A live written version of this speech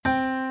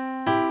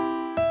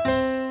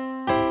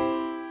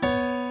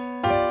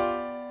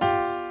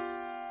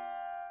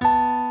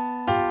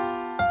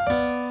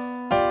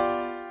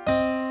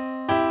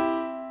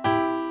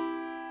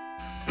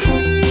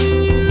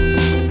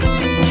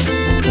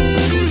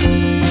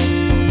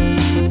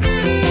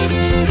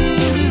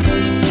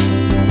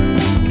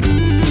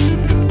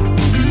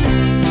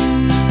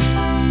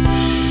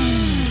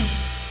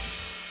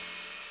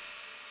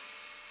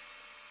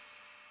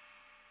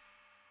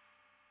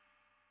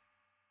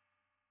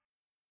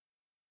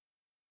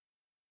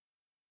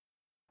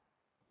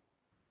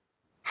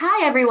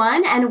Hi,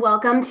 everyone, and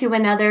welcome to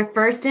another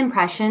First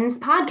Impressions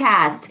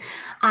podcast.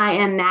 I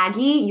am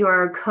Maggie,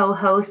 your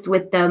co-host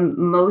with the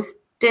most.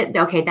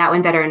 Okay, that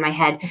went better in my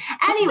head.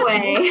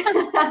 Anyway,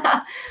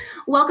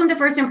 welcome to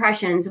First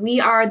Impressions. We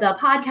are the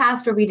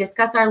podcast where we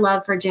discuss our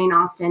love for Jane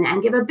Austen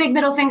and give a big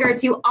middle finger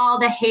to all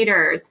the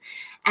haters.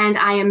 And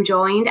I am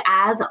joined,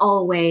 as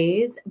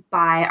always,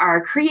 by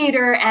our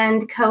creator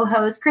and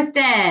co-host,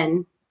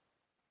 Kristen.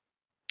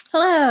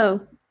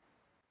 Hello.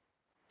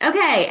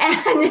 Okay,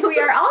 and we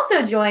are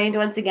also joined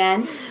once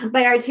again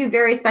by our two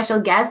very special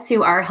guests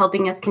who are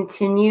helping us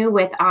continue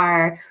with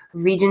our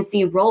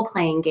Regency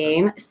role-playing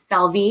game,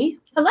 Selvi.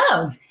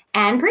 Hello.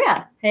 And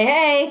Priya. Hey,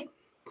 hey.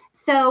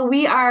 So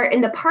we are in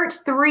the part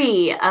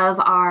 3 of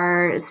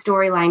our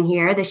storyline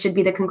here. This should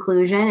be the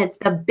conclusion. It's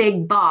the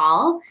big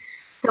ball.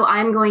 So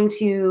I'm going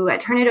to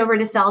turn it over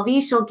to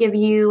Selvi. She'll give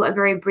you a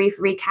very brief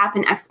recap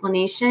and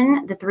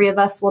explanation. The three of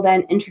us will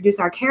then introduce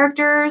our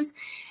characters,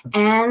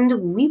 and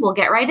we will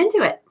get right into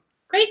it.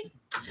 Great.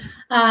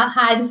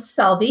 Hi, this is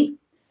Selvi.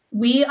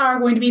 We are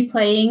going to be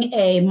playing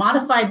a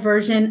modified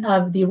version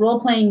of the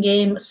role-playing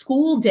game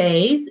School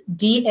Daze,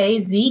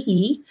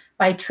 DAZE,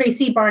 by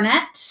Tracy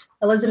Barnett,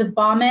 Elizabeth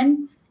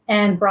Bauman,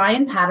 and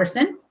Brian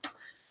Patterson.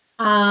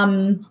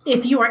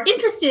 If you are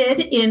interested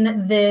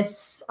in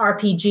this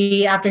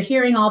RPG, after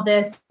hearing all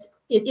this,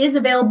 it is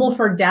available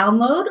for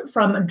download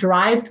from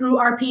Drive-Thru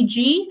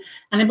RPG,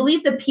 and I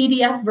believe the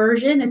PDF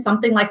version is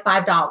something like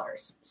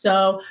 $5.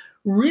 So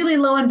really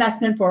low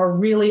investment for a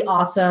really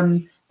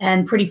awesome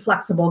and pretty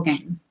flexible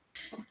game.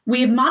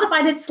 We've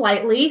modified it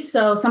slightly,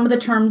 so some of the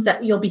terms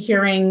that you'll be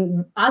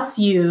hearing us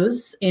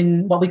use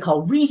in what we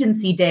call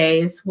Regency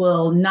Days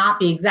will not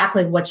be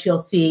exactly what you'll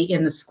see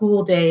in the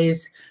School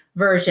Daze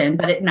version,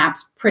 but it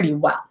maps pretty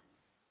well.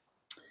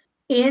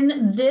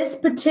 In this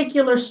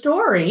particular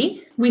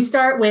story, we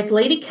start with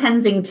Lady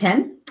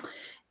Kensington,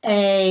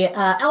 a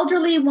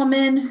elderly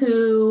woman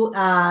who,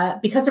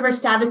 because of her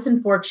status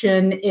and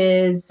fortune,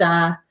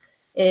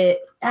 it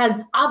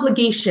has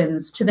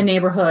obligations to the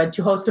neighborhood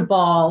to host a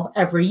ball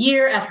every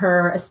year at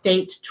her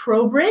estate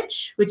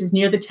Trowbridge, which is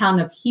near the town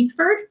of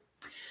Heathford.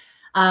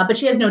 But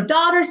she has no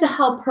daughters to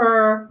help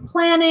her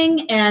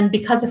planning, and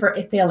because of her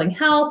failing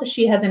health,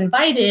 she has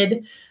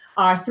invited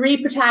our three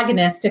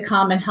protagonists to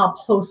come and help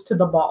host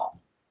the ball.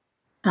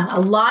 A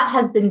lot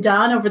has been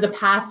done over the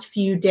past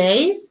few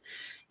days.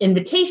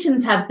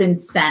 Invitations have been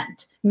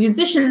sent,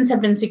 musicians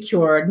have been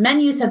secured,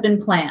 menus have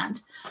been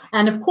planned,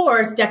 and of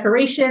course,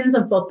 decorations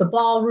of both the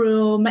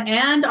ballroom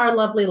and our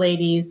lovely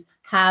ladies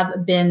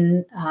have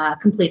been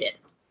completed.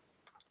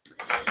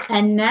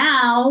 And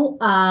now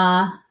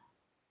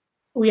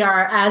we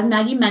are, as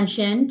Maggie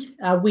mentioned,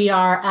 we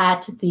are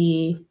at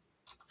the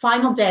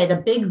final day, the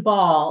big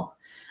ball,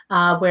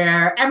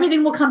 where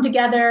everything will come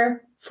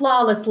together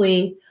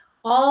flawlessly.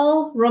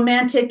 All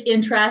romantic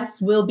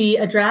interests will be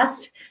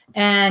addressed,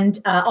 and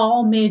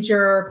all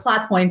major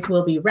plot points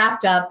will be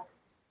wrapped up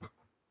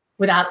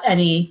without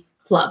any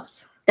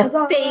flubs.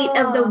 The fate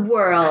of the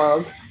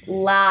world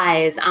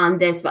lies on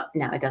this.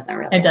 No, it doesn't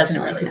really. It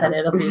doesn't really, but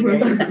it'll be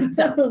very exciting.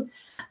 So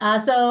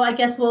I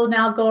guess we'll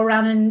now go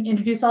around and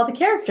introduce all the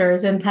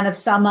characters and kind of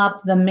sum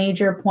up the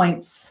major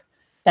points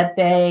that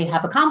they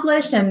have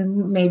accomplished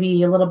and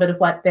maybe a little bit of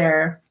what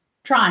they're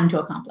trying to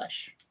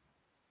accomplish.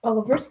 I'll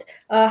go first.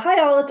 Hi,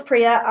 all. It's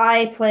Priya.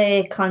 I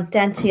play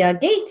Constantia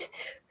Gate,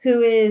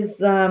 who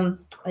is a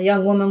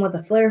young woman with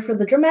a flair for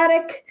the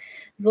dramatic,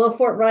 is a little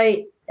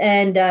forthright,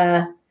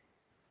 and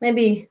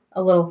maybe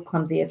a little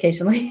clumsy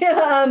occasionally.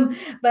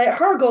 But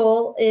her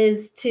goal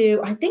is to,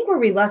 I think where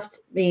we left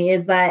me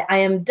is that I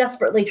am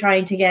desperately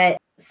trying to get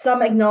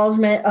some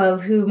acknowledgement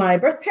of who my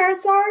birth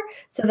parents are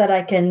so that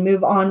I can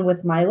move on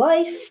with my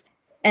life.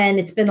 And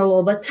it's been a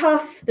little bit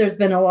tough. There's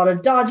been a lot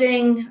of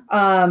dodging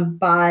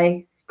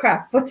by...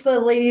 Crap, what's the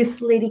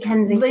lady's? Lady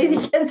Kensington. Lady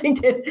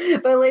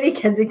Kensington. But Lady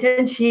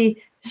Kensington, she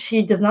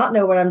does not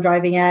know what I'm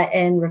driving at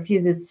and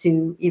refuses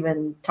to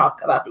even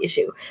talk about the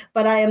issue.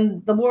 But I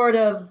am the ward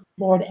of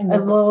Lord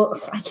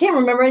Engelbrook. I can't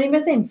remember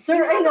anybody's name. Sir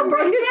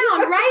Engelbrook.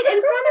 Down right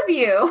in front of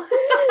you.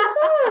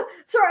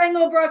 Sir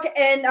Engelbrook,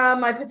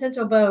 and my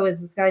potential beau is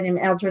this guy named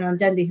Algernon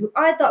Denby, who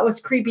I thought was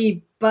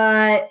creepy,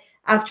 but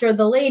after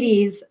the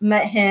ladies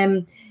met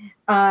him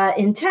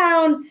in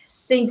town,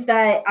 think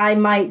that I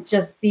might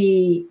just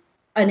be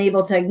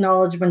unable to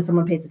acknowledge when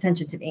someone pays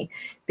attention to me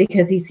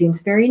because he seems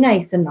very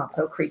nice and not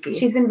so creepy.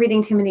 She's been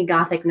reading too many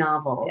Gothic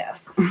novels.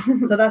 Yes.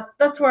 So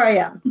that's where I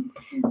am.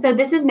 So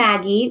this is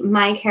Maggie.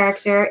 My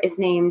character is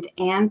named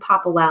Anne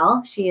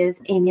Popplewell. She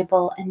is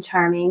amiable and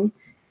charming,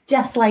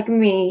 just like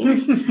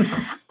me.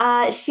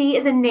 She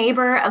is a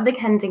neighbor of the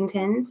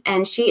Kensingtons,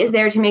 and she is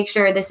there to make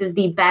sure this is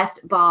the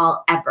best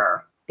ball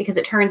ever, because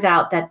it turns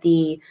out that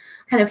the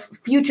kind of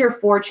future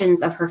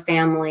fortunes of her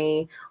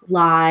family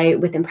lie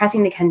with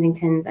impressing the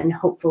Kensingtons and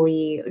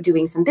hopefully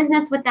doing some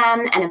business with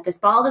them. And if this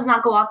ball does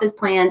not go off as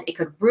planned, it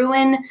could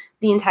ruin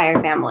the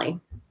entire family.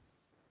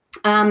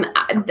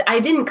 I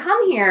didn't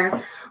come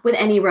here with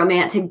any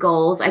romantic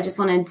goals. I just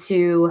wanted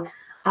to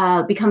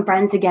become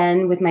friends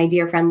again with my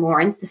dear friend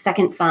Lawrence, the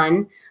second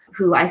son,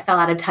 who I fell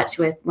out of touch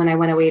with when I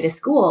went away to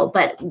school.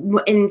 But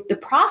in the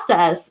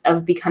process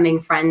of becoming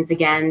friends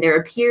again, there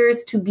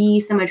appears to be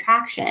some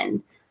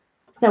attraction.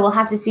 So we'll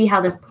have to see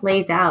how this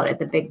plays out at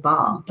the big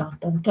ball. Dun,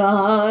 dun,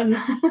 dun.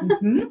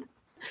 Mm-hmm.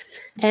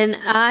 And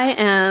I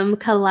am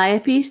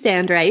Calliope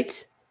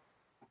Sandwright.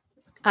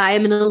 I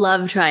am in a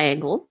love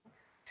triangle.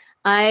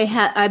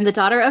 I'm the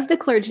daughter of the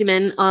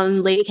clergyman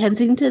on Lady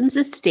Kensington's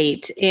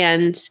estate,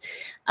 and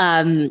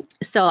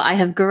so I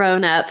have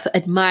grown up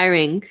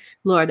admiring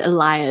Lord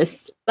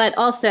Elias, but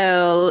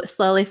also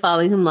slowly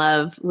falling in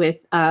love with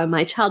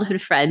my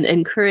childhood friend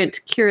and current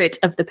curate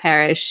of the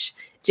parish,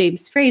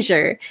 James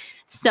Fraser.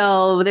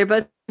 So they're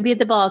both going to be at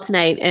the ball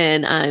tonight,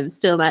 and I'm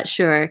still not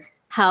sure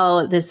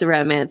how this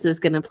romance is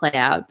going to play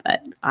out.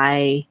 But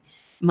I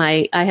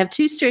have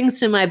two strings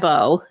to my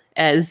bow,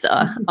 as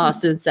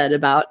Austin said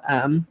about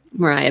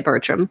Mariah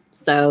Bertram.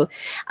 So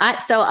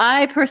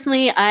I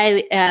personally,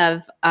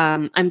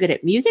 I'm good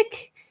at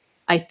music.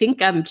 I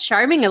think I'm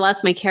charming. I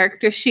lost my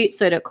character sheet,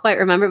 so I don't quite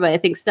remember, but I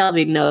think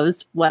Selby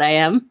knows what I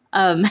am.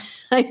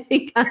 I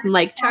think I'm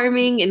like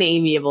charming and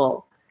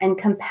amiable. And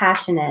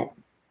compassionate.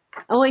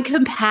 Oh, and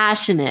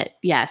compassionate.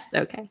 Yes.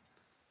 Okay.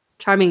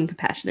 Charming and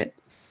compassionate.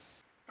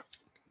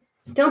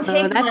 Don't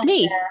take that's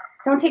me.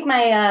 Don't take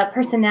my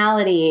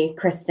personality,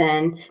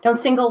 Kristen. Don't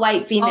single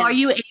white female. Oh, are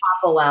you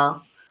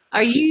Popplewell?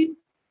 Are you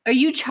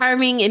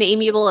charming and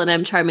amiable, and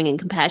I'm charming and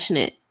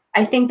compassionate?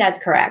 I think that's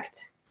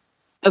correct.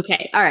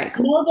 Okay. All right. I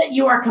know that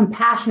you are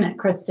compassionate,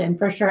 Kristen,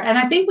 for sure. And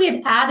I think we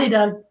had added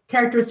a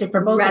characteristic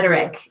for both.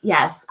 Rhetoric.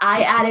 Yes.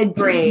 I added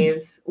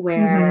brave,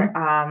 where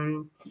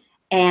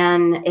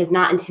Anne is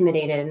not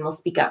intimidated and will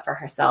speak up for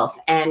herself.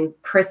 And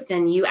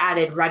Kristen, you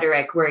added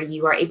rhetoric, where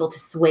you are able to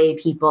sway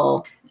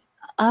people.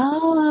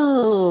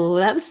 Oh,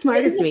 that was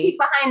smart of me.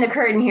 Behind the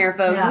curtain here,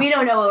 folks. Yeah. We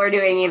don't know what we're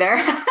doing either.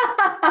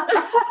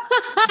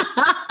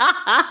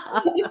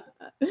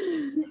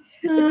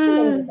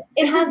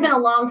 It has been a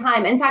long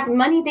time. In fact,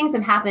 many things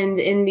have happened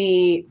in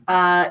the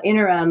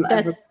interim.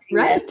 That's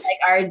right.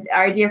 Like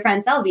our dear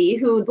friend Selby,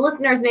 who the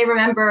listeners may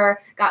remember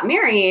got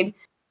married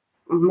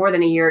more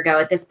than a year ago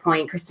at this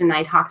point. Kristen and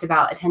I talked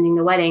about attending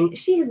the wedding.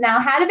 She has now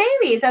had a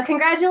baby. So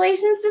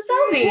congratulations to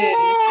Selby.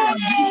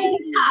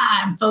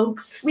 Time,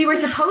 folks. We were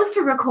supposed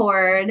to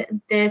record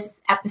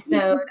this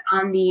episode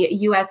on the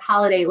U.S.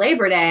 holiday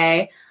Labor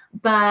Day,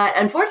 but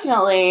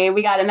unfortunately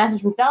we got a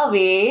message from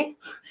Selby.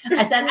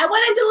 I said, I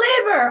went into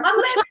labor on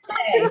Labor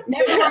Day.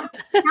 Never,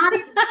 not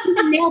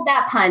even nailed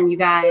that pun, you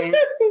guys.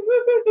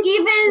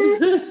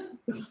 Even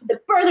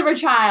the birth of her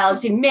child,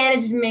 she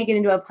managed to make it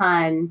into a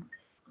pun.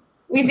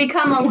 We've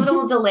become a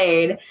little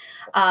delayed.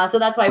 So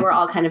that's why we're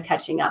all kind of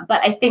catching up.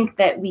 But I think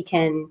that we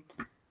can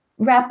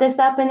wrap this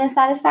up in a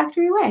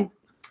satisfactory way.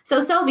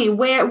 So Selby,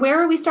 where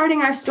are we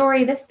starting our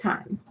story this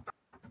time?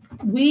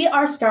 We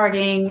are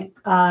starting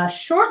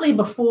shortly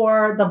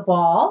before the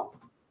ball.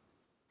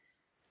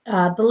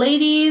 The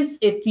ladies,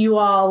 if you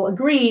all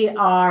agree,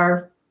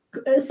 are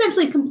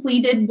essentially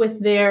completed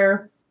with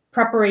their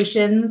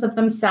preparations of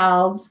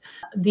themselves.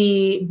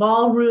 The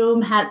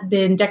ballroom had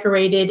been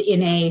decorated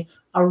in a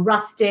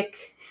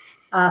rustic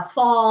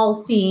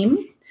fall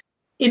theme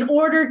in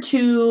order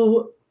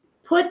to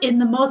put in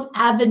the most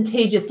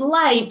advantageous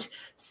light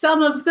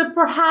some of the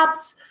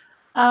perhaps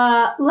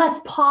less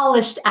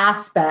polished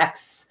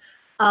aspects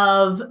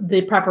of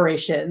the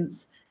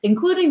preparations,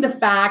 including the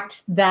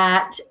fact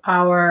that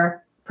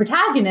our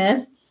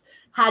protagonists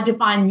had to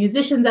find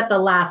musicians at the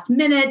last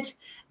minute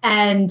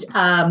and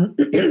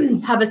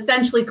have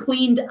essentially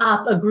cleaned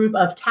up a group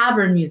of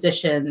tavern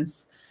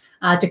musicians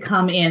to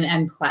come in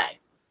and play.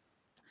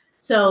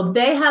 So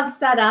they have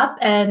set up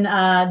and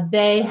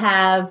they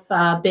have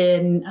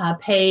been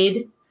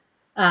paid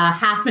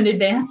half in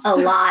advance. A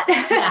lot.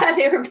 Yeah.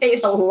 They were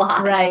paid a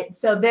lot. Right.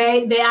 So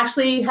they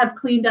actually have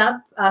cleaned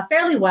up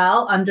fairly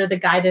well under the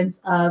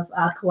guidance of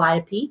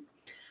Calliope.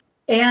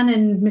 Anne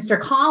and Mr.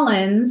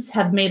 Collins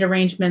have made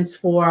arrangements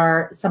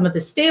for some of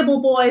the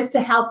stable boys to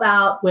help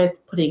out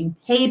with putting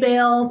hay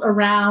bales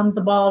around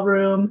the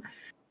ballroom.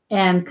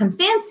 And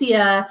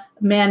Constancia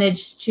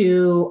managed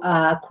to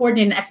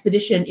coordinate an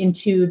expedition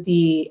into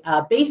the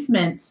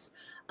basements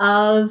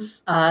of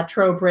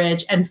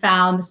Trowbridge and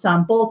found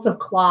some bolts of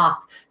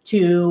cloth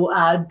to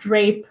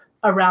drape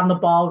around the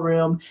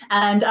ballroom.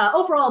 And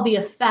overall, the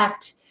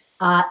effect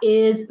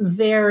is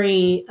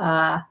very,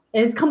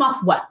 has come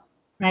off well,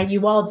 right?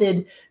 You all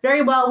did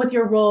very well with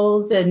your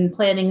roles and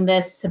planning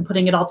this and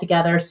putting it all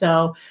together.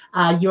 So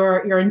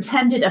your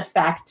intended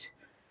effect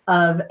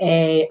of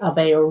a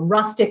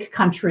rustic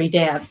country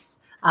dance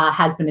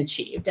has been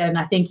achieved. And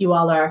I think you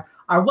all are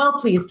well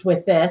pleased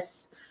with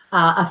this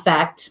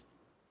effect.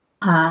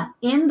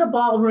 In the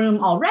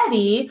ballroom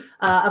already,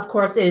 of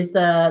course, is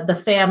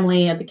the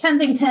family of the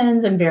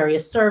Kensingtons and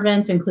various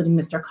servants, including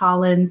Mr.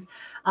 Collins.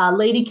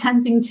 Lady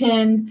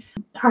Kensington,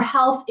 her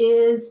health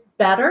is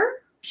better.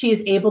 She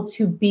is able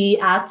to be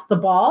at the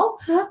ball,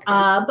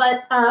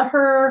 but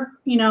her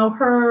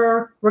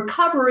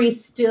recovery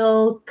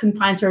still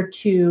confines her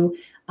to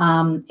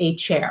a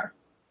chair.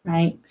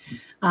 right?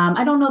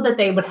 I don't know that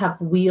they would have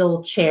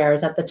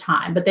wheelchairs at the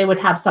time, but they would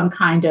have some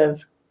kind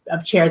of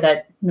chair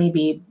that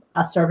maybe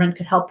a servant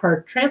could help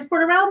her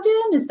transport around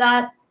in. Is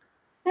that?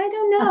 I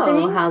don't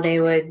know how they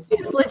would.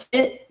 Seems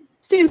legit.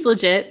 Seems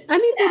legit. I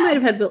mean, they might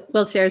have had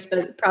wheelchairs,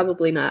 but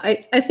probably not.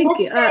 I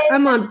think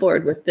I'm on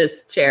board with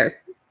this chair.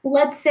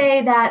 Let's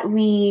say that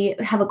we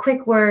have a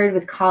quick word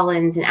with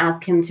Collins and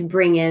ask him to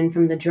bring in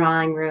from the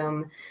drawing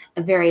room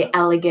a very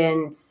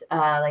elegant,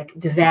 like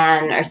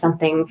divan or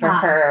something for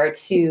her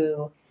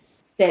to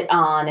sit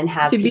on and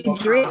have to be people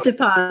draped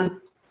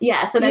upon.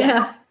 Yeah, so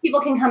that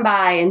people can come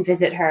by and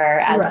visit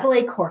her as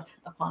Play court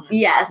upon her.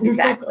 Yes,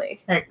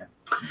 exactly. There you go.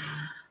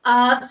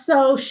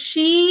 So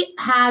she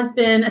has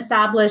been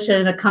established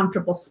in a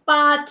comfortable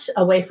spot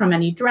away from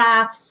any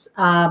drafts,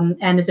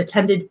 and is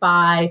attended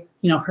by,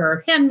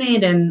 her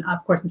handmaid and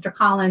of course Mr.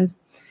 Collins.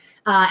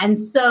 And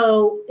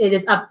so it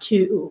is up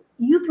to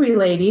you three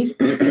ladies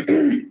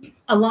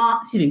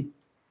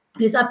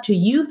It is up to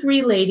you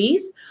three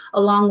ladies,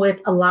 along with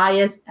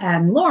Elias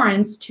and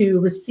Lawrence, to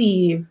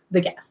receive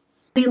the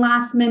guests. Any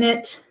last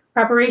minute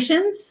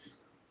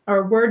preparations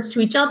or words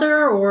to each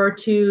other or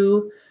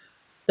to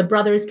the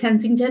brothers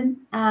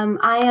Kensington?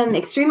 I am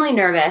extremely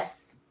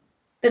nervous,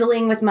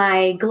 fiddling with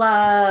my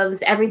gloves.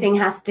 Everything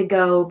has to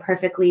go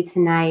perfectly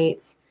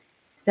tonight.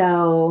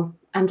 So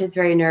I'm just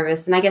very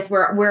nervous. And I guess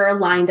we're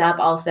lined up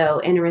also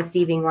in a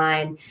receiving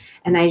line.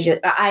 And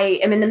I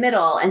am in the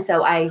middle. And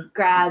so I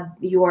grab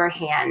your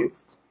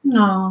hands,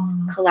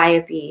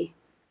 Calliope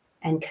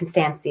and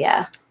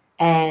Constancia.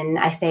 And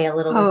I say a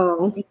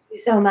little, thank you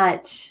so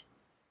much.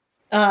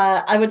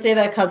 I would say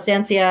that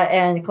Constancia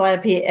and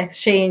Calliope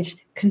exchange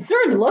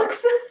concerned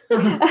looks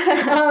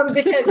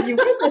because you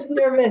were this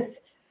nervous.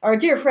 Our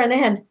dear friend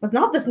Anne was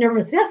not this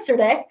nervous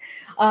yesterday.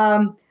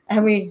 And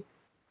we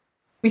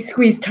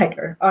squeeze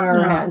tighter on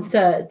our hands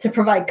to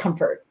provide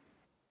comfort.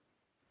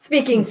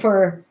 Speaking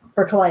for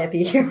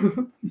Calliope here.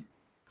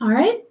 All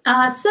right.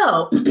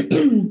 So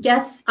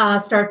guests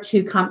start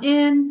to come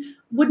in.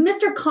 Would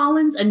Mr.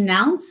 Collins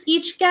announce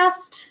each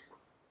guest?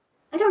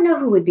 I don't know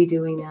who would be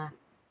doing that.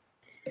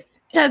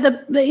 Yeah,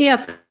 you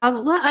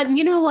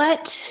know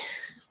what?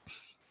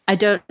 I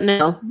don't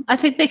know. I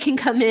think they can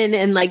come in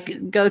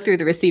and go through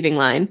the receiving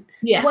line.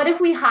 Yeah. What if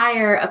we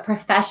hire a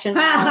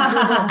professional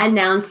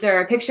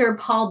announcer? Picture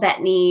Paul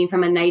Bettany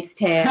from A Knight's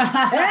Tale.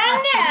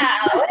 And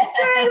now,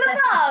 entering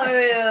the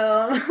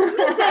ballroom.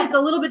 It's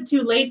a little bit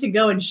too late to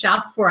go and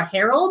shop for a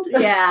herald.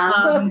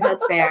 Yeah,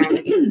 that's fair.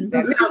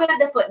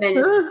 The footman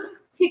is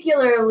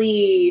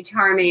particularly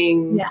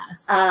charming,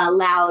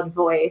 loud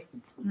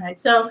voice. All right.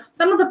 So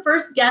some of the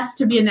first guests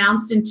to be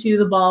announced into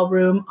the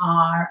ballroom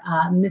are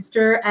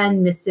Mr.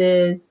 and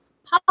Mrs.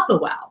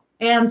 Popplewell,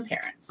 Anne's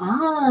parents.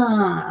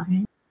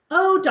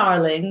 Oh,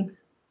 darling,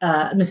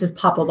 Mrs.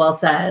 Popplewell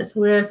says,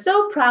 we're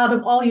so proud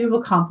of all you've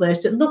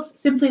accomplished. It looks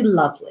simply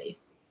lovely.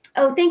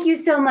 Oh, thank you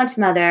so much,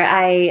 Mother.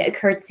 I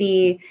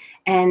curtsy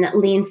and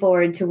lean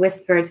forward to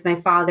whisper to my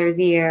father's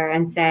ear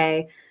and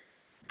say,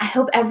 I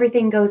hope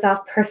everything goes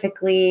off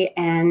perfectly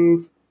and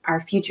our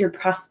future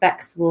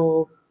prospects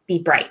will be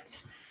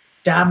bright.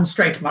 Damn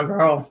straight, my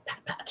girl.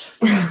 Pat,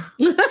 pat.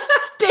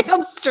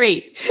 Damn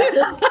straight.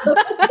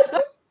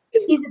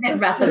 He's a bit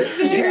rough of the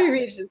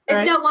spirit.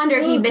 It's no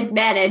wonder he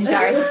mismanaged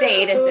our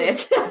estate,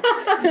 is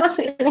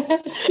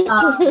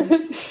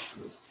it?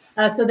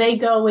 So they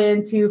go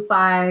in to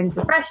find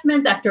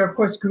refreshments after, of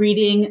course,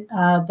 greeting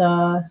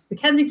the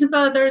Kensington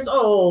brothers.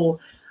 Oh,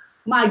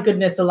 my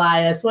goodness,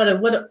 Elias! What a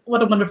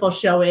wonderful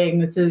showing!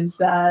 This is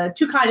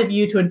too kind of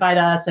you to invite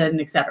us, and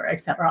et cetera,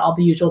 all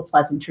the usual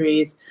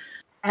pleasantries.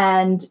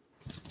 And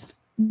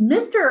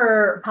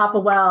Mr.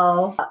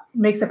 Popplewell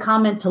makes a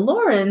comment to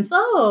Lawrence.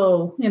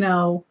 Oh,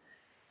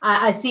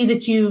 I see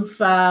that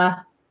you've,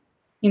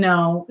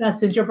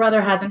 since your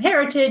brother has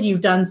inherited,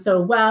 you've done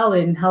so well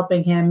in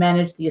helping him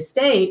manage the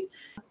estate.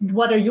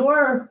 What are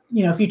your,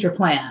 future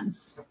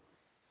plans?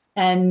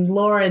 And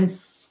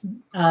Lawrence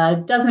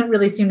doesn't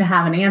really seem to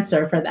have an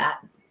answer for that.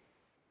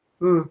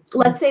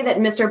 Let's say that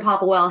Mr.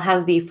 Popplewell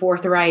has the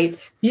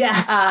forthright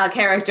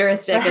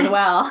characteristic as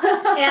well.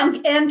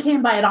 and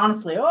came by it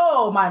honestly.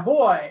 Oh, my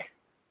boy,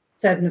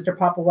 says Mr.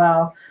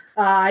 Popplewell.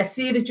 I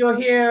see that you're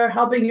here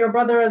helping your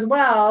brother as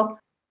well.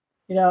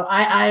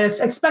 I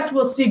expect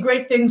we'll see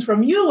great things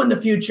from you in the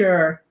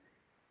future,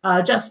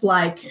 just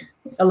like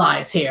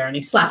Elias here. And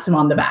he slaps him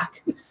on the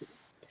back.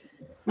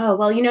 Oh,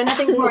 well,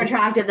 nothing's more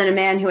attractive than a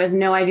man who has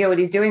no idea what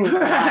he's doing with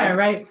his life.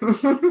 Right.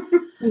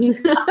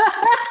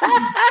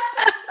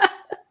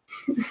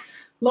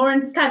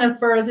 Lawrence kind of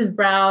furrows his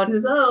brow and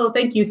says, oh,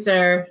 thank you,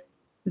 sir.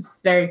 This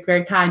is very,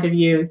 very kind of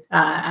you.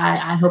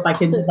 I hope I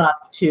can live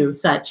up to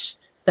such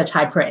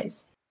high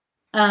praise.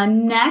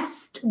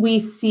 Next, we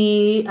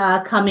see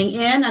coming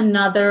in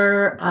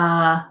another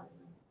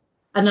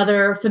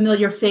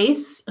familiar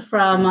face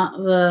from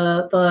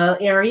the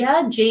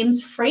area,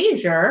 James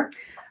Fraser,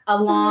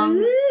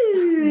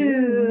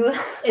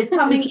 is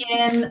coming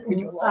in,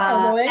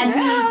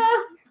 and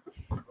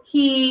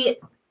he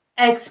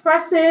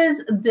expresses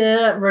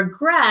the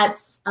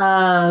regrets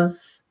of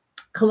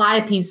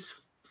Calliope's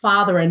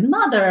father and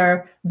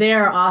mother,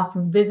 they're off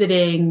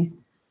visiting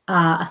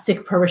a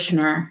sick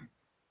parishioner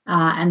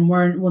and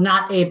were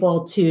not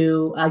able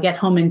to get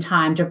home in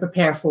time to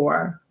prepare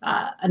for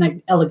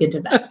an elegant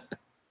event.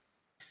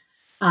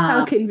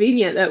 How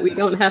convenient that we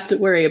don't have to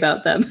worry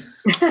about them.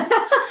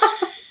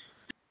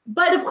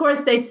 But of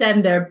course, they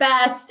send their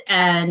best,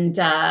 and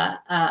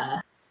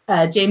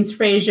James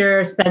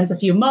Fraser spends a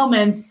few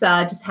moments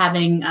just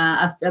having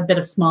a bit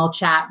of small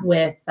chat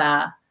with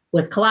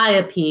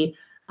Calliope.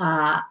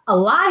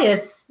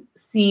 Elias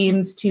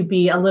seems to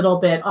be a little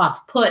bit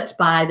off-put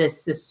by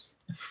this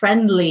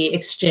friendly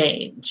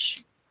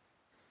exchange.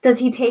 Does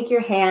he take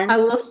your hand? I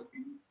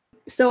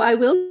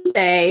will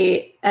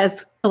say,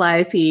 as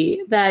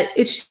Calliope, that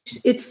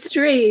it's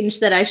strange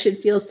that I should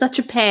feel such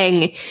a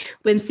pang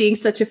when seeing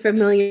such a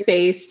familiar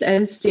face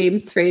as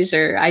James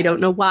Fraser. I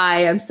don't know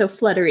why I'm so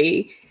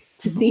fluttery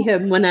to see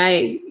him when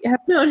I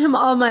have known him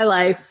all my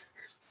life,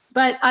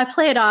 but I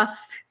play it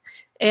off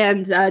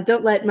and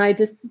don't let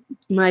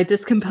my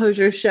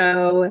discomposure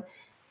show.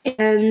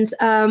 And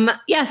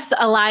yes,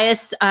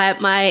 Elias,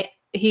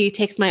 he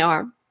takes my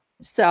arm.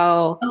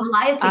 So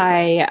Elias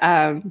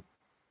takes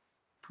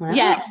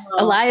yes,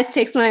 Elias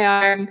takes my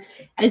arm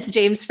as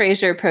James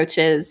Fraser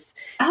approaches.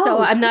 So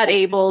I'm not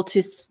able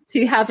to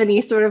have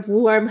any sort of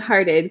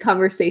warm-hearted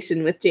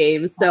conversation with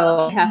James.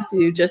 So I have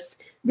to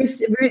just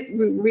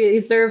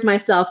reserve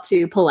myself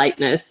to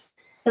politeness.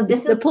 So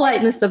this is the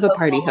politeness of a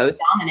party host.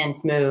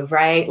 Dominance move,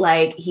 right?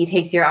 Like he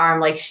takes your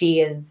arm like she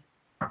is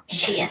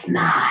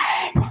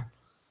mine.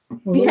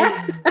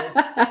 Yeah.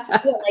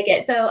 I like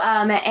it. So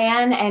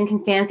Anne and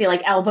Constantia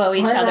like elbow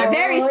each other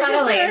very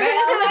subtly.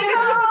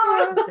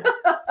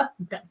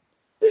 It's good.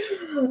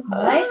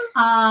 Right?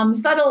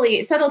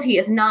 Subtlety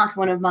is not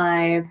one of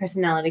my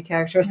personality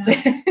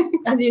characteristics.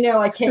 As you know,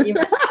 I can't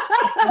even.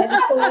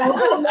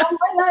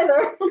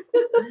 Neither.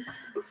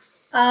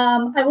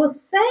 I will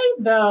say,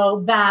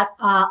 though, that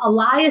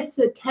Elias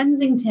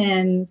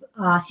Kensington's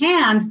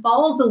hand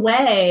falls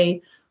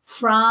away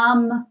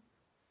from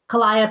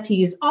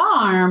Calliope's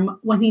arm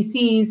when he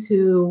sees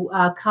who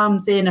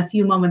comes in a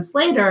few moments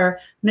later,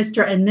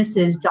 Mr. and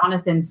Mrs.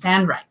 Jonathan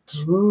Sandwright,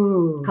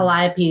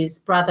 Calliope's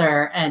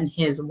brother and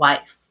his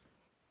wife.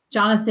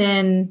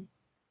 Jonathan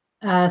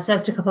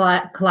says to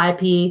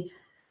Calliope,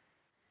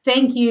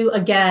 "Thank you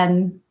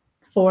again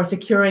for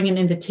securing an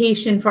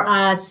invitation for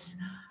us.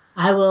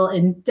 I will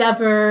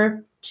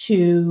endeavor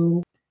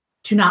to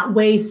not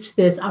waste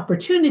this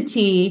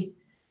opportunity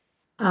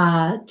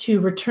to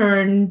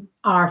return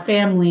our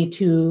family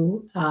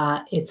to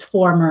its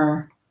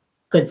former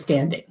good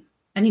standing."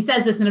 And he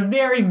says this in a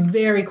very,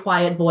 very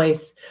quiet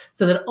voice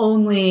so that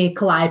only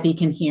Calliope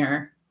can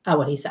hear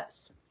what he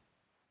says.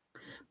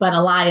 But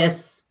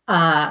Elias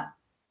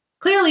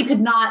clearly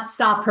could not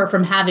stop her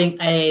from having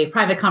a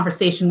private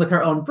conversation with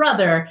her own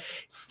brother,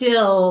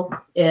 still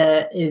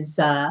is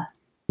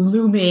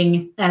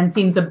looming and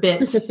seems a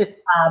bit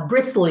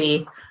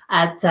bristly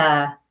at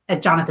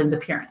Jonathan's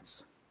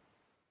appearance.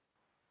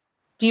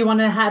 Do you want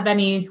to have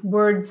any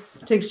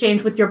words to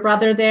exchange with your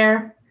brother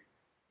there,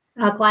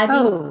 Calliope?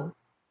 Oh,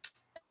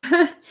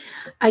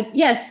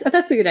 yes,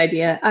 that's a good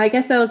idea. I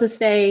guess I'll just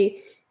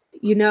say,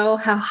 you know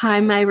how high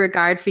my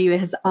regard for you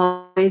has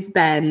always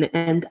been,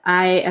 and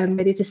I am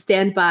ready to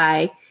stand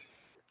by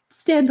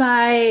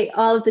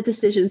all of the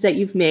decisions that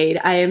you've made.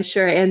 I am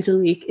sure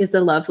Angelique is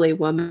a lovely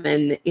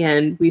woman,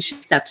 and we should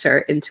accept her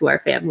into our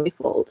family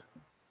fold.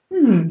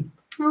 Oh,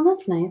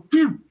 that's nice.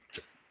 Yeah.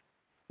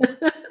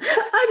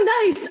 I'm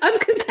nice. I'm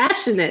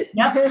compassionate.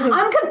 Yep.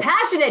 I'm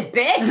compassionate,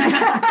 bitch.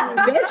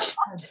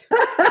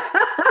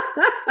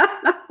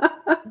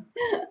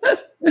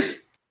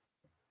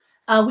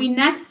 We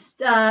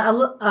next,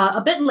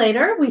 a bit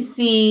later, we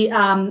see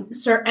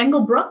Sir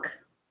Engelbrook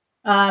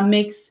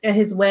makes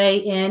his way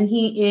in.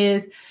 He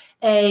is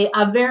a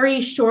very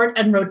short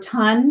and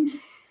rotund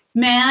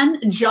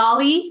man.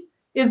 Jolly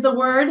is the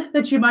word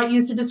that you might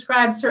use to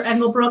describe Sir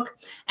Engelbrook.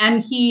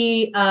 And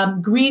he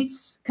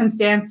greets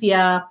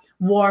Constantia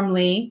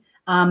warmly.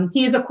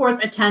 He is, of course,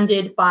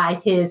 attended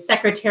by his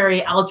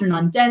secretary,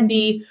 Algernon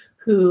Denby,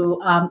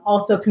 who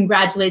also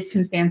congratulates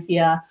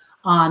Constantia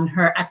on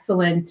her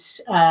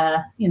excellent,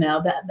 the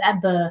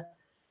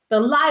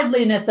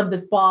liveliness of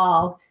this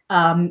ball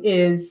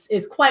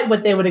is quite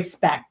what they would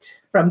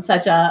expect from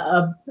such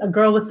a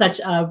girl with such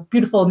a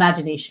beautiful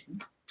imagination.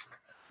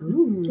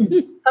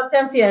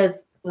 Constantia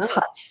is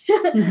touched.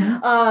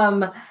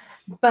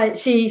 But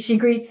she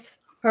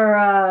greets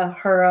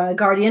her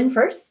guardian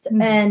first,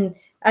 and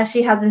as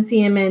she hasn't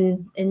seen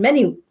him in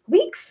many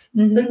weeks,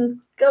 it's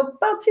been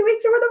about 2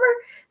 weeks or whatever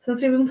since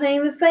we've been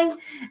playing this thing,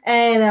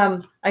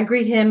 and I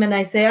greet him and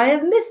I say, "I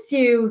have missed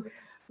you,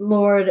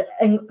 Lord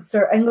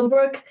Sir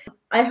Engelbrook.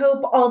 I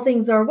hope all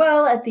things are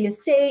well at the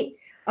estate.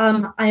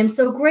 I am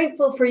so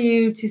grateful for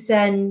you to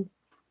send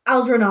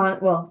Algernon,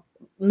 well,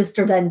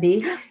 Mr.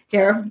 Denby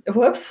here.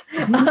 Whoops.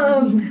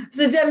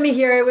 So Denby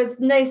here, it was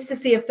nice to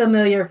see a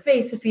familiar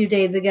face a few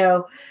days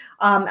ago,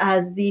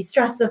 as the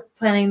stress of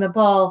planning the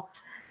ball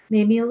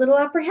made me a little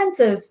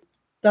apprehensive.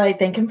 So I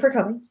thank him for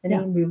coming, and he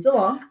moves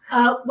along.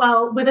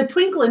 Well, with a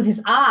twinkle in his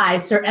eye,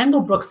 Sir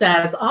Engelbrook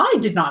says, "I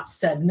did not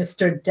send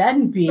Mr.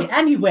 Denby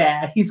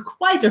anywhere. He's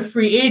quite a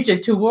free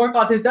agent to work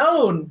on his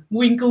own."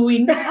 Wink,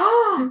 wink.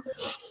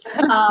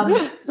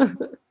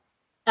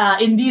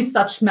 In these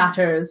such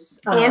matters.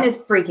 Anne is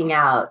freaking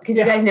out because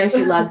you guys know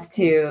she loves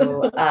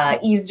to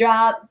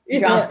eavesdrop,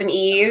 drop some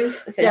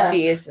eaves. So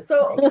she is just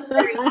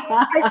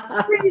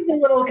I freeze a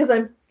little because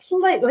I'm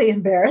slightly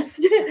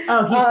embarrassed.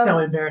 Oh, he's so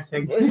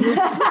embarrassing. So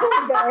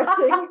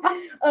embarrassing.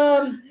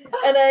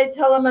 And I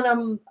tell him,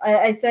 and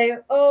I say,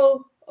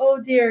 oh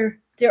dear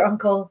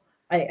uncle.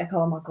 I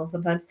call him uncle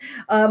sometimes.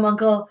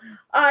 Uncle,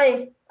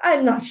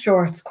 I'm not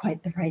sure it's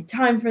quite the right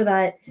time for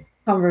that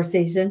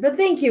conversation, but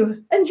thank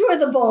you. Enjoy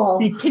the ball.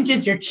 He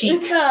pinches your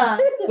cheek.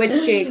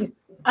 Which cheek?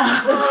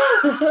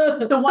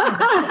 The one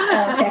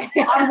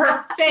on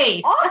her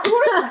face.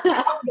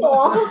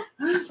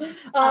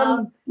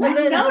 And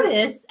then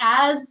notice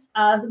as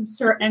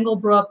Sir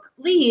Engelbrook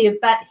leaves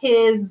that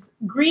his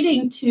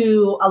greeting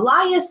to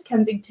Elias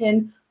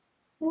Kensington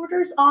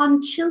borders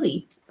on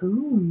chili.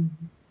 Ooh.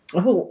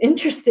 Oh,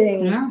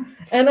 interesting. Yeah.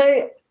 And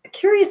I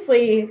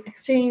curiously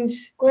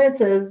exchange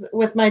glances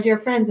with my dear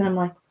friends, and I'm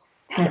like,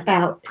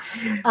 about?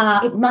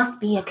 It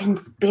must be a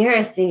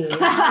conspiracy.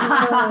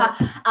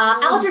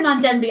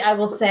 Algernon Denby, I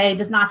will say,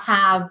 does not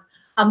have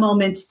a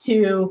moment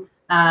to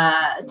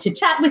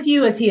chat with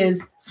you as he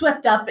is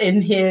swept up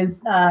in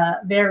his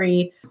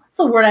very, what's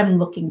the word I'm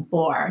looking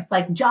for? It's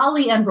like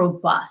jolly and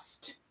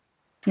robust.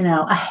 You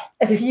know,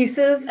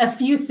 effusive,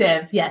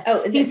 yes.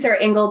 Oh, is it Sir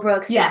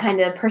Engelbrook's just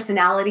kind of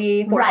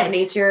personality, force of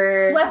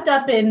nature? Swept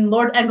up in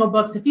Lord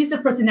Engelbrook's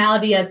effusive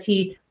personality as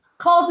he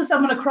calls to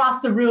someone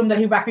across the room that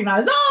he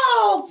recognizes,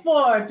 old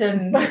sport,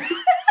 and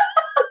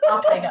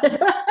off they go.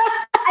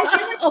 I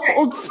feel like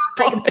old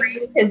sport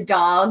brings his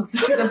dogs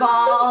to the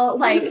ball.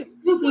 Like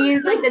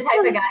he's like the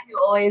type of guy who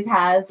always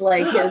has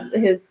like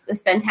his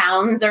spent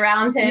hounds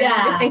around him,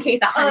 just in case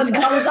a hunt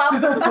comes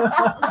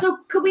up. So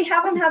could we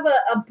have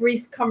a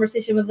brief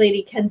conversation with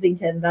Lady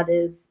Kensington? That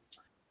is,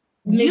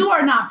 you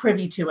are not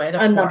privy to it.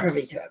 I'm not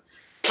privy to it.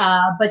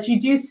 But you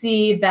do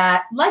see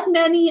that, like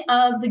many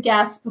of the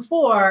guests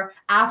before,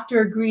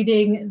 after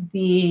greeting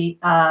the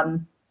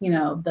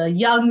the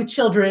young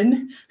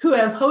children who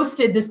have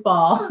hosted this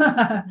ball,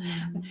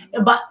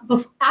 but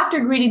after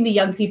greeting the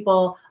young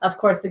people, of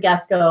course, the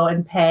guests go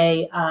and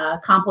pay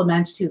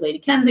compliment to Lady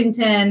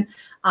Kensington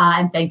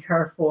and thank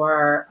her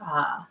for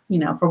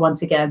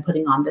once again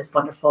putting on this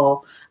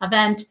wonderful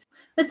event.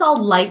 It's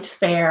all light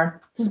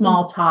fare,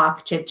 small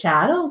talk, chit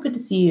chat. Oh, good to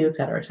see you, et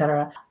cetera, et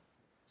cetera.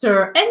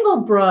 Sir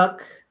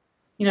Engelbrook,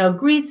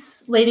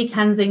 greets Lady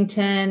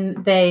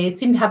Kensington. They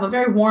seem to have a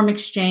very warm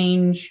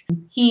exchange.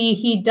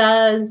 He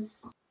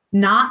does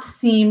not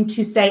seem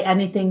to say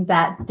anything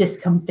that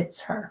discomfits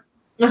her.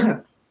 Okay.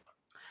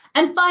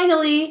 And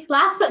finally,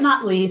 last but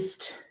not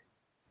least,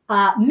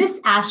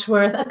 Miss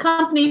Ashworth,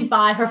 accompanied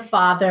by her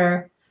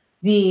father,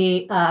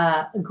 the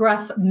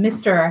gruff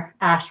Mr.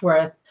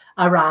 Ashworth,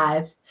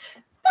 arrive.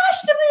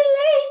 Fashionably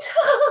late.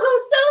 Oh,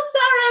 so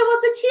sorry I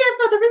wasn't here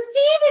for the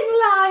receiving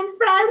line,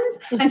 friends.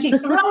 And she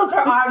throws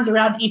her arms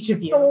around each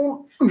of you.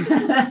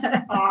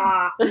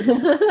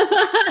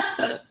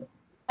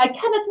 I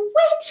cannot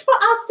wait for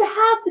us to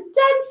have the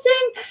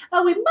dancing.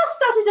 We must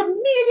start it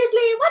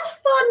immediately. What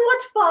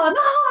fun.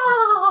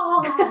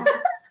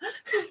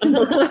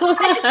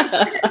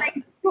 I just like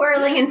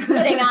twirling and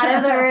flitting out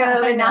of the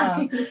room, and now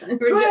she's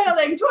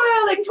twirling.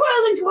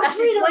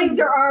 She flings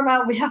her arm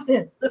out. We have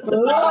to.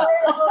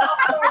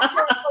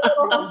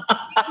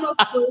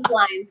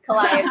 Lines,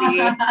 Calliope.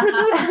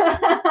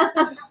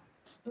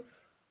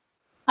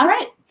 All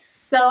right.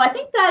 So I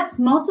think that's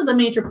most of the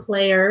major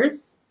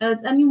players.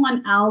 Does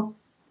anyone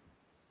else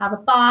have a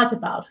thought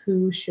about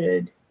who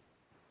should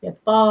get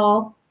the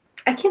ball?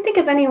 I can't think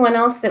of anyone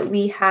else that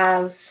we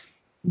have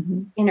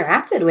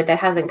interacted with that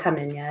hasn't come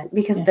in yet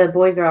because the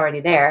boys are already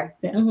there.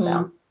 Yeah.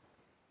 So.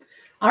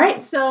 All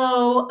right.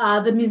 So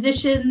the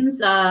musicians,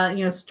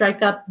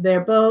 strike up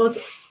their bows.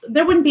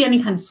 There wouldn't be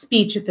any kind of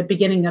speech at the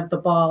beginning of the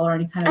ball or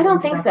any kind of. I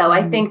don't think so.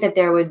 I think that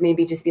there would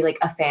maybe just be like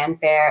a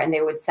fanfare, and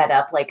they would set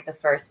up like the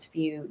first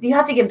few. You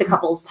have to give the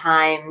couples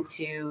time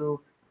to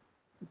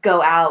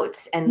go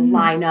out and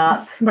line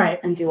up,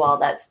 and do all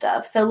that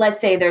stuff. So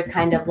let's say there's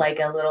kind of like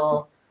a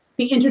little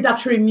the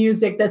introductory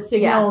music that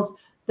signals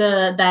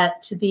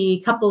that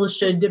the couples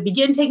should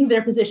begin taking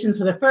their positions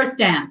for the first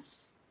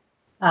dance.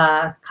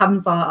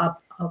 Comes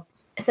up.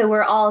 So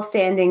we're all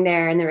standing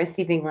there in the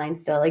receiving line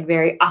still, like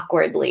very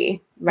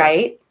awkwardly,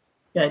 right?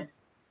 Good.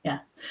 Yeah.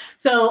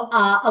 So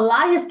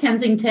Elias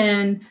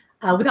Kensington,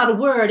 without a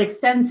word,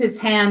 extends his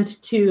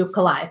hand to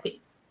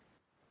Calliope.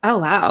 Oh,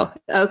 wow.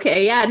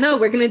 Okay. Yeah, no,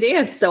 we're going to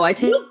dance. So I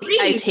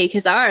take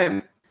his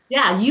arm.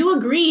 Yeah, you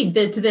agreed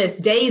to this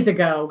days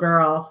ago,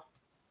 girl.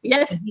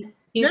 Yes.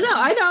 No,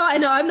 I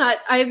know. I'm not.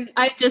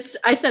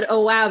 I said, oh,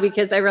 wow,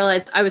 because I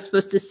realized I was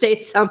supposed to say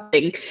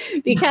something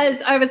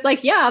because I was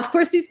like, yeah, of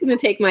course he's going to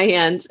take my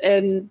hand.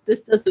 And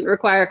this doesn't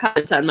require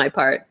comments on my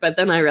part. But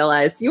then I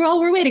realized you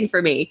all were waiting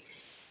for me.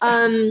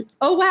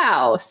 Oh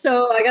wow.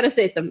 So I gotta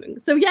say something.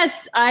 So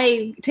yes,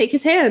 I take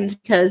his hand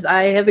because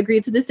I have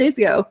agreed to this days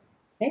ago.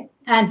 Okay.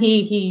 And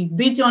he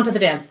leads you onto the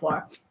dance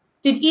floor.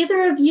 Did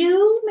either of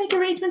you make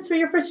arrangements for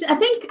your first? I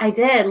think I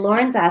did.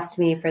 Lawrence asked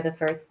me for the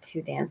first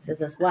 2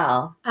 dances as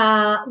well.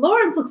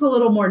 Lawrence looks a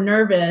little more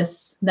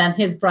nervous than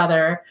his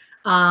brother.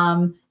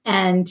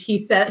 And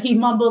he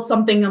mumbles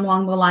something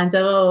along the lines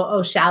of,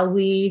 oh, shall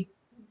we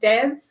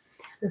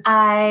dance?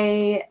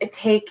 I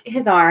take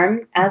his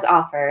arm as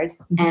offered,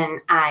 and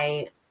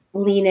I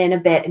lean in a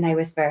bit and I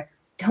whisper,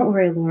 "Don't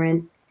worry,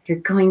 Lawrence, you're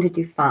going to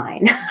do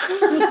fine." Is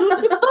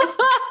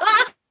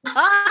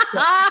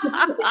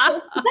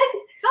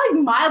that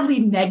like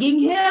mildly negging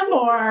him,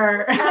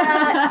 or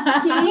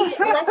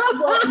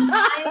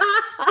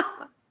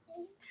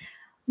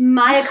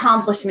my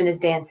accomplishment is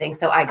dancing,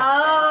 so I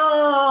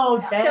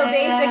got this. So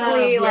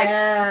basically,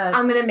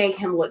 I'm gonna make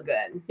him look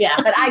good. Yeah,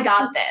 but I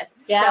got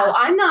this. Yeah. So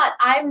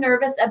I'm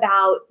nervous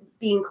about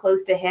being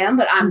close to him,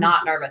 but I'm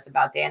not nervous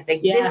about dancing.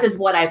 Yeah. This is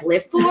what I've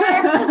lived for.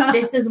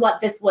 This is what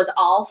this was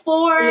all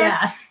for.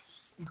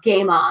 Yes.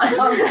 Game on.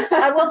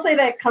 I will say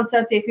that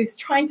Constantia, who's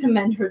trying to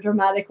mend her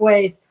dramatic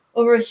ways,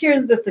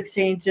 overhears this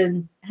exchange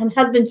and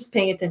has been just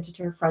paying attention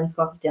to her friends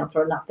go off the dance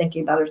floor, not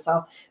thinking about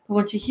herself. But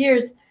when she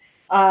hears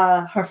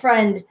her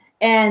friend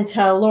and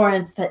tell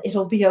Lawrence that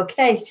it'll be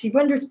okay, she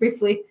wonders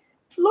briefly,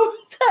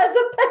 Lawrence has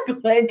a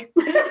peg leg.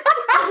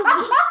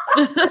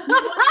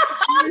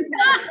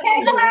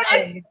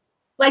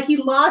 Like he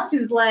lost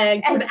his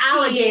leg to an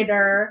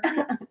alligator.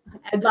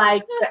 And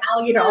like the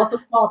alligator also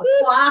swallowed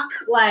a clock.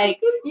 Like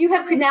you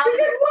have now.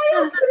 Because why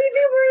else would he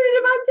be worried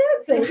about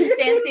dancing?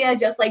 Constantia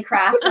just like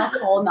crafts a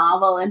whole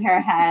novel in her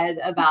head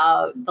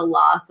about the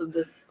loss of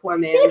this poor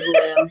man's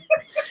limb.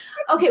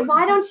 Okay,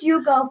 why don't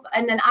you go?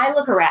 And then I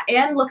look around.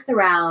 Anne looks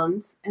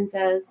around and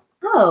says,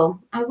 "Oh,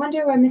 I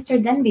wonder where Mr.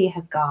 Denby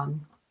has gone."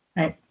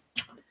 Right.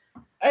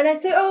 And I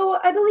say, "Oh,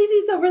 I believe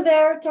he's over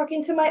there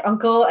talking to my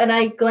uncle." And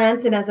I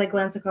glance, and as I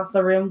glance across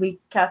the room, we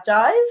catch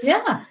eyes.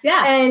 Yeah,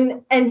 yeah.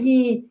 And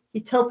he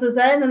tilts his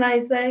head, and I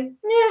say,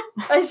 "Yeah."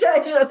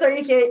 Sorry,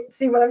 you can't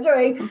see what I'm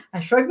doing. I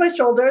shrug my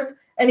shoulders,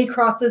 and he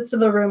crosses to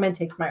the room and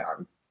takes my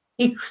arm.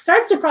 He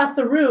starts to cross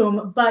the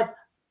room, but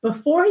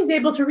before he's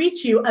able to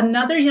reach you,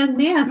 another young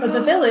man from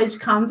the village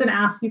comes and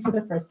asks you for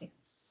the first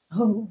dance.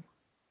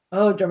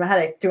 Oh,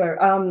 dramatic.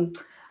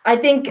 I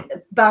think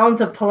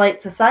bounds of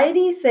polite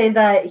society say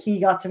that he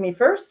got to me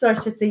first, so I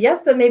should say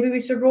yes, but maybe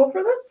we should roll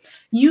for this.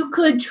 You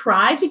could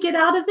try to get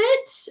out of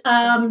it.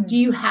 Do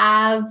you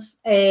have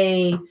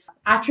a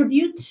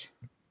attribute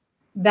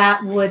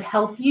that would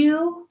help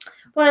you?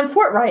 Well, I'm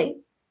forthright,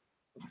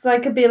 so I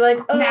could be like,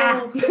 "Oh,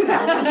 nah." You could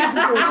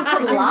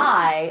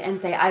lie and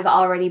say, "I've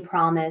already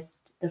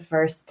promised the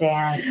first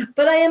dance,"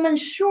 but I am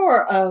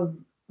unsure of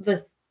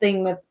this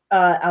thing with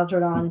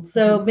Algernon,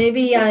 so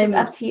maybe it's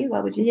up to you.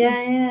 What would you do?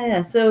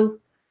 Yeah. So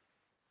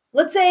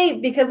let's say,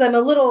 because I'm a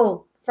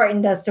little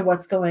frightened as to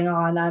what's going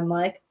on, I'm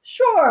like,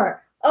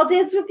 "Sure, I'll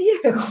dance with you."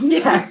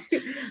 Yes.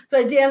 So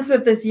I dance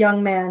with this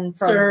young man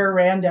from Sir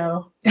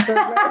Rando. Sir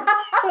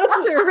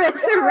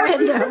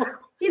Rando.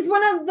 He's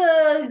one of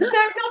the. So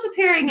not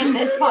appearing in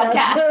this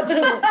podcast.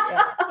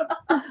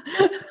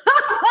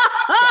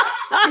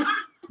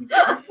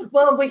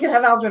 Well, we could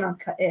have Algernon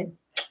cut in.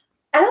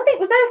 I don't think,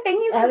 was that a thing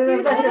you could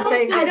do? That's a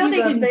thing. I don't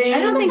think that's a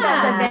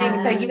that.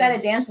 thing. So you got to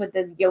dance with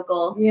this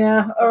yokel.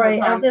 Yeah. All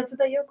right. I'll dance with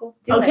that yokel.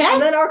 Do it.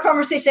 And then our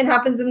conversation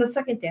happens in the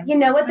second dance. You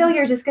know what though?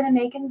 You're just gonna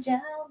make him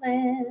jealous,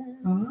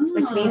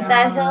 which means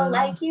that he'll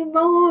like you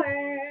more.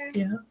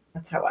 Yeah.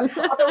 That's how I.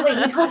 Although wait,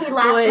 you told me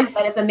last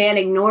time that if a man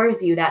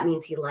ignores you, that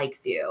means he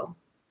likes you.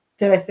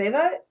 Did I say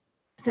that?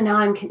 So now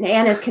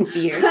Anna's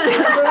confused.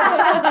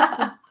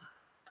 I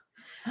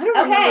don't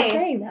remember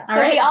saying that.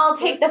 So we all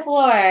take the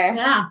floor.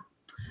 Yeah.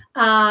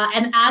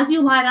 And as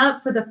you line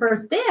up for the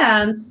first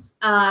dance,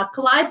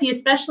 Calliope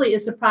especially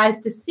is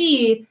surprised to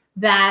see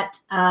that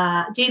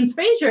James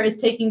Fraser is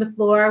taking the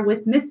floor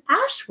with Miss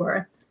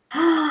Ashworth.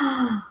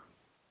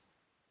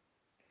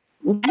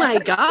 Oh my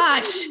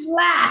gosh.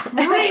 Laugh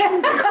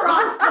rings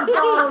across the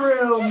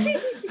ballroom.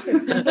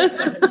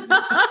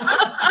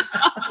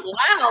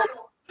 Wow.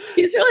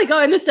 He's really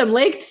going to some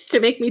lengths to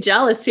make me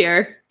jealous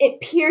here.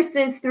 It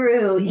pierces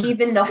through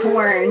even the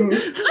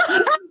horns.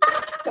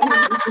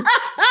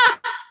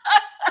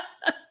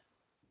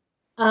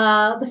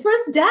 The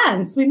first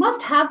dance, we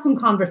must have some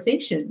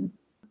conversation.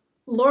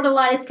 Lord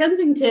Elias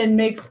Kensington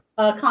makes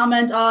a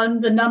comment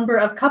on the number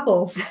of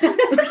couples.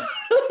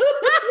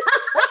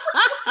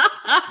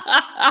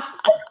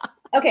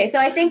 Okay, so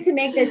I think to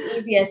make this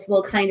easiest,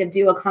 we'll kind of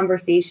do a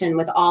conversation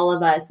with all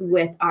of us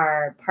with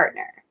our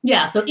partner.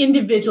 Yeah, so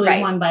individually,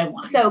 one by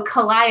one. So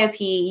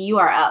Calliope, you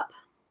are up.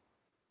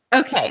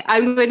 Okay,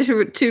 I'm going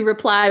to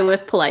reply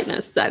with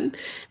politeness then.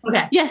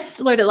 Okay. Yes,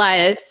 Lord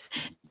Elias.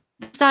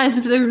 The size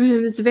of the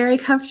room is very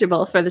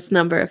comfortable for this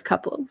number of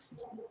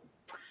couples.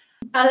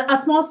 A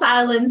small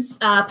silence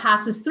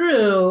passes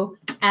through,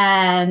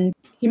 and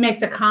he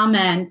makes a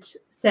comment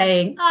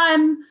saying,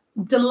 "I'm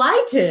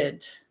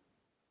delighted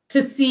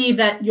to see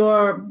that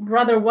your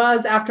brother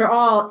was, after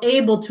all,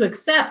 able to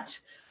accept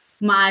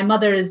my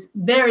mother's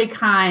very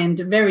kind,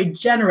 very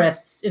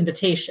generous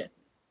invitation.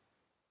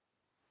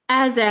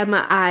 As am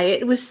I.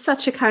 It was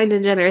such a kind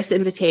and generous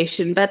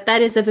invitation, but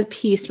that is of a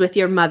piece with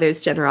your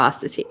mother's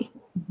generosity.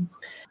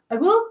 I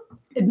will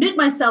admit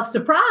myself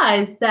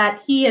surprised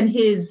that he and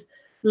his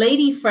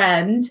lady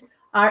friend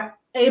are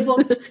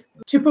able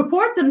to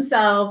purport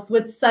themselves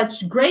with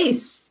such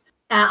grace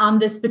on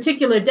this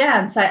particular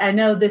dance. I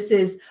know this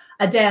is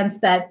a dance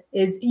that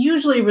is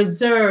usually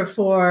reserved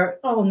for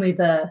only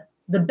the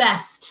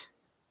best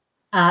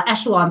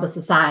echelons of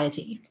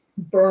society.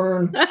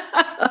 Burn.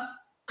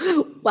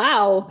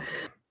 Wow.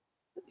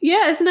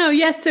 Yes,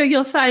 so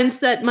you'll find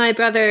that my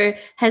brother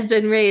has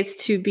been raised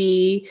to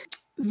be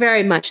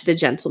very much the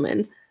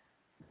gentleman.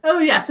 Oh,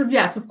 yes,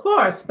 of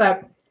course.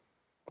 But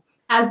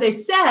as they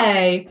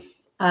say,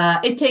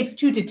 it takes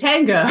two to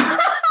tango.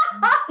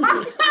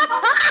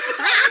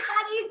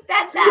 You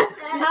said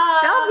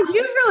that.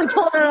 You've really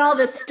pulled out all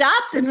the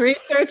stops in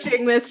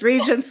researching this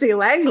Regency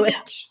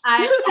language.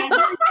 I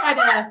really try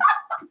to...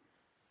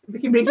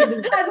 I've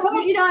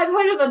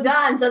heard of a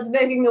dance that's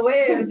making the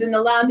waves in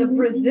the land of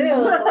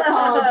Brazil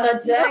called the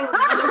tango.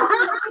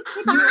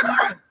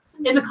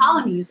 In the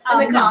colonies.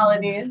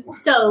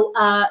 So,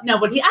 no,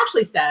 what he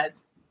actually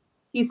says,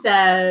 he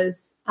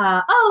says,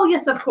 oh,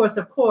 yes, of course.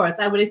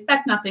 I would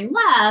expect nothing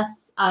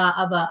less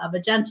of a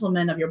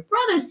gentleman of your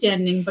brother's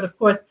standing. But of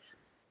course,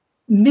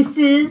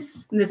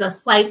 Mrs., and there's a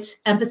slight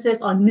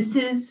emphasis on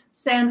Mrs.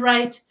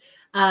 Sandwright,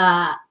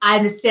 I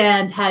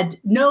understand had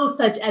no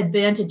such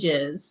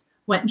advantages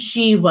when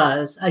she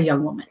was a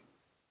young woman.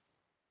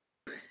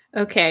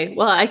 Okay,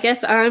 well, I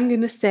guess I'm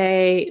going to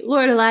say,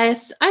 Lord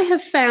Elias, I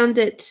have found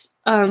it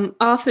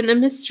often a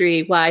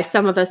mystery why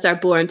some of us are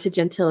born to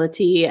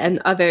gentility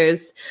and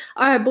others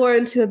are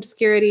born to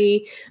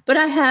obscurity, but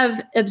I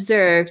have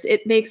observed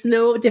it makes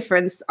no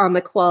difference on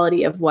the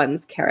quality of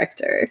one's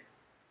character.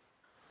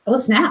 Oh,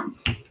 snap.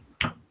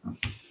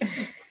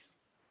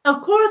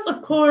 Of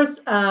course,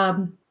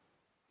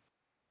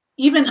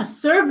 even a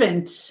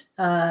servant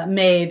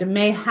maid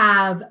may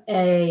have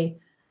a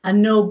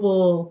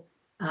noble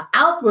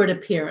outward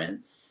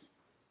appearance,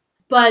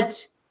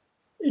 but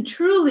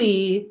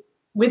truly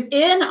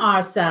within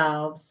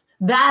ourselves,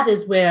 that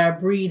is where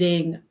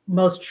breeding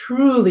most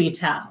truly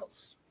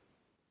tells.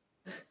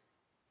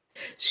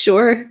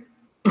 Sure.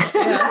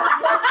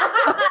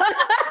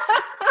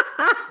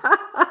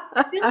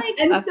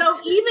 And so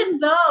even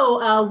though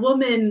a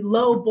woman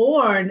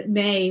low-born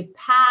may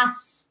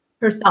pass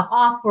herself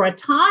off for a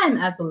time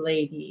as a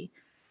lady,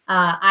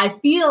 I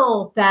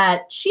feel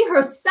that she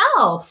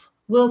herself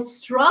will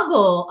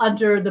struggle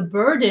under the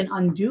burden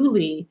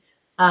unduly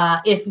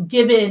if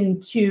given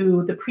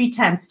to the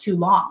pretense too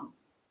long.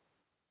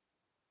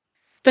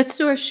 But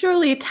so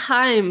surely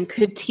time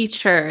could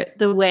teach her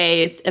the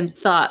ways and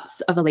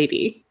thoughts of a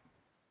lady.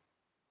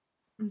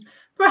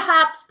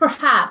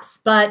 Perhaps,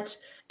 but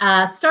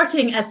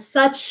starting at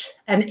such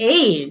an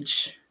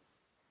age,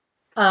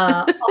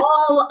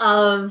 all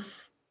of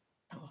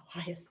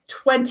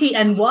 20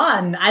 and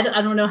 1, I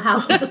don't know how.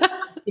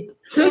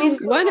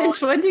 1 and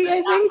 20,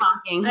 I think.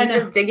 Talking. He's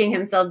just digging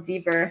himself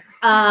deeper.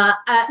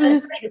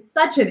 At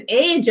such an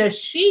age as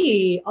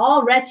she,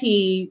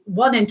 already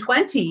 1 and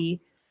 20,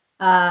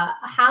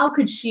 how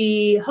could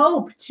she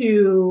hope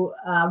to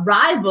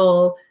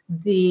rival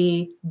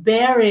the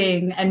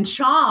bearing and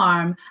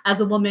charm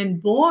as a woman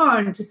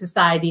born to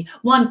society,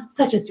 one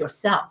such as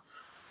yourself?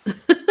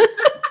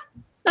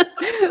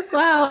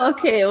 Wow,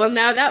 okay. Well,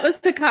 now that was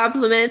the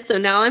compliment, so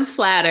now I'm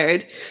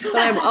flattered, but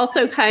I'm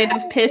also kind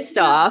of pissed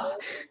off.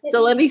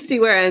 So let me see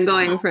where I'm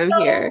going from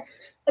here.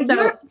 So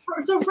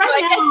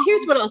I guess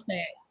here's what I'll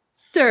say.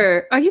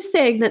 Sir, are you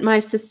saying that my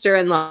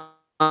sister-in-law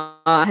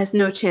has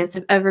no chance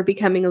of ever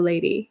becoming a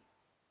lady?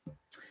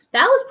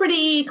 That was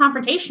pretty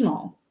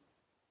confrontational.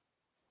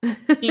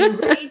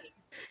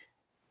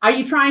 Are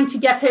you trying to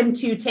get him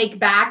to take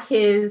back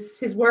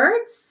his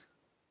words?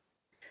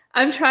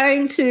 I'm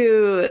trying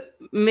to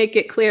make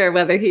it clear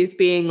whether he's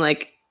being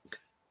like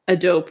a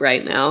dope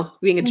right now,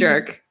 being a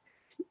jerk.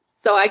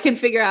 So I can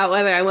figure out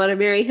whether I want to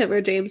marry him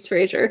or James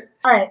Fraser.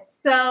 All right,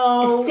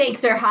 so the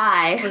stakes are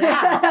high.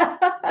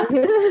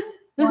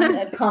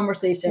 One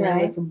conversation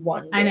and it's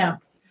one. I know.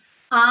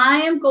 I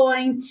am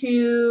going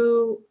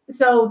to.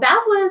 So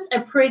that was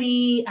a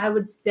pretty, I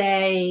would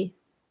say,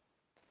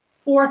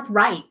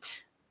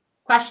 forthright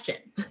question,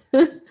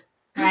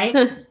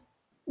 right?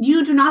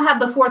 You do not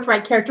have the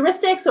forthright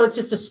characteristics, so it's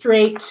just a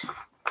straight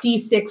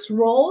D6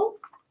 roll,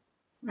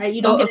 right?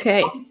 You don't get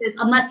any bonuses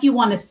unless you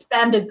want to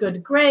spend a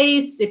good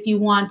grace, if you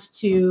want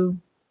to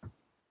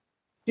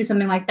do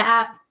something like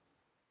that.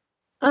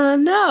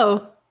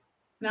 No.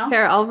 No?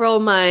 Here, I'll roll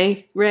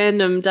my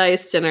random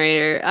dice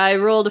generator. I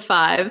rolled a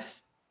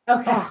 5.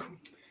 Okay. Oh,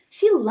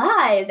 she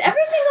lies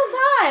every single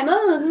time.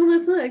 Oh, it's only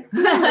 6.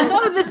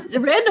 No,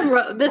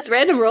 this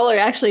random roller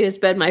actually has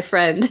been my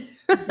friend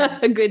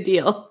a good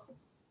deal.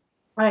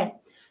 Right.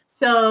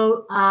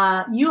 So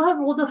you have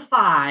rolled a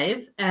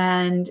 5,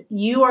 and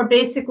you are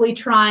basically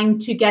trying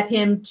to get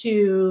him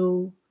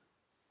to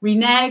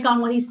renege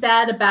on what he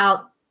said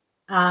about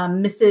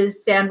Mrs.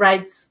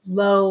 Sandwright's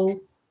low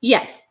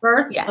Yes.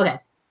 birth? Yes. Okay.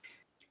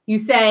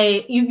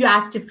 You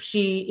asked if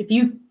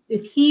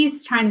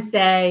he's trying to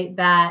say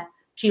that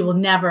she will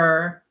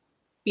never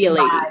Be a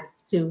lady.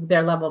 rise to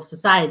their level of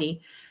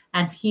society.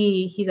 And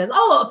he says,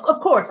 "Oh, of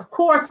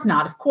course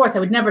not. Of course, I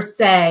would never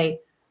say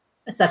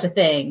such a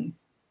thing."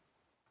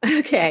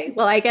 Okay.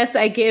 Well, I guess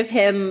I give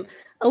him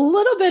a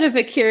little bit of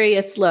a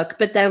curious look,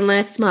 but then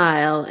I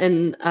smile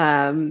and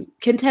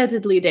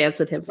contentedly dance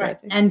with him further.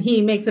 And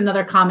he makes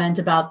another comment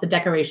about the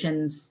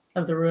decorations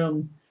of the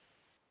room.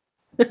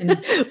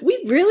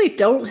 We really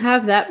don't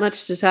have that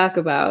much to talk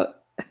about.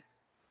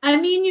 I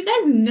mean, you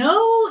guys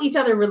know each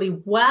other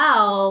really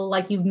well,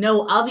 like you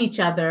know of each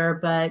other,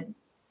 but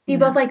You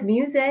both like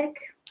music,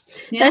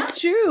 yeah. That's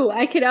true.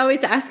 I could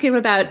always ask him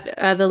about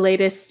the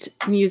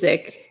latest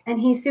music. and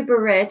he's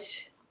super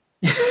rich.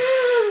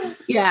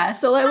 Yeah.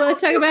 So let's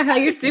talk about how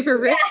you're super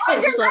rich.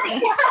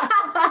 Like,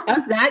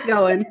 how's that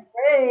going?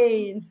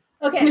 Great.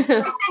 Okay. So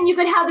And you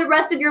could have the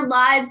rest of your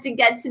lives to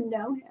get to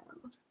know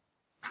him.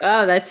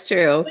 Oh, that's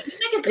true. you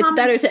make a It's comment-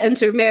 better to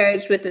enter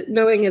marriage with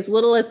knowing as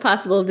little as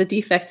possible of the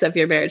defects of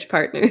your marriage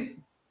partner.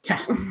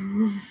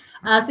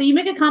 Yes. So you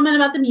make a comment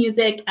about the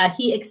music.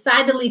 He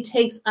excitedly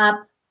takes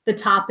up the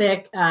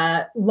topic,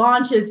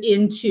 launches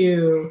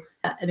into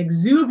an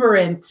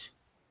exuberant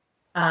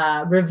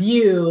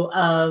review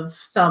of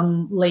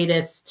some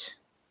latest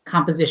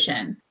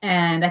composition.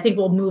 And I think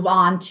we'll move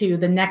on to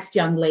the next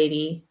young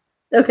lady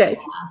Okay.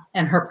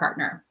 and her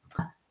partner.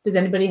 Does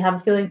anybody have a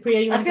feeling, Priya?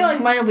 You I wanna feel go like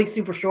next? mine will be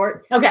super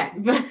short Okay.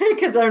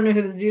 because I don't know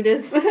who this dude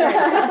is. So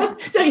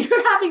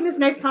you're having this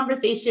nice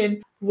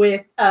conversation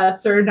with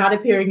Sir not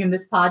appearing in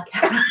this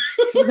podcast.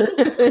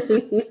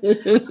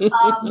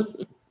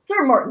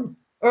 Sir Martin.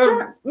 Or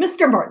Sir-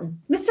 Mr. Martin.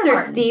 Mr. Sir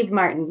Martin. Steve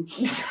Martin.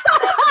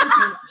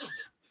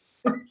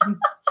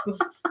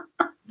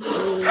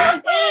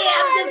 Hey,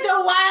 I'm just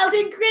a wild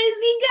and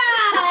crazy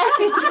guy.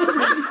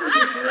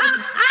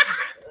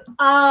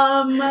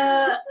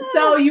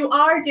 So you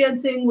are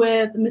dancing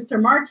with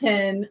Mr.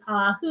 Martin,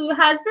 who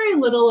has very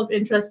little of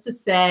interest to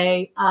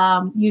say.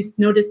 You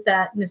notice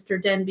that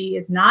Mr. Denby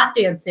is not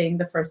dancing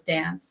the first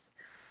dance,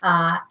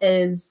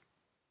 is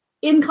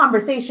in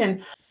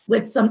conversation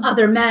with some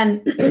other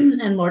men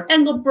and Lord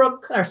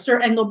Engelbrook or Sir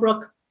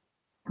Engelbrook.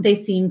 They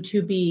seem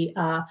to be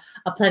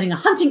planning a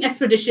hunting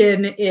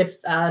expedition if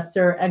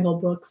Sir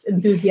Engelbrook's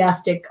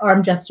enthusiastic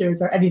arm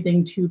gestures are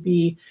anything to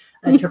be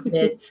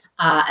interpreted.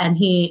 And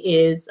he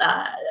is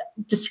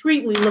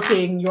discreetly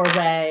looking your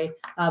way,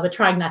 but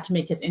trying not to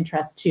make his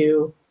interest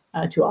too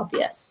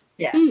obvious.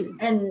 Yeah. Hmm.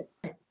 And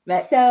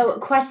So,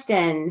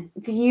 question: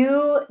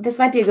 this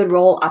might be a good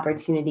role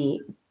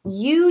opportunity.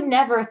 You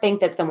never think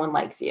that someone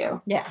likes you.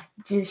 yeah.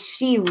 Does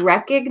she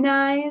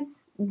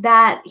recognize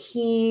that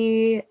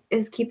he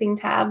is keeping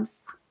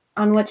tabs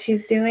on what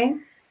she's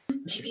doing?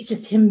 Maybe it's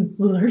just him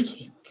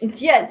lurking.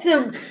 Yeah,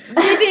 so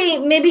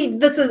maybe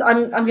this is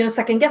I'm gonna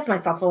second guess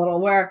myself a little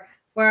where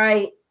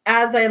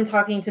as I am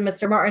talking to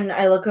Mr. Martin,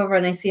 I look over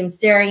and I see him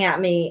staring at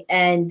me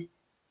and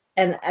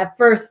at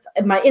first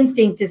my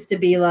instinct is to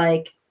be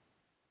like,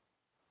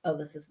 oh,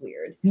 this is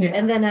weird. Yeah.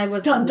 And then I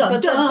was Dun,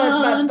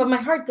 dun, but my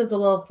heart does a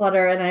little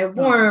flutter and I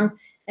warm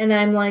and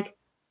I'm like,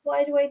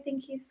 why do I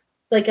think he's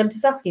like I'm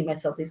just asking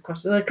myself these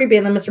questions. Like creepy.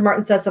 And then Mr.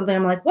 Martin says something,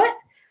 I'm like, what?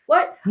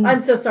 Hmm. I'm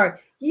so sorry.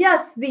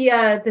 Yes,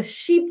 the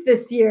sheep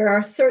this year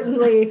are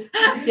certainly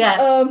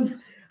Yeah.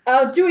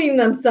 outdoing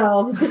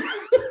themselves.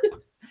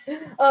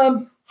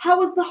 How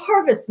was the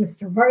harvest,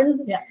 Mr.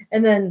 Martin? Yes.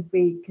 And then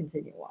we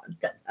continue on.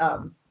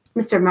 Good.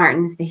 Mr.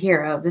 Martin is the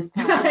hero of this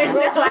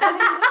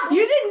podcast.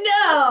 You didn't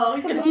know.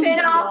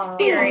 Spin-off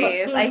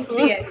series. I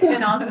see it.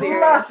 Spin-off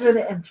series. Last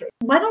minute entry.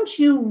 Why don't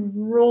you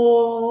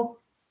roll?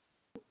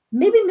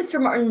 Maybe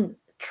Mr. Martin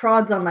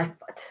trods on my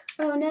foot,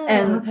 Oh no.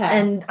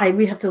 and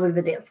we have to leave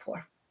the dance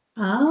floor.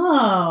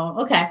 Oh,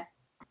 okay.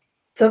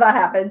 So that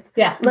happens.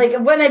 Yeah. Like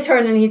when I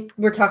turn and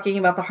we're talking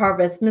about the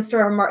harvest,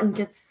 Mr. Martin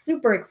gets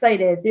super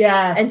excited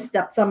Yes. and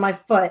steps on my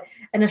foot,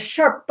 and a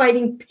sharp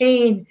biting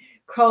pain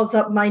crawls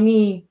up my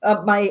knee,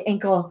 up my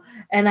ankle,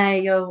 and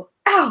I go,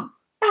 ow,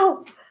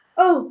 ow,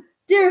 oh,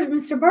 dear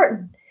Mr.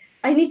 Martin,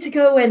 I need to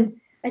go and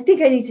I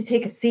think I need to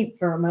take a seat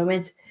for a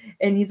moment.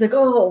 And he's like,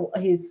 oh,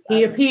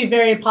 he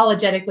very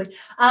apologetically.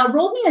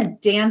 Roll me a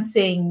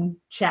dancing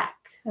check.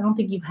 I don't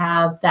think you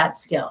have that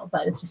skill,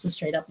 but it's just a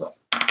straight up roll.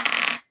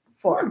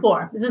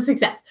 4 is a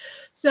success.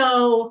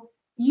 So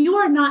you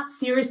are not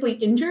seriously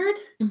injured.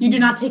 You do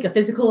not take a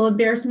physical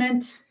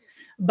embarrassment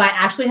by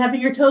actually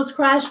having your toes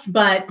crushed,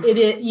 but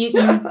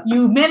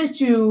you managed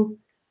to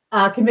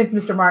convince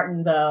Mr.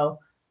 Martin though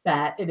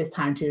that it is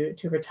time to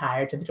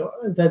retire to the door,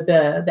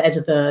 the edge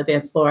of the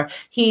dance floor.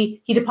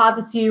 He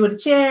deposits you in a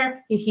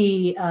chair.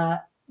 He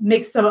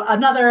makes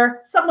another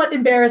somewhat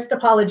embarrassed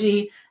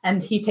apology,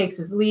 and he takes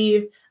his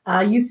leave.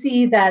 You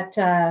see that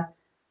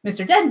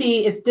Mr.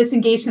 Denby is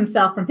disengaged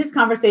himself from his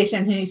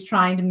conversation, and he's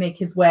trying to make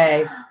his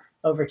way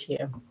over to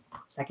you.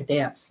 Second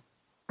dance.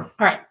 All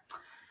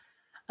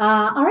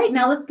right.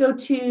 Now let's go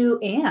to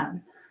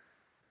Anne.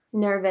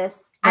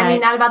 Nervous. I mean,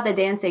 Right. not about the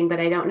dancing, but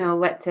I don't know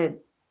what to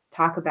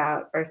talk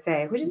about or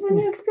say, which is a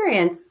new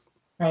experience.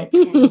 Right.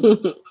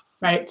 And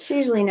Right. she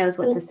usually knows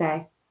what to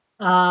say.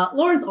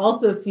 Lawrence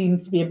also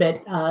seems to be a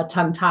bit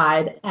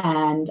tongue-tied,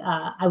 and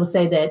I will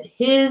say that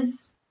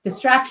his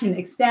distraction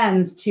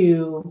extends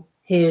to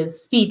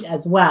his feet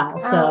as well.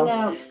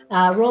 So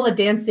roll a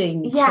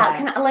dancing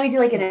check. Let me do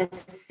like an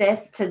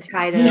assist to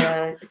try to.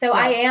 Yeah. So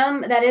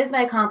that is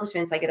my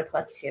accomplishment. So I get a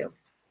 +2.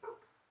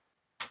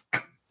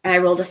 And I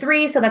rolled a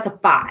 3, so that's a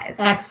 5.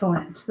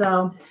 Excellent.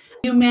 So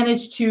you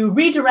manage to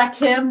redirect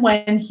him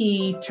when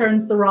he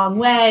turns the wrong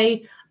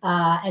way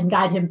and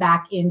guide him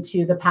back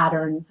into the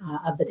pattern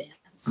of the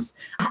dance.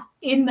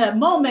 In the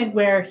moment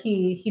where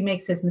he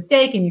makes his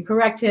mistake and you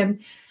correct him,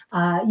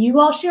 you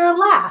all share a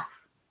laugh.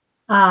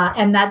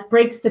 And that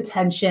breaks the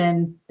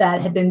tension that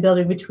had been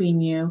building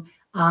between you.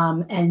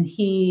 And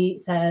he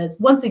says,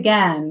 once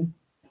again,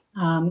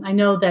 I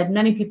know that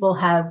many people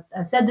have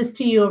said this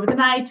to you over the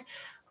night,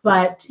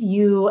 but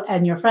you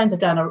and your friends have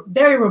done a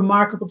very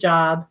remarkable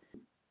job.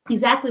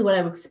 Exactly what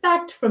I would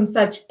expect from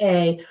such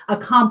a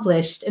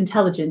accomplished,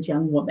 intelligent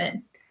young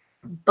woman.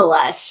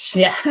 Blush.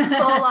 Yeah. Full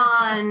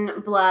on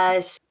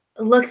blush.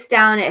 Looks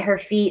down at her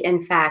feet,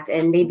 in fact,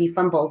 and maybe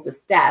fumbles a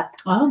step.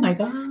 Oh my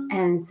God.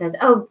 And says,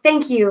 "Oh,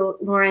 thank you,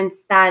 Lawrence.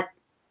 That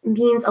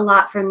means a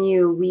lot from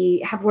you. We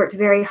have worked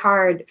very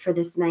hard for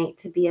this night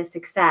to be a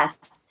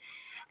success.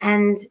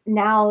 And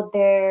now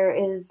there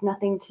is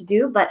nothing to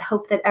do but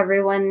hope that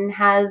everyone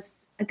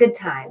has a good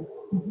time.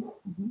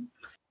 Mm-hmm.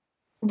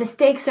 The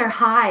stakes are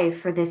high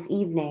for this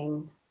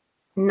evening,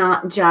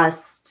 not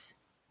just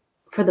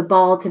for the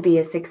ball to be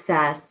a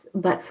success,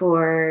 but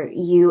for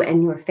you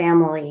and your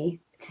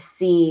family to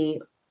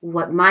see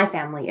what my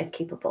family is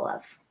capable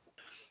of."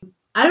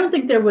 I don't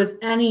think there was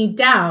any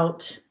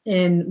doubt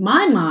in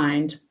my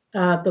mind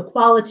of the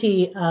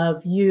quality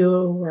of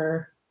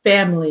your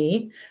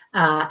family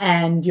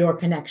and your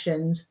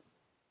connections.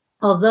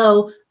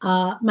 Although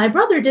my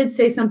brother did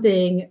say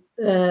something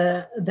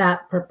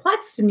that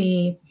perplexed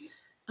me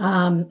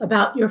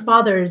about your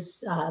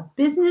father's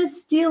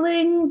business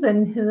dealings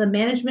and the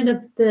management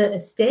of the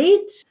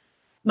estate.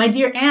 My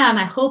dear Anne,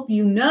 I hope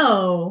you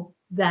know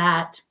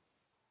that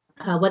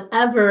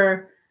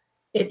whatever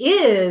it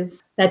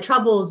is that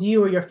troubles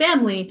you or your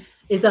family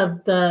is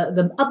of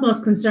the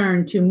utmost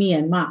concern to me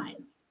and mine.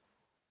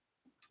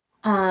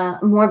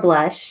 More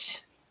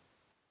blush.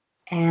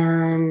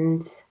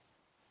 And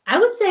I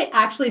would say,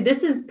 actually,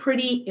 this is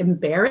pretty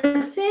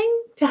embarrassing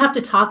to have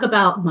to talk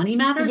about money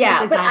matters.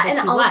 Yeah, with the guy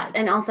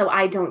and also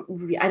I don't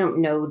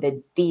know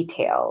the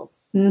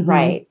details, Mhm.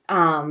 right?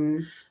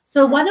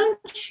 So why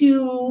don't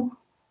you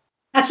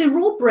actually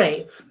roll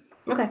brave?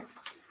 Okay.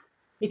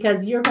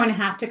 Because you're going to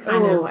have to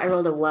kind of. I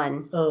rolled a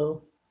 1.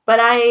 Oh. But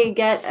I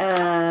get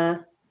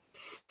a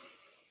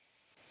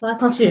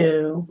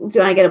 +2.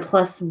 So I get a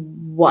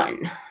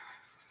 +1.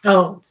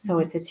 Oh. So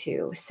it's a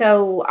 2.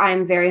 So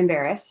I'm very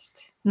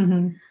embarrassed.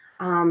 Mm-hmm.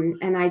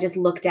 And I just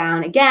look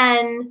down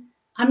again.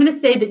 I'm going to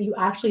say that you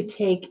actually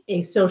take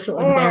a social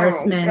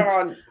embarrassment.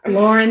 God.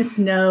 Lawrence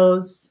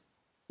knows,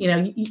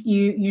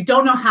 you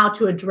don't know how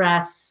to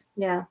address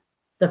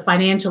the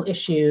financial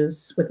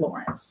issues with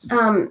Lawrence.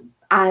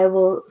 I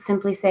will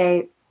simply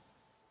say,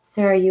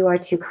 "Sarah, you are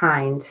too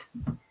kind."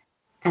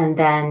 And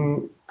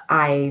then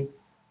I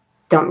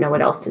don't know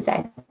what else to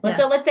say. Yeah.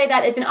 So let's say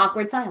that it's an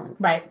awkward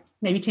silence. Right.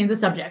 Maybe change the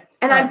subject.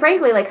 And I'm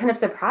frankly kind of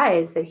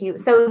surprised that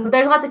so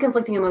there's lots of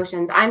conflicting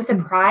emotions. I'm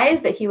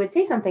surprised that he would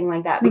say something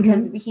like that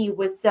because he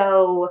was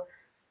so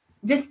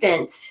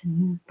distant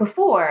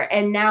before.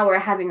 And now we're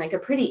having a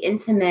pretty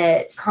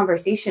intimate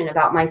conversation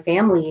about my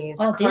family's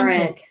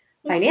current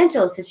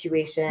financial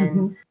situation.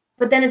 Mm-hmm.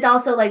 But then it's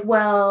also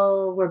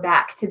we're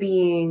back to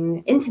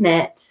being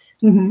intimate.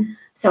 Mm-hmm.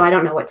 So I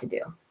don't know what to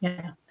do.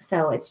 Yeah.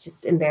 So it's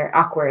just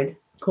awkward.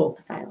 Cool.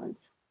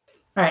 Silence.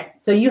 All right.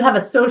 So you have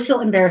a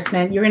social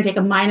embarrassment. You're going to take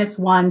a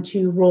 -1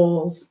 to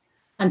rolls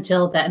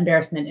until that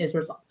embarrassment is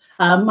resolved.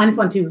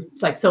 -1 to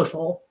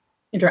social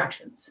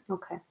interactions.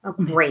 Okay. Oh,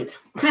 great.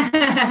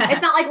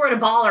 It's not like we're at a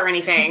ball or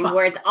anything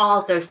where it's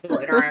all social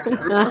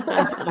interactions.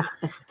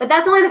 But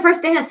that's only the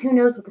first dance. Who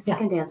knows what the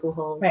second dance will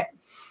hold? Right.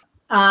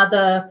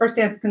 The first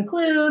dance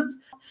concludes.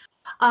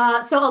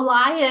 So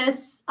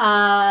Elias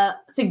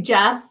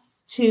suggests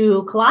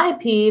to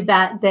Calliope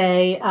that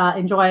they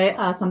enjoy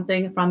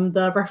something from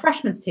the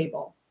refreshments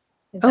table.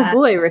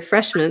 Boy,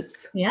 refreshments.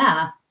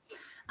 Yeah.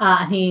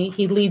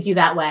 He leads you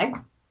that way.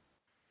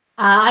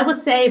 I would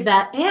say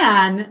that,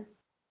 Anne,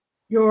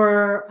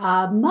 your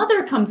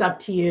mother comes up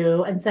to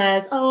you and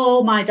says,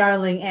 "Oh, my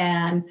darling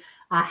Anne,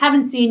 I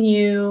haven't seen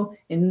you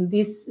in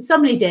these so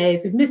many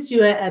days. We've missed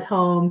you at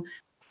home.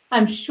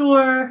 I'm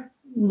sure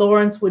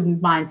Lawrence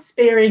wouldn't mind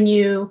sparing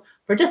you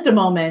for just a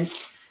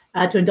moment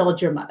to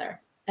indulge your mother."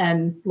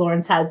 And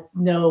Lawrence has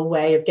no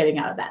way of getting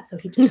out of that. So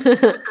he just...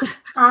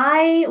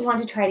 I want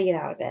to try to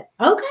get out of it.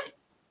 Okay.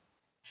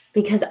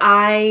 Because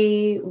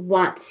I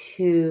want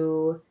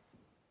to...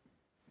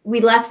 We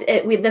left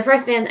it... The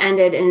first dance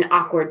ended in an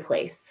awkward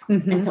place.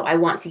 Mm-hmm. And so I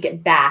want to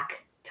get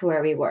back to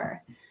where we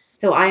were.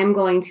 So I am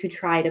going to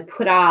try to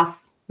put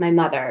off my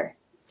mother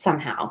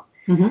somehow.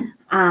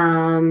 Mm-hmm.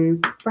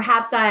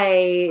 Perhaps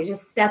I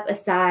just step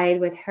aside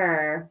with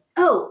her.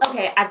 Oh,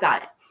 okay, I've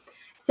got it.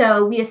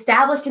 So we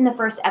established in the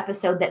first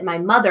episode that my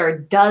mother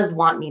does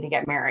want me to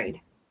get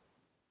married.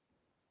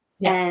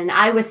 Yes. And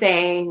I was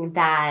saying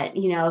that,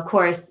 of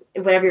course,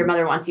 whatever your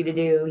mother wants you to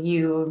do,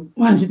 you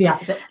want to do the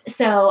opposite.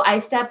 So I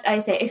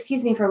say,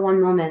 excuse me for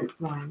one moment,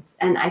 Lawrence.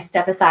 And I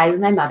step aside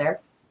with my mother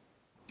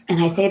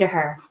and I say to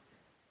her,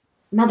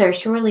 Mother,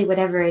 surely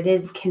whatever it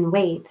is can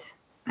wait.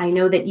 I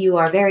know that you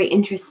are very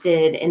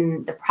interested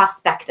in the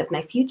prospect of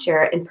my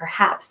future, and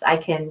perhaps I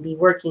can be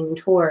working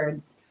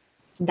towards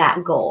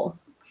that goal.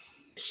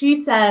 She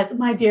says,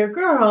 my dear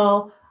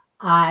girl,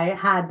 I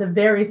had the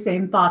very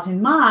same thought in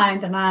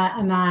mind, and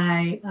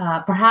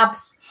I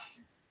perhaps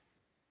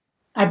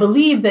I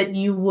believe that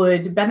you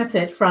would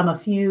benefit from a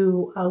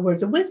few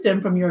words of wisdom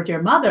from your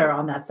dear mother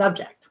on that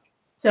subject.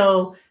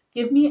 So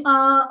give me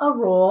a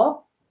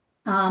roll.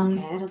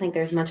 Okay, I don't think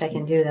there's much I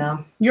can do,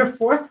 though. You're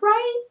forthright?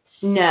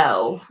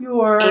 No.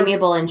 You're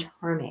amiable and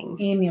charming.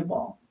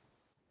 Amiable.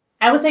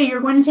 I would say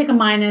you're going to take a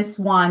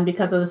 -1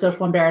 because of the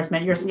social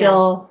embarrassment. You're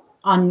still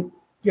on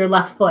your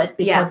left foot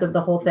because of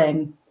the whole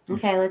thing.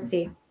 Okay, let's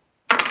see.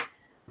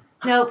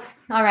 Nope.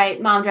 All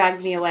right. Mom drags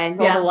me away.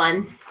 Roll a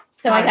 1.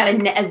 So I got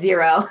a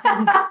 0.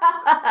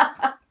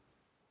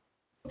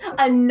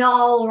 A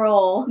null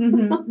roll.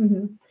 Mm-hmm,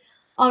 mm-hmm.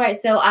 All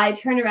right. So I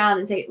turn around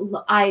and say,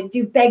 I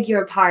do beg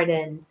your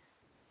pardon.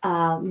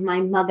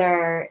 My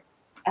mother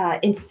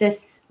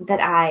insists that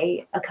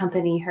I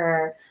accompany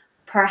her,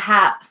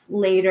 perhaps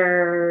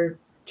later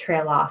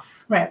trail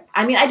off. Right.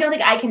 I mean, I don't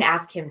think I can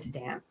ask him to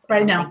dance.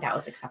 Right now. I think that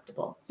was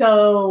acceptable.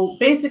 So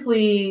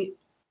basically,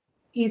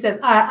 he says,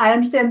 I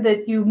understand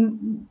that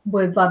you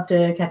would love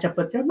to catch up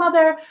with your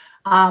mother.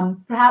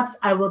 Perhaps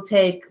I will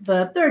take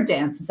the third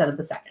dance instead of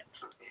the second.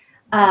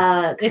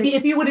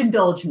 If you would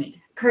indulge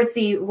me.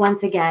 Curtsy,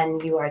 once again,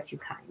 you are too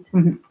kind.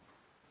 Mm-hmm.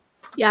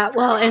 Yeah,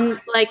 well, and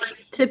like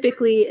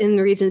typically in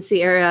the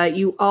Regency era,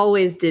 you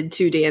always did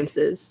 2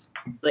 dances.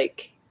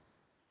 Like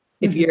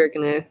if you're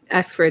going to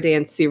ask for a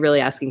dance, you're really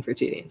asking for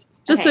 2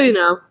 dances. Just so you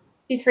know.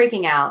 She's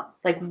freaking out.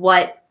 Like,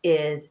 what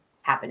is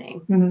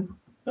happening?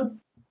 Mm-hmm.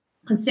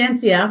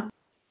 Constancia,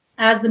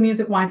 as the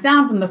music winds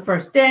down from the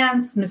first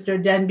dance, Mr.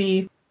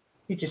 Denby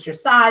reaches your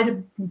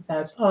side and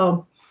says,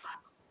 oh,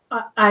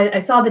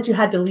 I saw that you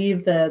had to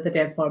leave the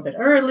dance floor a bit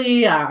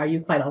early. Are you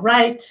quite all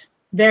right?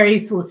 Very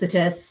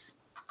solicitous.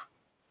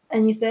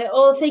 And you say,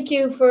 oh, thank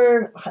you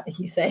for, I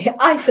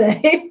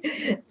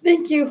say,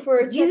 thank you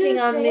for checking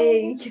on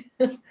me.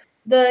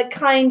 The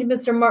kind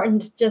Mr.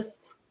 Martin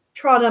just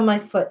trod on my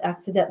foot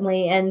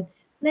accidentally, and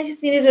I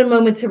just needed a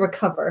moment to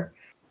recover.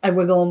 I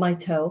wiggle my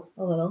toe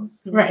a little.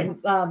 Right.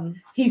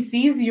 He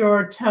sees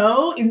your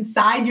toe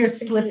inside your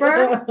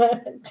slipper.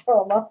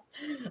 Trauma.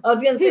 I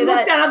was going to say he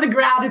looks down on the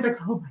ground. He's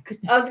like, oh my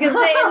goodness. I was going to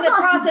say, in the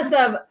process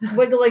of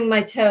wiggling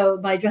my toe,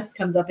 my dress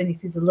comes up and he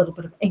sees a little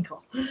bit of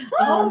ankle.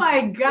 Oh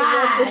my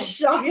God. That's just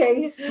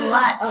shocking.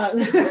 Slut.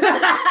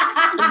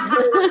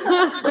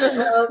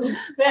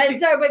 And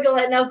so I wiggle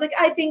it, and I was like,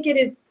 I think it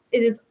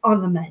is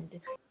on the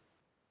mend.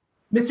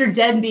 Mr.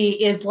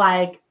 Denby is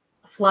like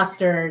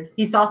flustered.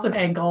 He saw some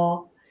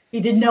ankle. He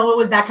didn't know it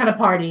was that kind of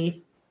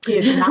party. He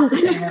is not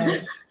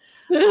prepared.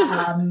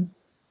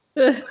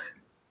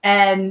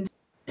 And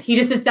he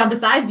just sits down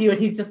beside you, and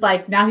he's just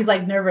like, now he's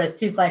like nervous.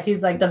 He's like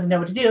doesn't know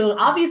what to do.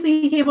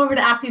 Obviously, he came over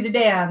to ask you to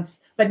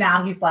dance, but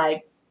now he's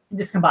like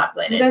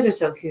discombobulated. You guys are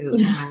so cute.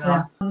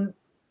 Yeah. Do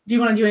you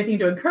want to do anything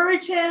to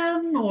encourage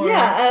him? Or?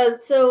 Yeah,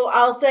 so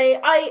I'll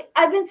say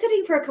I've been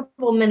sitting for a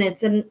couple of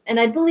minutes, and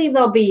I believe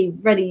I'll be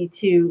ready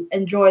to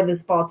enjoy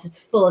this ball to its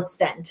full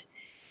extent.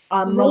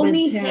 Roll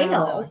me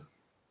hail.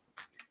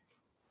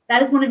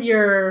 That is one of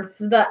your.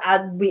 So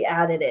we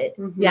added it.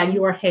 Mm-hmm. Yeah,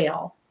 you are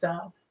hail.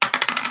 So.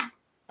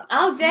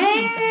 Oh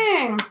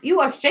dang!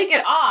 You are shake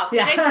it off.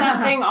 Yeah. Shake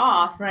that thing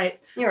off.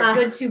 Right. You're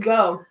good to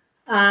go.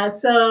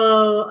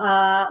 So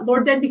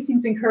Lord Denby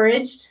seems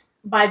encouraged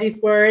by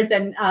these words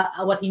and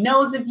what he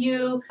knows of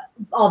you,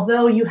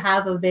 although you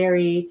have a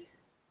very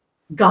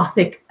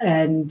gothic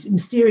and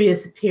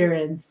mysterious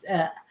appearance,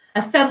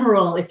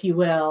 ephemeral, if you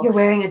will. You're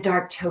wearing a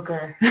dark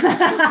choker.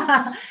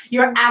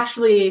 You're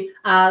actually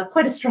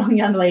quite a strong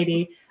young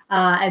lady.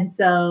 And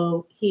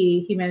so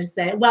he managed to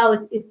say,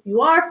 well, if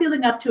you are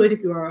feeling up to it,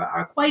 if you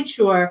are quite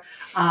sure,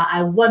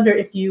 I wonder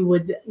if you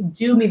would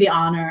do me the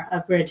honor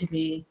of granting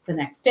me the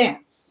next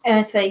dance. And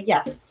I say,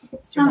 yes,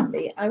 Mr.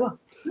 Denby, I will.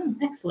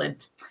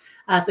 Excellent.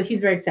 So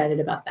he's very excited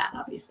about that,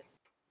 obviously.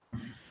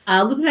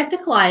 Looping back to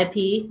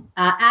Calliope,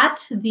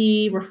 at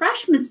the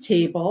refreshments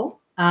table,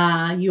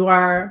 you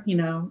are,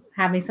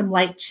 having some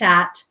light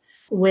chat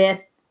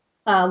with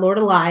Lord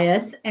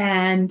Elias,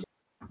 and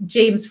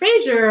James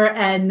Fraser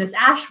and Miss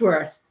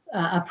Ashworth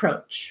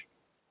approach.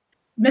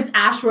 Miss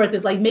Ashworth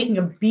is like making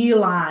a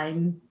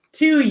beeline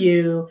to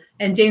you,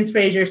 and James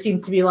Fraser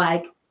seems to be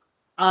like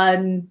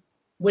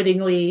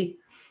unwittingly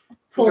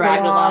pulled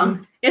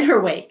along in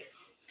her wake.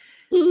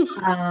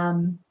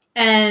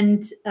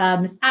 And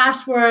Miss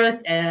Ashworth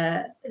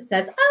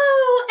says,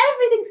 oh,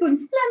 everything's going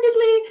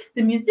splendidly.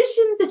 The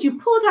musicians that you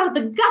pulled out of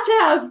the gutter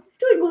have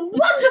doing a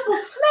wonderful,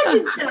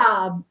 splendid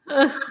job.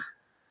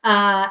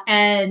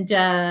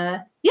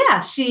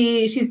 Yeah,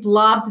 she's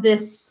lobbed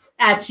this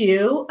at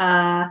you,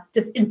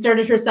 just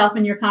inserted herself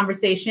in your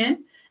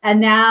conversation,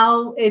 and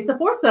now it's a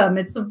foursome.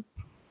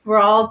 We're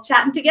all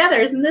chatting together.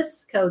 Isn't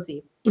this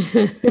cozy?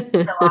 So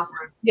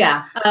awkward.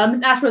 Yeah.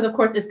 Miss Ashworth, of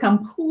course, is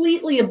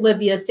completely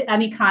oblivious to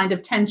any kind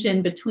of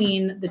tension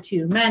between the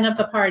two men of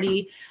the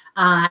party,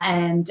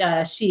 and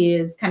she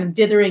is kind of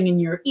dithering in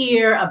your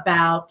ear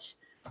about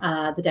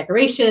the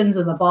decorations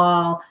and the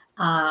ball,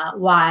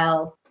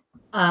 while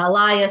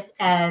Elias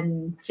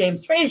and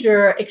James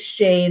Fraser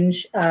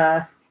exchange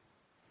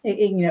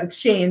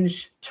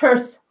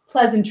terse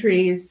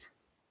pleasantries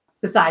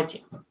beside you.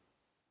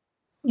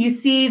 You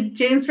see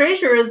James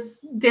Fraser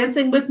is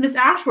dancing with Miss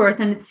Ashworth,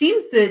 and it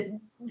seems that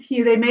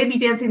they may be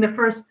dancing the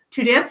first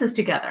two dances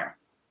together.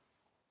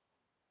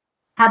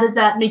 How does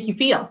that make you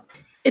feel?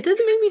 It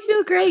doesn't make me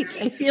feel great.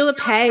 I feel a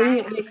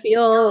pang. I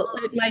feel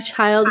like my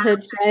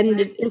childhood friend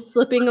is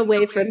slipping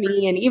away from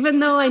me. And even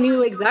though I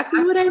knew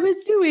exactly what I was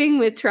doing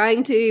with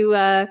trying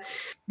to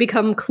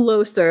become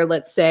closer,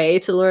 let's say,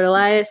 to Lord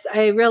Elias,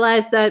 I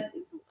realized that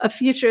a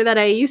future that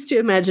I used to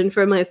imagine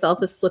for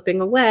myself is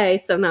slipping away.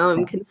 So now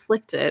I'm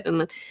conflicted,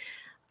 and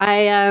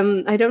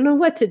I don't know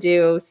what to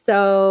do.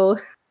 So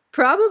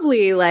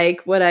probably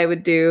like what I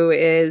would do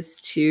is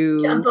to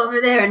jump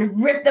over there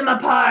and rip them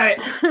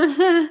apart.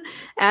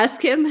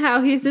 Ask him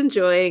how he's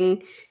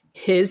enjoying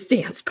his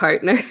dance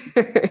partner.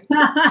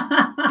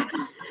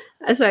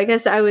 So I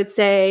guess I would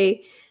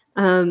say,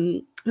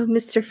 oh,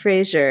 Mr.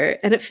 Fraser.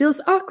 And it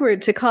feels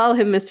awkward to call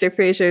him Mr.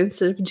 Fraser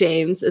instead of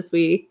James, as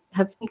we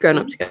have grown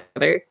up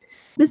together.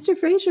 Mr.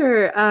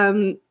 Fraser,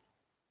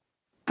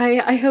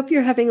 I hope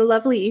you're having a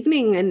lovely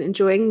evening and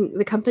enjoying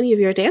the company of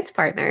your dance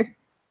partner.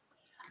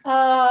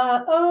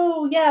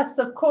 Oh, yes,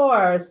 of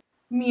course.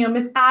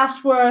 Miss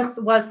Ashworth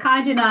was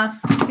kind enough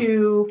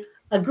to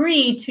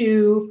agree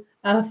to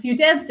a few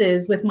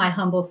dances with my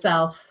humble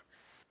self.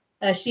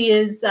 She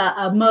is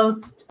a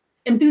most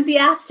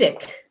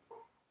enthusiastic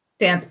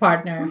dance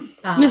partner.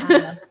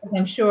 As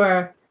I'm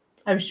sure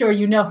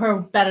you know her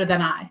better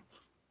than I.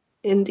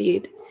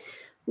 Indeed.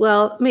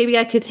 Well, maybe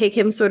I could take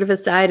him sort of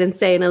aside and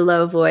say in a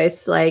low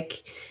voice,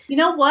 like, you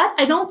know what?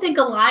 I don't think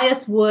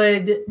Elias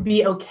would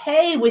be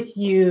okay with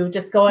you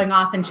just going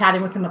off and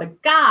chatting with some other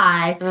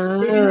guy. They're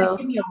going to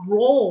give me a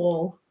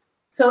role.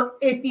 So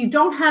if you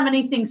don't have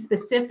anything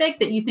specific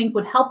that you think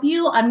would help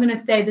you, I'm going to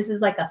say this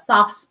is like a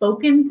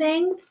soft-spoken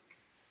thing.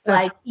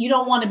 Like, you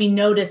don't want to be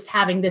noticed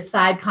having this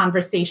side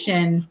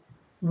conversation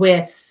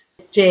with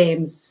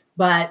James.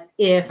 But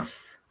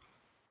if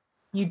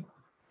you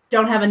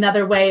don't have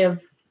another way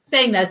of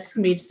saying that, it's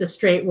going to be just a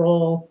straight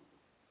roll,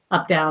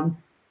 up, down.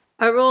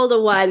 I rolled a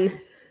 1.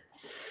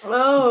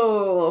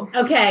 Oh.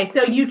 Okay,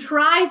 so you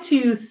try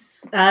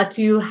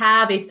to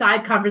have a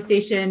side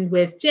conversation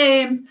with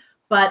James,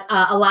 but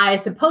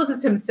Elias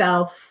opposes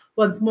himself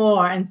once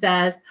more and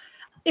says,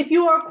 if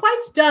you are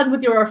quite done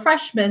with your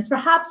refreshments,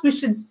 perhaps we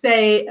should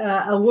say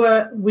a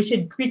word. We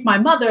should greet my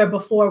mother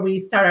before we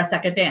start our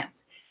second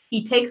dance.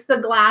 He takes the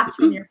glass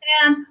from your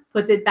hand,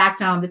 puts it back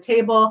down on the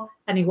table,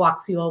 and he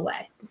walks you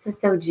away. This is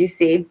so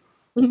juicy.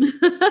 Elias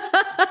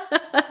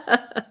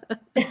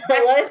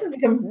has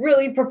become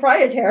really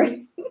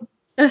proprietary.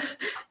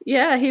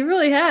 Yeah, he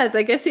really has.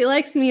 I guess he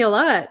likes me a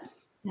lot.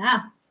 Yeah.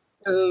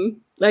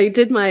 I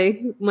did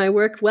my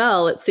work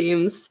well, it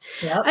seems.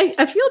 Yep.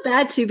 I feel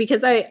bad too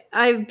because I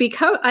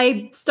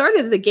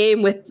started the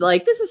game with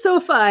like, this is so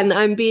fun.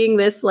 I'm being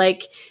this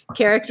like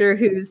character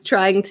who's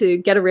trying to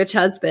get a rich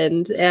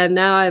husband, and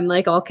now I'm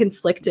like all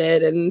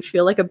conflicted and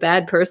feel like a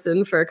bad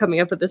person for coming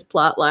up with this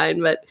plot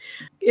line. But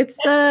it's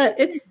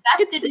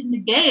invested in the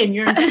game.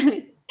 You're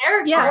invested.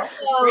 Yeah,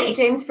 so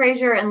James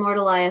Fraser and Lord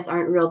Elias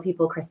aren't real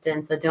people,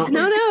 Kristen. So don't.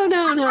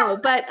 No.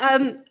 But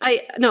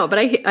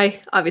I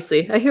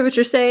obviously I hear what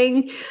you're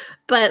saying,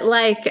 but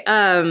like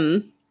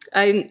I'm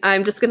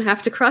just gonna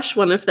have to crush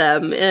one of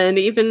them, and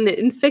even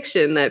in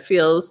fiction that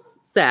feels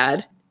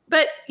sad.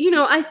 But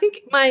I think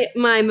my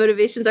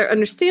motivations are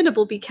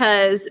understandable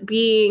because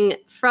being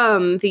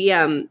from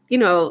the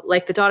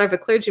like the daughter of a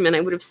clergyman,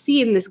 I would have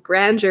seen this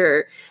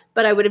grandeur.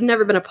 But I would have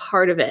never been a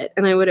part of it.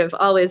 And I would have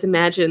always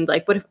imagined,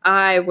 like, what if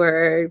I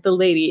were the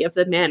lady of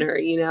the manor,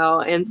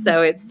 And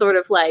so it's sort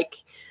of like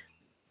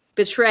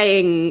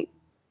betraying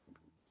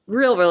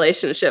real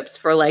relationships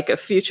for, like, a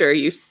future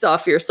you saw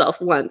for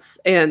yourself once.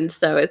 And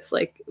so it's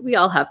like we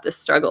all have this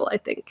struggle, I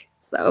think.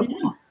 So.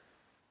 Yeah.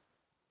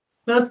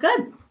 So it's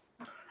good.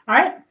 All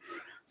right.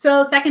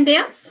 So second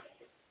dance?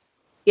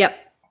 Yep.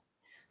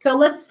 So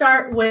let's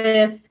start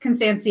with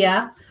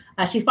Constancia.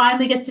 She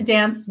finally gets to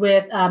dance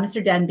with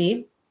Mr.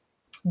 Denby.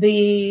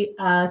 The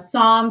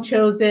song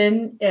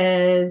chosen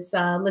is,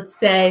 let's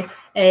say,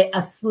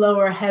 a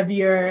slower,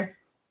 heavier...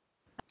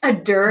 A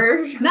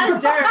dirge? Not a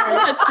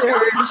dirge. A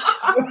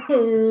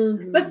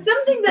dirge. But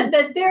something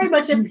that very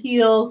much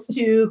appeals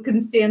to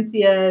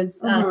Constancia's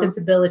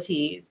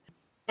sensibilities.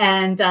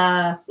 And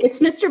it's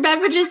Mr.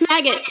 Beveridge's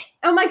Maggot.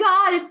 Oh my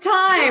God, it's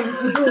time.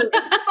 It's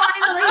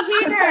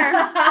finally here.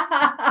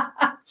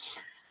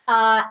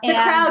 The And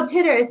crowd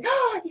titters.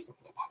 Oh, it's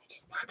Mr.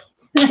 Beverage's pocket.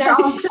 They're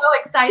all so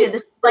excited.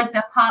 This is like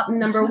the pop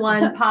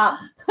 #1 pop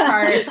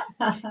chart.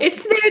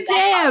 It's their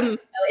jam.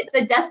 It's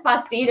the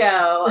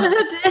Despacito.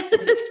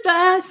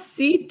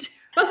 Despacito.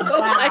 Oh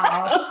my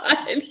Wow.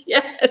 God.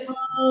 Yes.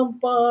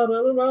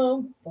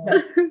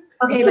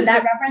 Okay, but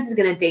that reference is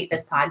going to date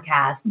this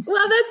podcast.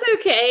 Well, that's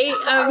okay.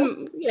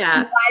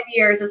 Yeah. In 5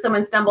 years, if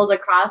someone stumbles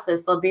across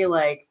this, they'll be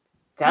like,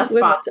 What's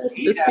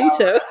Despacito.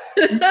 Despacito?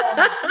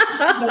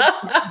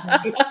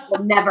 It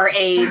will never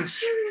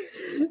age.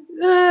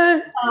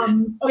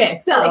 Okay,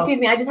 so So, excuse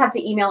me, I just have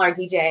to email our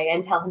DJ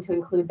and tell him to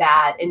include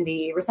that in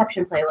the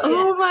reception playlist.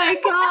 Oh my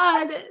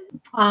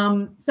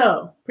God.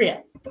 So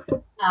Priya,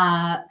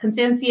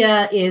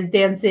 Constancia is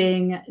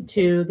dancing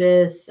to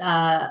this,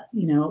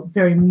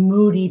 very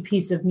moody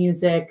piece of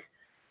music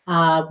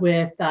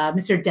with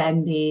Mr.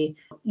 Denby.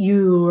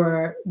 You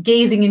are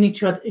gazing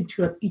into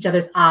each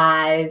other's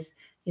eyes.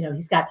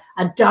 He's got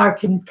a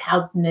darkened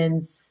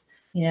countenance.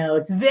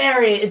 It's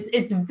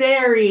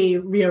very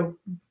real.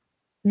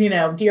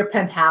 Dear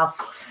Penthouse,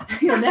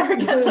 you'll never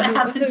guess what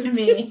happened to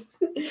me.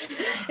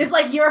 It's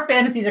like your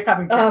fantasies are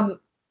coming true.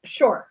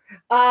 Sure.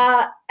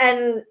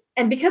 And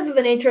because of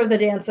the nature of the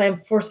dance, I'm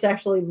forced to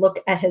actually look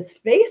at his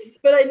face.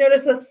 But I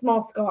notice a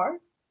small scar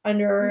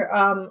under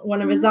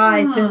one of his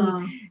eyes,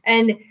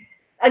 and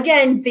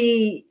again,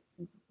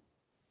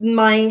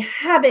 my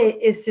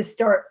habit is to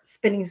start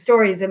spinning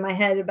stories in my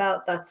head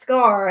about that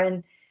scar,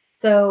 and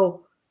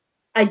so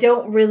I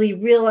don't really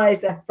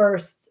realize at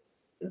first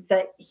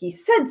that he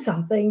said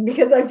something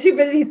because I'm too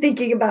busy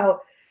thinking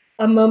about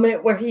a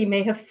moment where he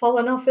may have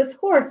fallen off his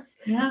horse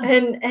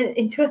and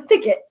into a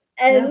thicket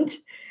and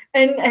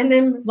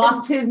then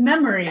lost his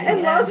memory.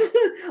 And lost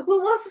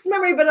his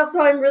memory, but also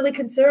I'm really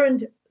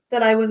concerned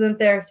that I wasn't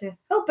there to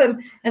help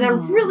him. And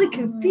I'm really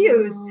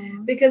confused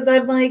because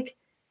I'm like,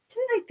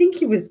 didn't I think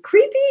he was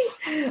creepy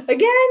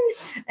again?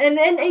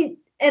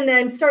 And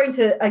I'm starting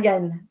to,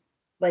 again,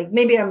 like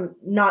maybe I'm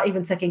not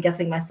even second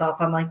guessing myself.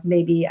 I'm like,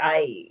 maybe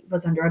I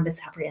was under a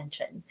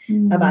misapprehension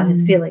about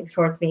his feelings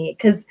towards me.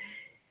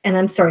 And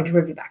I'm starting to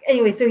review back.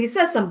 Anyway, so he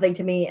says something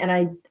to me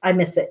and I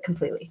miss it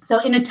completely. So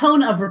in a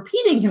tone of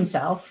repeating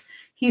himself,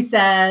 he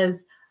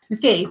says, Ms.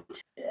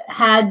 Gate,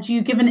 had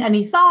you given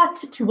any thought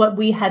to what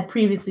we had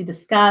previously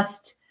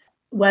discussed,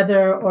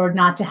 whether or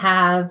not to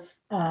have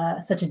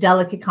such a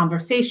delicate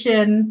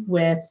conversation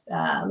with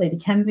Lady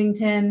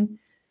Kensington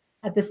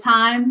at this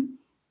time?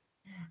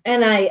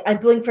 And I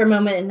blink for a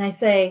moment and I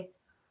say,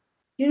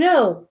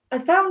 I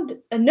found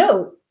a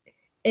note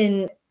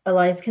in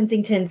Elias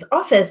Kensington's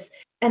office,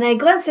 and I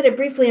glanced at it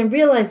briefly and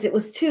realized it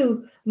was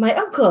to my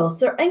uncle,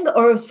 Sir Engel,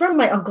 or it was from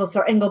my uncle,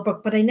 Sir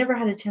Engelbrook, but I never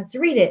had a chance to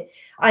read it.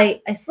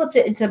 I slipped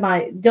it into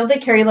don't they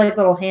carry like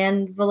little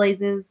hand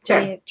valises?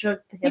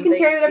 Sure. You can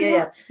carry whatever you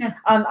want. Yeah.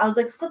 I was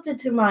like, slipped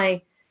it in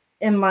my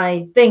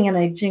thing, and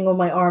I jingled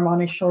my arm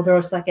on his shoulder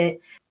a second.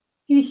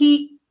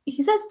 He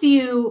says to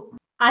you,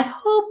 I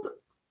hope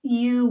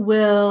you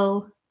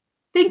will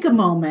think a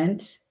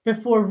moment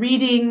before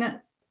reading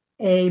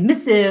a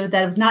missive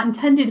that was not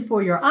intended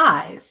for your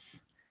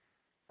eyes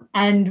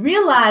and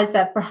realize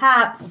that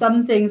perhaps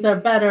some things are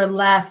better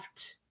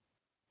left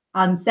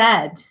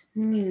unsaid.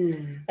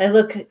 I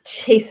look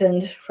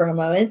chastened for a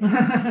moment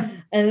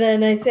and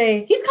then I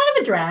say, he's kind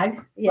of a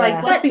drag. Yeah.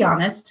 Like, let's be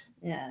honest.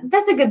 Yeah.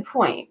 That's a good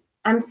point.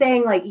 I'm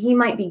saying like he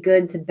might be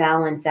good to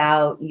balance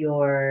out Am I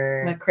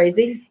your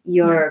crazy?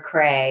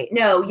 cray.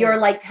 No, your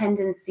like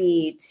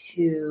tendency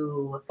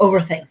to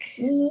Overthink.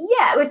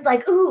 Yeah, it's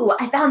like, ooh,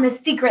 I found this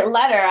secret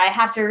letter. I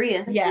have to read it.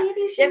 It's like, Yeah. maybe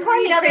you should calling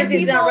read me other crazy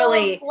is not people's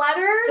really-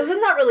 letters. This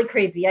is not really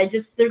crazy.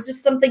 There's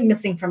just something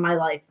missing from my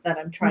life that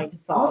I'm trying to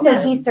solve.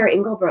 Also, he's Sir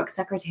Engelbrook's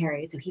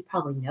secretary, so he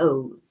probably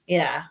knows.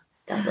 Yeah.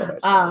 Dumbledore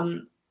stuff.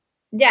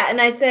 Yeah, and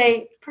I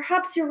say,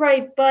 perhaps you're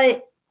right,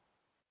 but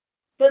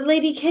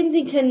Lady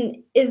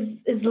Kensington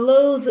is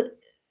loath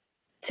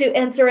to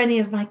answer any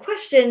of my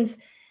questions,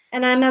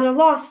 and I'm at a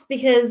loss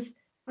because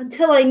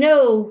until I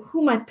know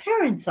who my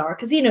parents are,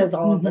 because he knows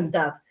all of this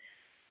stuff,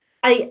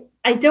 I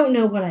don't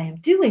know what I am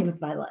doing with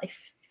my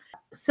life.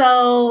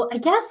 So I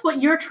guess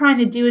what you're trying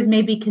to do is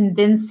maybe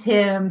convince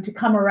him to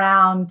come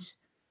around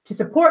to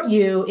support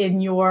you in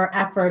your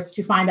efforts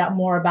to find out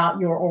more about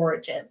your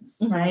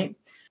origins, right?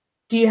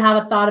 Do you have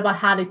a thought about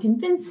how to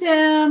convince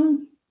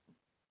him?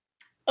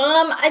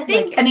 I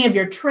think Like any of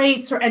your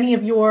traits or any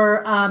of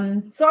your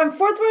so. I'm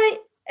forthright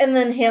and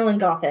then hale and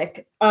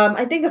gothic.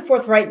 I think the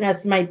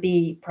forthrightness might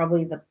be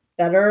probably the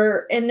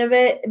better end of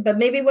it, but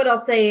maybe what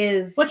I'll say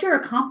is, what's your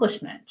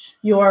accomplishment?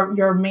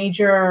 Your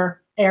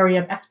major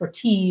area of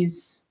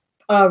expertise?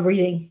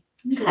 Reading.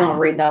 Don't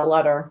read that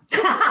letter.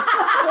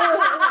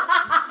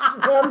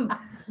 But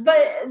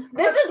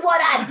This is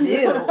what I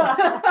do.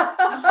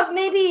 but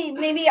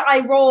maybe I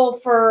roll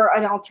for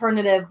an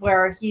alternative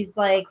where he's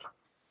like,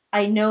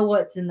 I know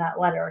what's in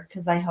that letter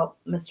because I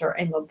helped Mr.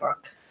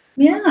 Engelbrook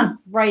Yeah.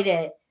 write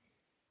it.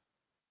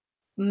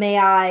 May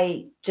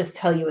I just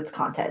tell you its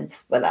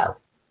contents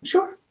without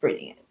Sure.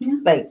 reading it? Yeah.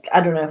 Like,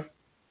 I don't know if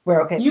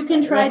we're okay. You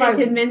can try If to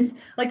I- convince,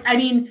 like, I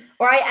mean,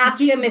 Or I ask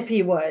Do you- him if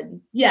he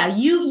would. yeah,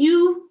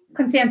 you,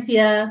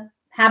 Constancia,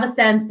 have a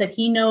sense that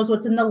he knows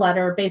what's in the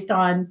letter based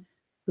on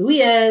who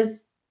he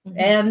is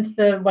and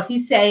what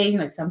he's saying.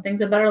 Like, some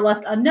things are better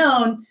left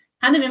unknown.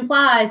 Kind of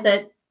implies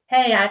that,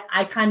 hey,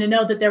 I kind of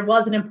know that there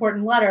was an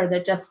important letter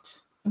that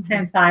just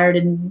transpired,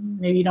 and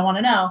maybe you don't want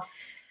to know.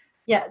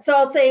 Yeah. So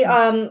I'll say,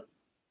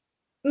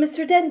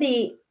 Mr.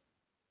 Dendy,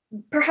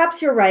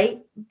 perhaps you're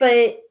right,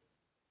 but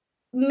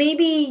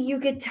maybe you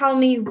could tell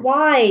me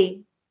why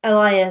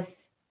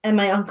Elias and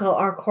my uncle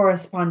are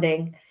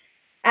corresponding.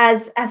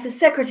 As a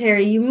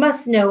secretary, you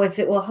must know if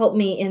it will help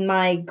me in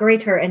my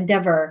greater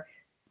endeavor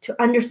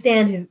to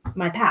understand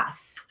my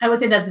past. I would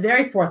say that's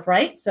very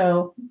forthright.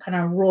 So kind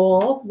of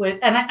roll with,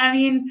 and I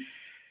mean,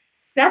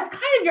 that's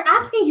kind of, you're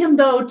asking him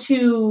though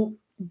to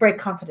Break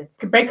confidence.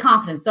 break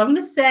confidence. So I'm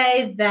going to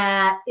say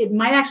that it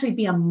might actually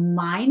be a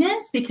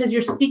minus because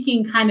you're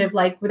speaking kind of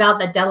like without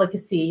that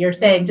delicacy. You're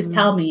saying, just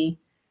tell me.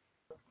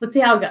 Let's see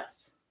how it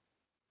goes.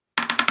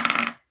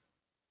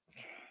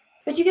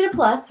 But you get a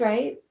plus,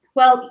 right?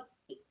 Well,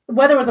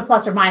 whether it was a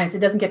plus or minus, it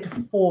doesn't get to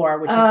 4,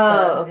 which is the,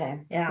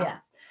 okay. Yeah.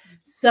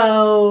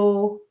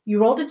 So you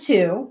rolled a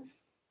 2.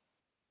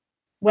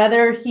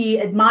 Whether he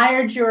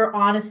admired your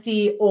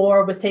honesty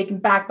or was taken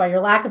back by your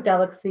lack of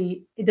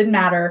delicacy, it didn't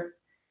matter.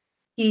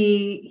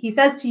 He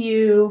says to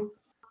you,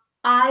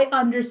 I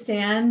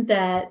understand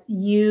that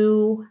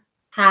you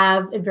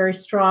have a very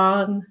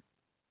strong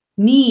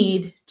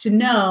need to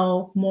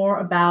know more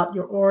about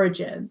your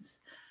origins.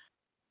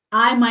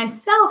 I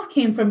myself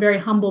came from very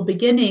humble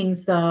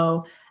beginnings,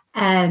 though,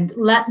 and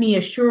let me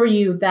assure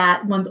you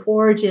that one's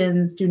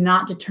origins do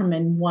not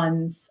determine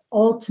one's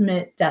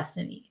ultimate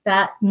destiny.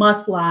 That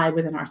must lie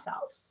within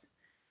ourselves.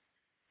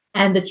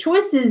 And the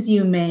choices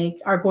you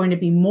make are going to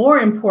be more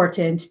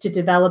important to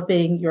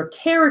developing your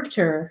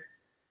character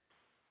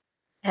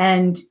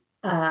and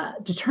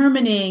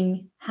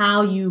determining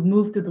how you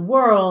move through the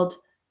world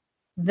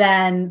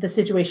than the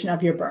situation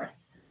of your birth.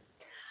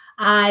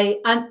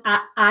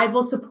 I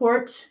will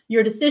support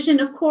your decision,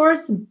 of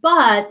course,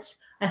 but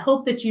I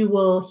hope that you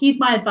will heed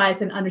my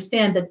advice and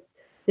understand that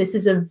this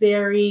is a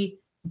very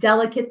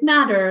delicate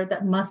matter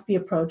that must be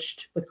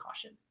approached with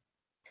caution.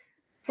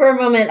 For a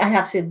moment, I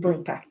have to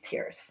blink back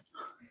tears.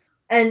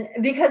 And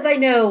because I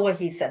know what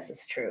he says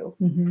is true,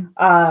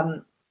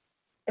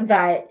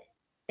 that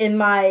in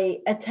my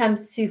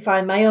attempts to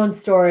find my own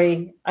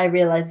story, I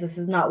realize this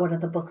is not one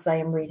of the books I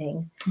am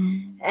reading.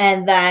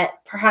 And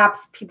that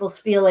perhaps people's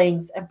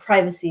feelings and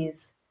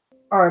privacies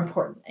are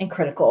important and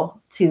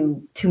critical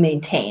to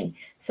maintain.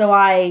 So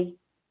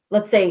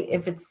let's say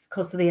if it's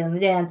close to the end of the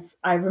dance,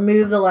 I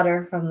remove the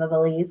letter from the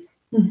valise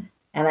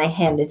and I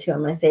hand it to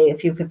him. I say,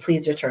 if you could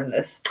please return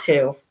this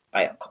to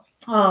my uncle.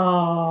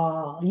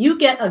 Oh, you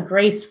get a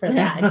grace for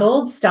that.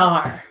 Gold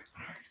star.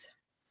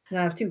 So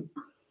now I have 2.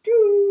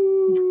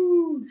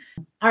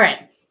 All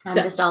right. I'm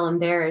So, just all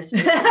embarrassed.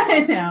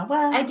 I know.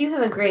 Well, I do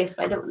have a grace,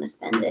 but I don't want to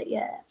spend it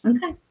yet.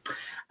 okay.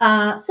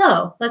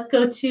 So let's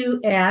go to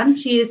Anne.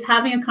 She is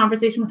having a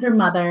conversation with her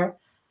mother,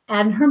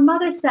 and her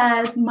mother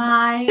says,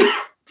 my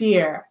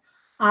dear,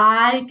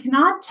 I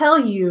cannot tell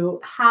you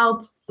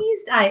how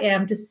pleased I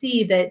am to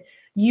see that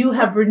you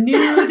have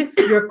renewed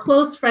your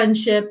close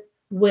friendship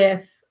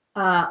with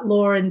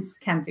Lawrence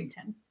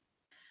Kensington.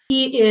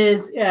 He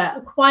is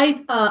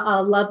quite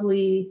a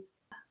lovely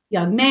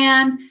young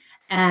man.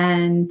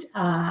 And,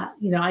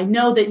 I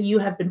know that you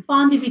have been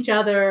fond of each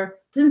other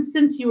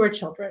since you were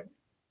children.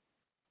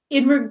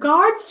 In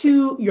regards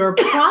to your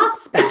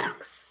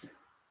prospects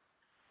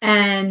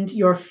and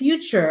your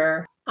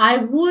future, I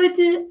would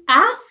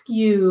ask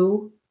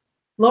you,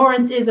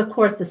 Lawrence is, of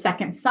course, the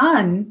second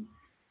son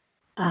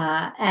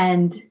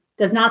and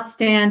does not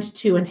stand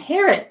to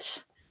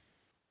inherit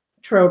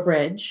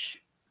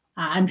Trowbridge.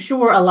 I'm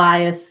sure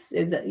Elias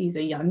he's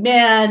a young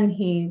man.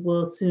 He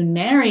will soon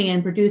marry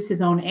and produce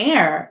his own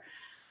heir.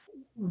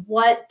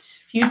 What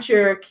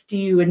future do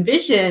you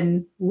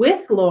envision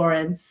with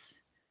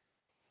Lawrence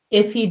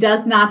if he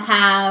does not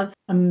have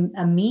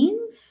a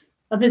means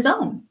of his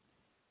own?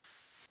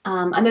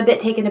 I'm a bit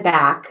taken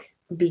aback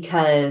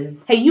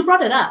because... Hey, you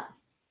brought it up.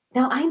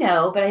 No, I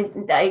know, but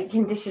I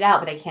can dish it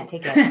out, but I can't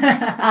take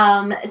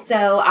it.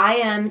 So I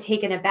am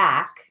taken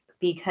aback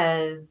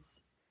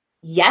because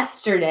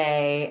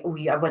yesterday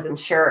I wasn't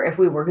sure if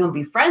we were going to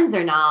be friends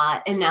or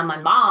not. And now my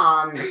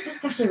mom, this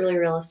is actually really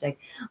realistic.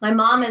 My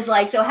mom is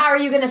like, so how are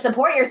you going to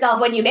support yourself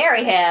when you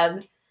marry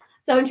him?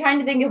 So I'm trying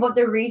to think of what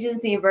the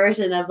Regency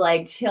version of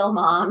like, chill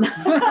mom.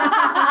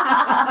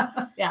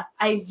 Yeah.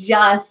 I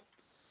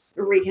just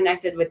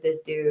reconnected with this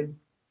dude.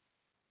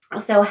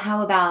 So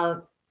how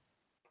about,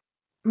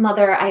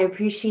 Mother, I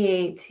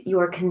appreciate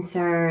your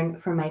concern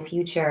for my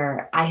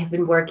future. I have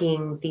been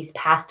working these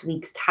past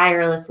weeks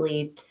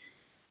tirelessly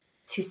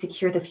to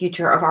secure the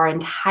future of our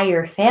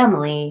entire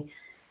family.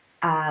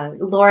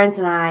 Lawrence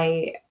and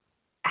I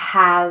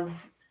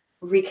have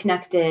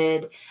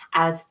reconnected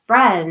as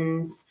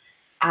friends.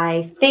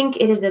 I think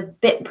it is a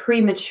bit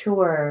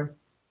premature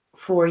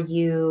for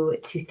you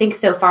to think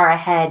so far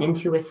ahead and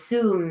to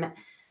assume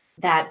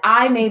that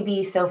I may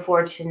be so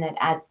fortunate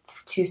as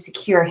to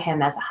secure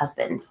him as a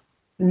husband.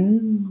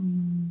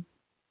 Mm.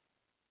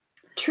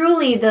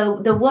 Truly,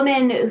 the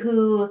woman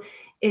who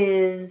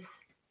is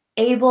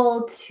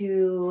able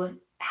to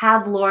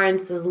have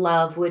Lawrence's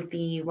love would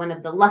be one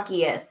of the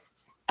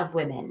luckiest of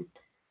women.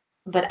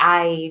 But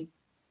I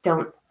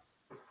don't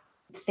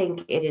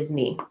think it is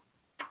me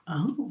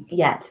Oh,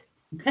 yet.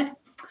 okay.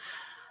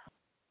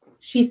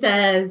 She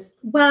says,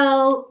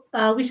 well,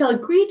 we shall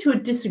agree to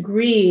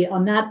disagree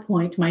on that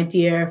point, my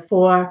dear,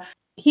 for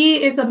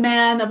he is a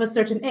man of a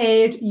certain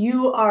age.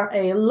 You are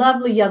a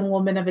lovely young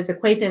woman of his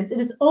acquaintance. It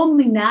is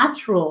only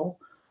natural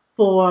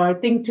for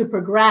things to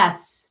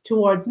progress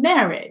towards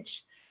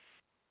marriage,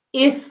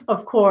 if,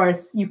 of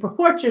course, you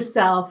purport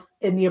yourself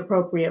in the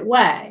appropriate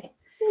way.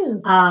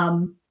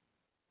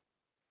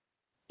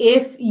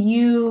 If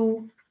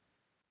you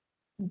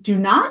do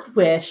not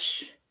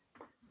wish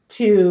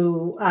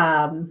to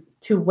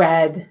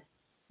wed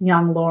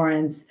young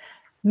Lawrence,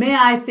 may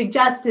I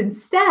suggest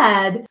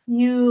instead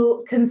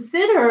you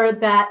consider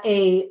that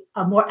a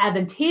more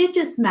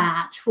advantageous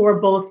match for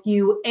both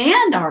you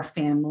and our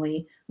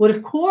family would,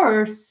 of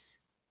course,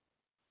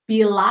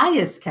 be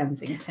Elias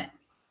Kensington.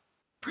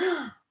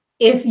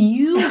 If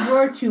you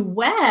were to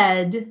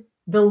wed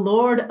the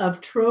Lord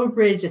of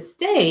Trowbridge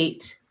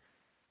Estate,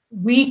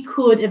 we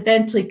could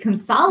eventually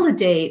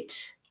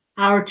consolidate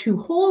our two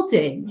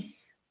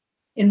holdings,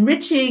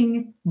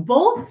 enriching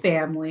both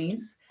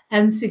families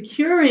and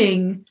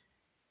securing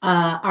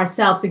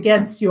ourselves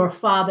against your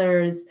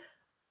father's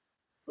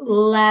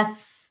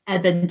less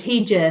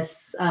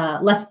advantageous,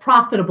 less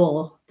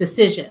profitable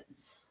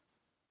decisions.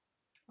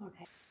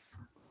 Okay.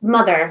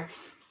 Mother,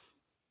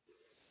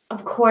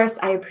 of course,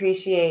 I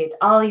appreciate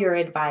all your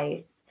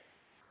advice.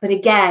 But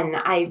again,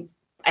 I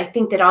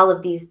think that all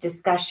of these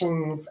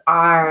discussions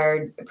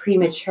are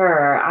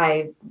premature.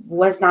 I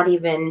was not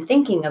even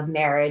thinking of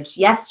marriage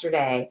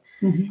yesterday.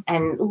 Mm-hmm.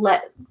 And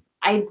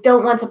I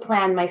don't want to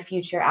plan my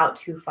future out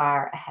too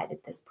far ahead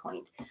at this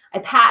point. I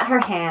pat her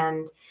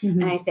hand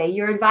and I say,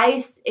 your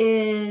advice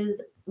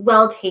is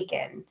well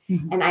taken,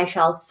 and I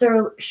shall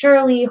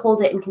surely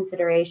hold it in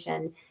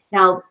consideration.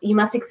 Now, you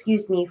must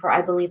excuse me, for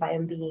I believe I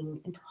am being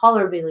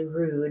intolerably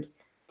rude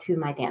to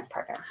my dance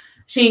partner.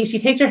 She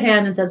takes your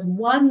hand and says,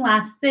 one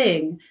last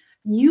thing.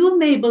 You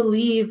may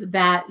believe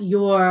that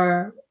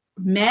your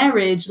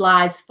marriage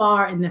lies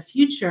far in the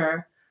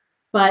future,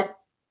 but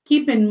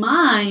keep in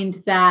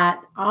mind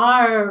that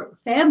our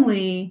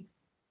family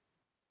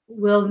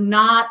will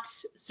not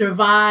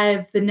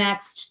survive the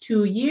next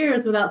 2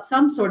 years without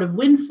some sort of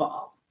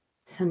windfall.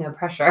 So no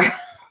pressure.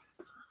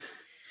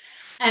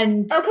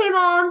 And okay,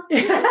 Mom.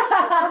 Okay.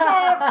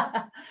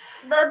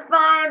 That's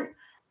fine.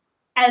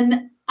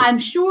 And I'm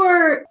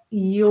sure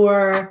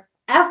your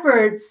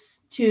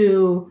efforts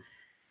to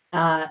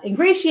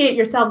ingratiate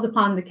yourself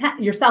upon the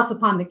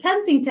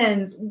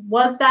Kensingtons,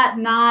 was that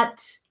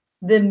not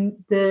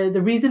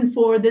the reason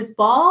for this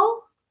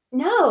ball?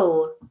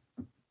 No,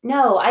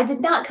 I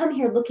did not come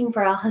here looking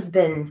for a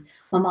husband,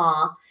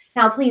 Mama.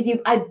 Now, please,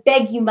 I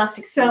beg you must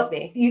excuse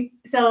me.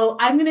 So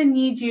I'm going to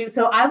need you.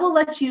 So I will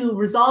let you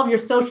resolve your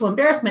social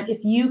embarrassment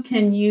if you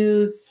can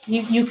you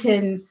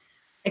can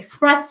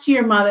express to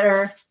your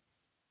mother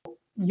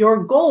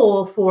your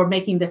goal for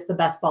making this the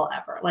best ball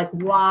ever. Like,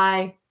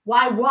 why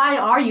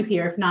are you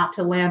here if not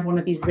to land one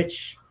of these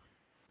rich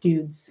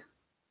dudes?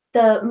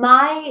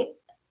 My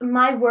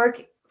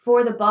work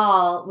for the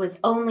ball was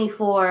only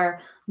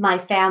for my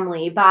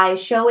family. By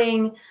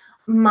showing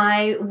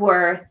my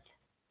worth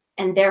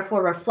and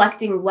therefore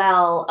reflecting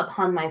well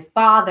upon my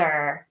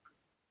father,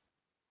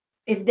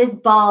 if this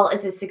ball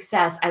is a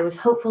success, I was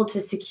hopeful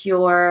to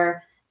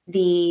secure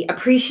the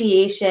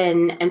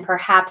appreciation and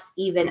perhaps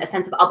even a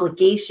sense of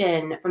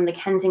obligation from the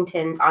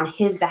Kensingtons on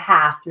his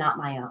behalf, not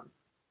my own.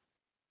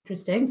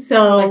 Interesting.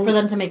 So, like for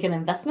them to make an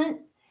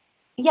investment?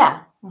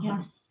 Yeah.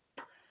 Yeah.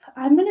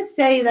 I'm going to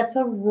say that's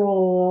a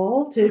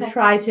roll to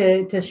try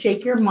to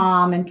shake your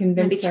mom and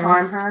convince Maybe her.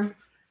 Charm her.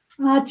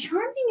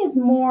 Charming is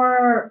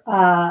more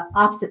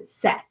opposite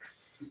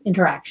sex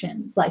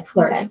interactions, like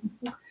flirting.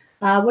 Okay.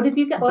 What have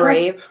you got?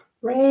 Brave.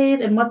 Brave.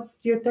 And what's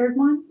your third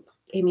one?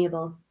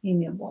 Amiable.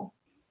 Amiable.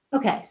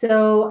 Okay.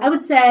 So I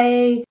would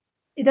say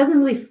it doesn't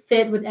really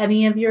fit with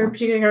any of your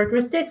particular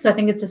characteristics. So I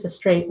think it's just a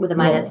straight with a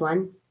roll.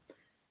 -1.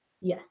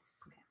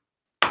 Yes.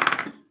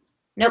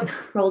 Nope.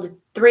 Rolled a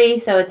 3,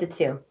 so it's a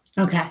 2.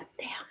 Okay.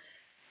 Damn.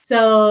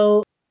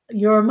 So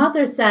your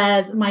mother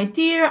says, my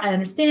dear, I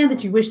understand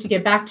that you wish to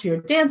get back to your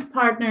dance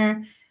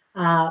partner,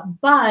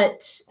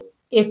 but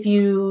if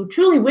you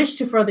truly wish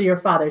to further your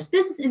father's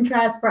business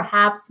interests,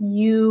 perhaps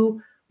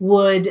you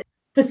would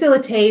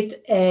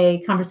facilitate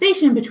a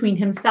conversation between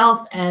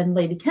himself and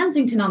Lady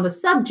Kensington on the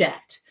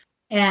subject.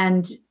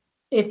 And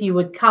if you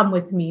would come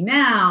with me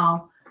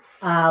now,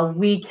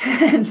 we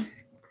can...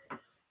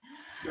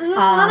 I don't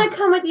want to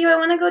come with you. I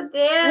want to go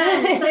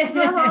dance. That's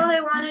the whole I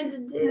wanted to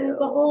do. That's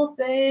the whole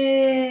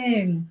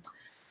thing.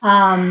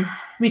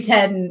 We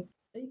can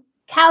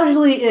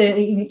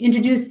casually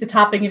introduce the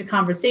topic into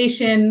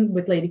conversation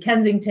with Lady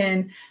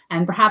Kensington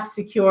and perhaps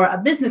secure a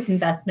business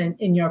investment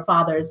in your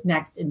father's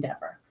next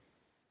endeavor.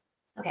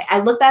 Okay, I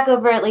look back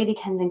over at Lady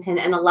Kensington,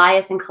 and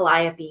Elias and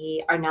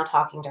Calliope are now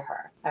talking to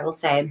her. I will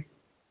say,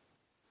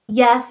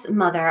 yes,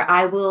 Mother,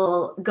 I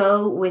will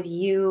go with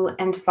you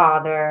and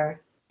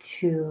Father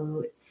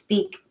to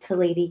speak to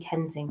Lady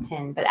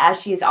Kensington. But as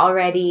she's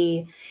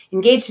already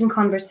engaged in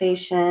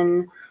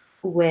conversation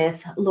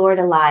with Lord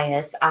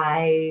Elias,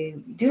 I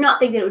do not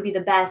think it would be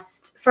the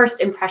best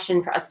first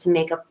impression for us to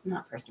make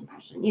not first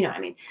impression, you know what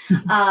I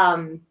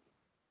mean?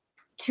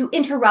 To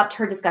interrupt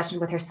her discussion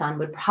with her son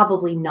would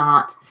probably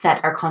not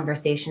set our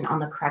conversation on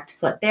the correct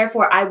foot.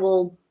 Therefore, I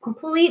will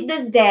complete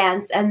this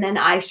dance and then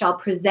I shall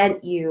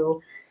present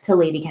you to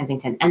Lady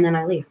Kensington. And then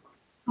I leave.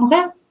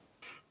 Okay.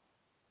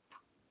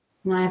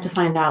 Now I have to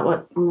find out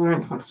what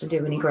Lawrence wants to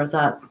do when he grows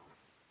up.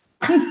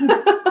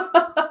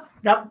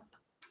 Yep.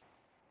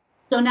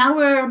 So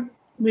now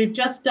we've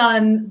just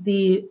done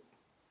the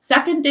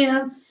second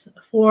dance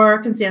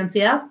for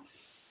Constancia.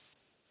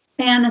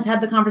 Anne has had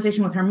the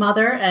conversation with her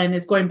mother and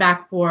is going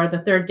back for the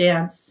third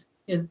dance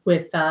is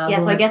with yeah,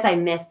 so I guess I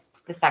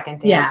missed the second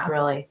dance,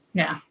 really.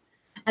 Yeah.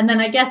 And then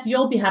I guess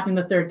you'll be having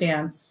the third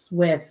dance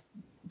with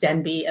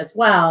Denby as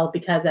well,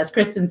 because as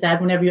Kristen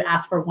said, whenever you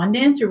ask for one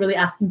dance, you're really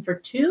asking for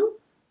two.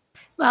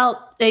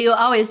 Well, you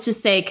always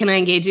just say, "Can I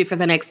engage you for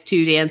the next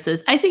 2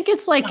 dances?" I think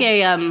it's like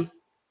a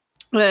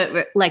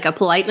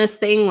politeness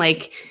thing.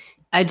 Like,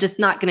 I'm just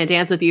not going to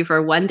dance with you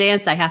for one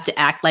dance. I have to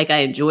act like I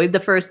enjoyed the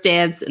first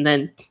dance and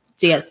then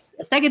dance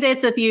a second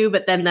dance with you.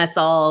 But then that's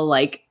all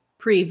like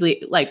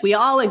we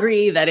all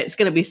agree that it's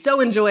going to be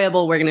so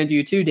enjoyable. We're going to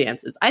do 2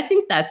 dances. I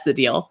think that's the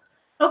deal.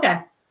 Okay,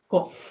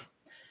 cool.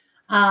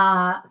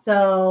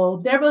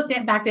 So they're both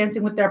back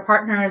dancing with their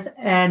partners,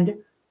 and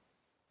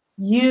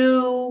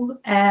you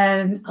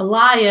and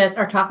Elias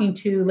are talking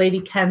to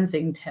Lady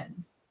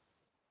Kensington.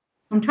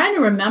 I'm trying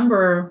to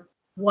remember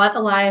what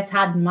Elias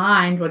had in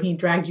mind when he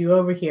dragged you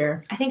over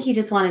here. I think he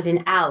just wanted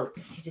an out.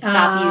 He just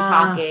stopped you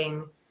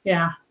talking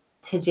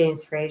to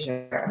James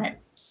Fraser. Right.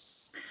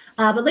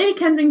 But Lady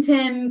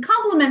Kensington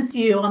compliments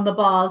you on the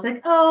ball. It's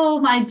like, "Oh,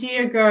 my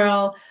dear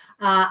girl,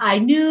 I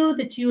knew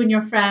that you and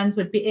your friends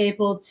would be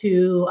able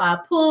to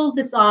pull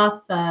this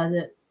off,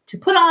 to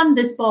put on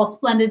this ball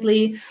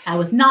splendidly. I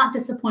was not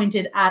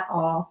disappointed at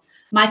all.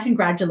 My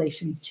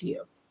congratulations to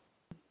you."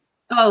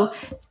 Oh,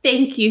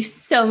 thank you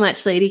so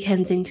much, Lady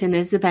Kensington.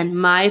 It's been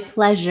my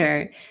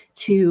pleasure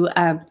to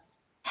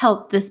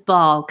help this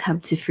ball come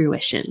to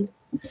fruition.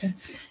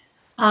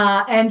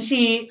 And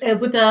she,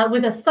 with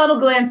a subtle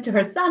glance to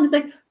her son, is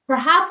like,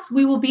 "Perhaps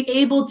we will be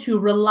able to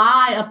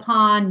rely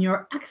upon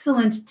your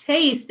excellent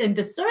taste and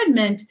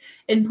discernment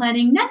in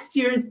planning next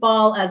year's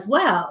ball as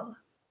well."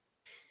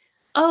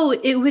 Oh,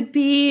 it would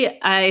be,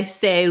 I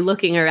say,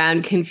 looking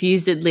around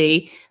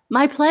confusedly,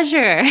 "My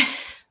pleasure."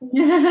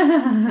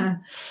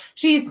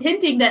 She's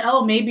hinting that,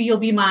 "Oh, maybe you'll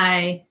be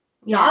my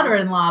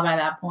daughter-in-law by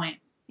that point."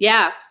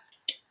 Yeah.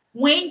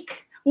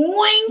 Wink,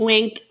 wink.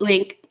 Wink,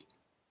 wink.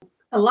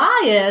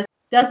 Elias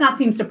does not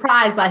seem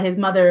surprised by his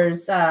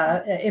mother's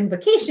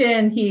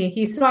implication.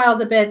 He smiles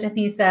a bit and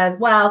he says,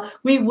 "Well,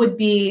 we would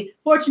be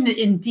fortunate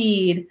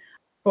indeed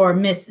for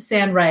Miss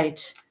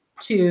Sandwright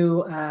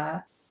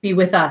to be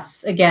with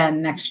us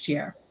again next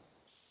year."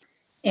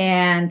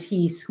 And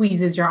he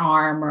squeezes your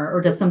arm or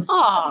does some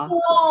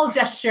small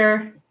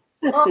gesture.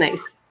 That's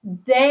nice.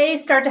 They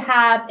start to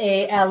have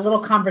a little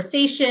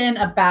conversation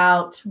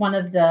about one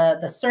of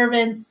the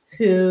servants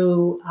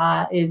who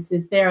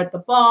is there at the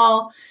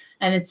ball.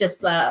 And it's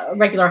just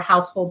regular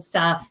household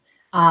stuff.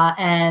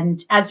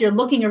 And as you're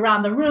looking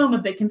around the room a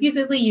bit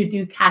confusedly, you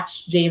do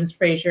catch James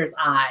Fraser's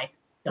eye.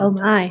 Oh,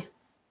 my.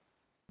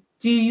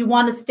 Do you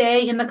want to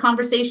stay in the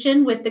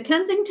conversation with the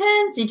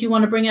Kensingtons? Did you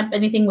want to bring up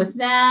anything with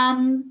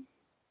them?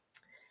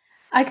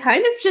 I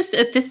kind of just,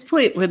 at this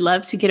point, would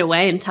love to get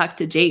away and talk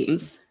to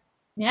James.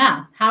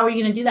 Yeah. How are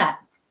you going to do that?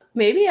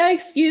 Maybe I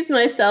excuse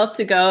myself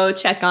to go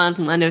check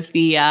on one of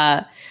the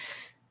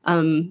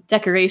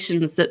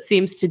decorations that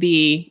seems to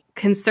be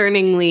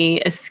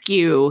concerningly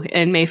askew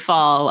and may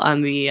fall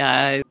on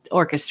the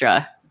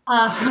orchestra.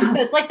 So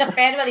it's like the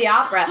Phantom of the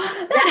Opera.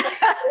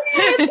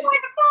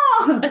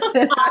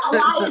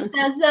 Elias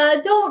says,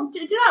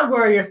 do not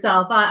worry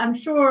yourself. I'm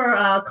sure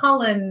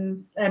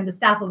Collins and the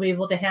staff will be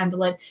able to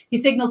handle it. He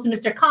signals to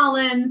Mr.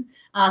 Collins,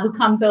 who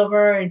comes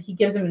over and he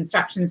gives him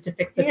instructions to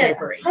fix the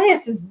drapery.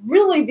 Elias is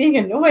really being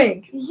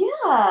annoying.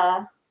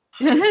 Yeah.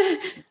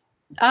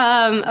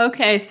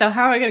 Okay, so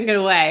how are we going to get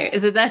away?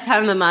 Is it that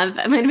time of the month?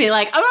 I'm going to be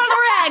like, "I'm on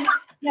the rag."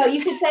 No, you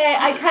should say,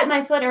 "I cut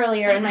my foot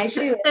earlier and my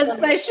shoe."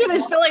 My shoe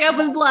is filling up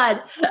with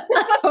blood.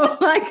 Oh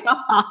my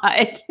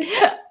God.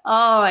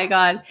 Oh my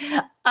God.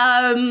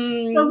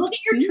 So look at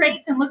your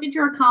traits and look at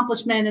your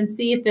accomplishment and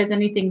see if there's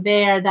anything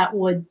there that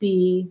would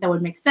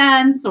make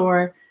sense.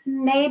 Or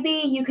maybe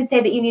you could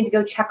say that you need to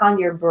go check on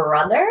your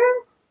brother.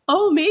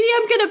 Oh, maybe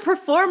I'm going to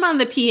perform on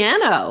the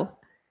piano.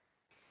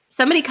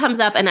 Somebody comes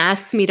up and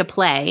asks me to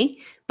play,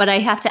 but I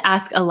have to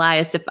ask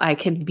Elias if I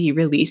can be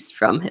released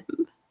from him.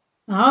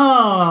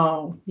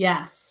 Oh,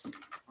 yes.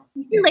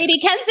 Lady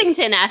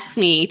Kensington asks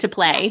me to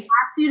play.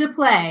 Asks you to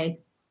play.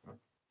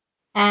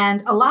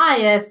 And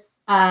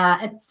Elias,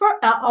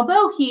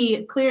 although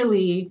he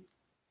clearly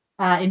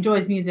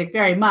enjoys music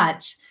very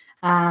much,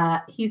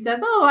 he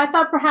says, "Oh, I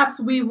thought perhaps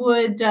we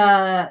would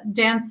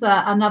dance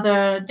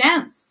another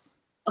dance.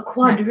 A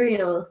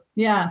quadrille.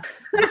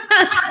 Yes.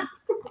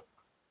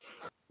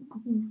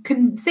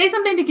 Say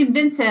something to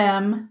convince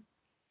him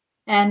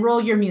and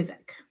roll your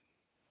music."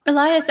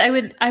 Elias, I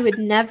would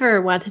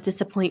never want to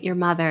disappoint your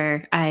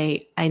mother.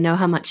 I know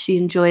how much she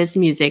enjoys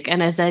music,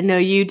 and as I know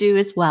you do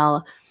as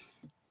well.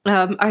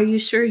 Are you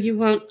sure you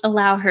won't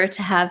allow her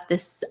to have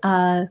this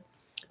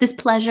this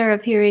pleasure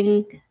of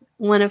hearing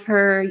one of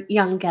her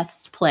young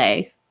guests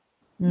play?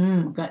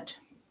 Good.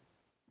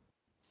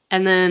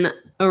 And then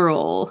a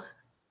roll.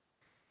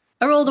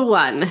 I rolled a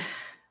 1.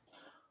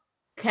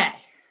 Okay.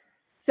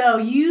 So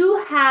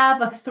you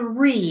have a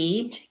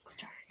 3.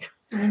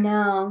 I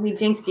know. We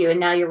jinxed you, and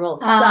now your rolls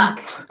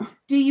suck.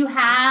 Do you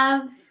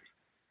have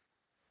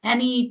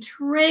any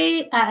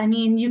trait? I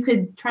mean, you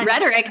could try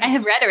Rhetoric. I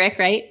have rhetoric,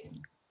 right?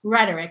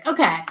 Rhetoric.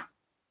 Okay.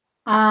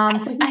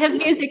 So I have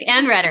music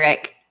and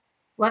rhetoric.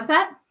 What's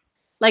that?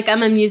 Like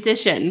I'm a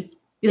musician.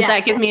 Does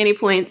that give me any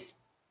points?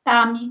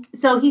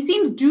 So he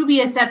seems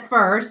dubious at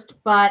first,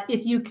 but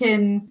if you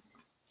can,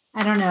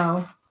 I don't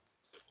know,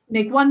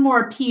 make one more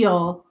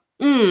appeal.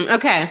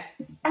 Okay.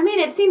 I mean,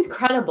 it seems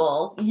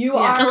credible. You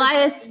are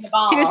Elias.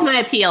 Here's my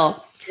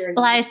appeal.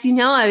 Elias, you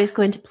know I was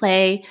going to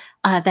play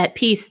that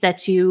piece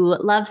that you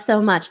love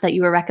so much that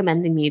you were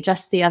recommending me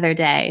just the other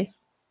day.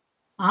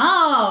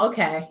 Oh,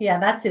 okay. Yeah,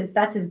 that's his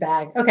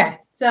bag. Okay.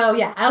 So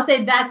yeah, I'll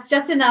say that's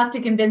just enough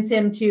to convince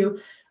him to.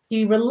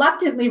 He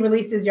reluctantly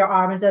releases your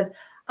arm and says,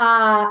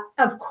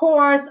 "Of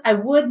course, I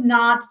would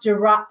not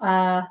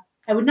deprive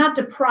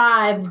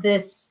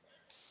this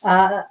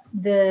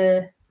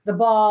the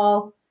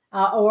ball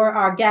or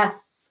our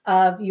guests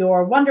of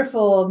your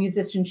wonderful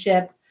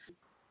musicianship.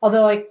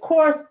 Although, of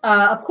course,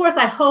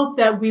 I hope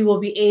that I will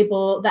be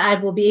able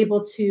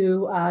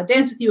to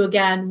dance with you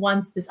again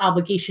once this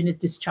obligation is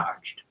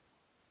discharged."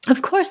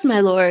 Of course,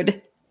 my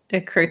lord. A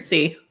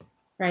curtsy.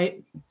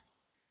 Right.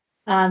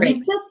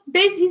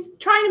 He's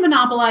trying to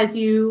monopolize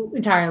you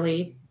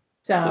entirely.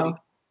 So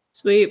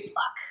sweet.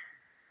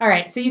 All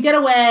right. So you get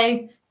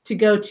away to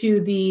go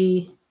to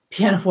the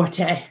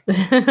pianoforte.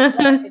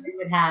 You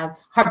would have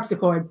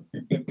harpsichord.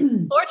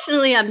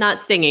 Fortunately, I'm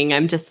not singing.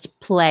 I'm just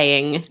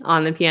playing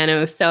on the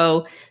piano.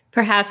 So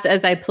perhaps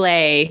as I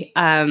play,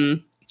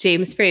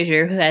 James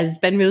Fraser, who has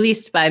been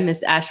released by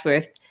Miss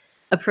Ashworth,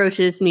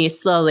 approaches me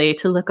slowly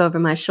to look over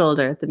my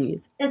shoulder at the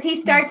music. Does he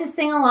start to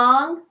sing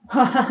along?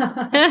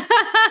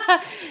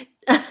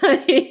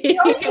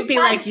 It'd be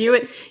like you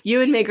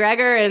and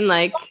McGregor and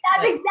like.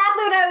 That's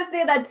exactly what I was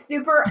saying. That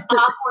super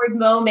awkward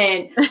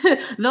moment.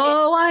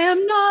 Though I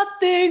am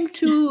nothing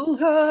to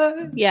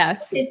her. Yeah.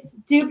 His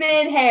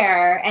stupid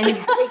hair and his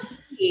big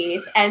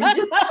teeth and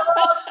just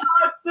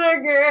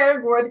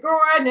singing with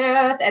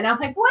Gwyneth. And I'm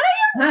like, what are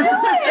you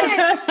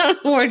doing?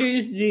 What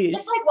is this? It's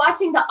like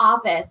watching The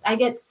Office. I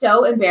get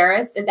so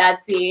embarrassed at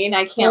that scene.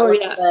 I can't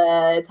look at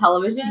the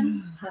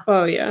television.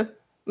 Oh, yeah.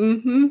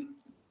 Mm-hmm.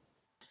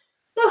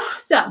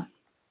 So,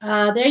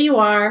 there you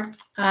are.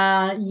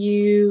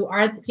 You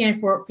are at the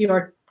pianoforte.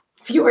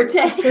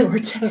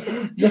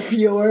 The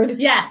fjord.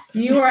 Yes,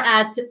 you are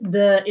at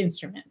the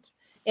instrument.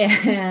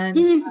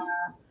 And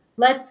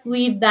let's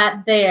leave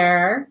that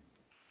there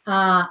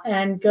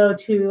and go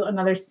to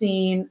another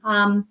scene.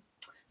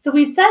 So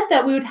we'd said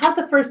that we would have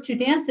the first 2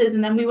 dances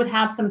and then we would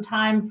have some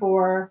time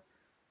for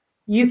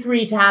you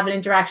 3 to have an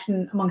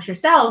interaction amongst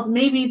yourselves.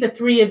 Maybe the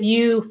 3 of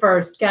you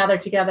first gather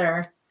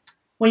together.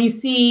 When you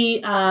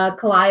see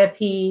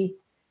Calliope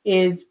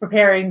is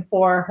preparing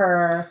for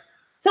her,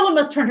 someone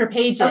must turn her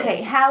pages.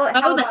 Okay, how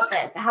about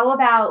this? How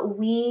about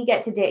we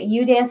get to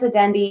you dance with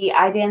Denby,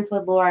 I dance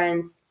with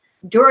Lawrence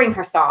during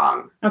her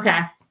song. Okay.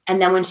 And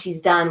then when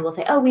she's done, we'll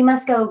say, "Oh, we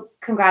must go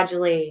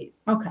congratulate."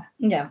 Okay.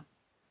 Yeah.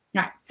 All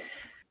right.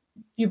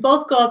 You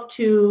both go up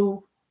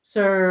to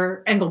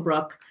Sir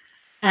Engelbrook,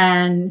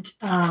 and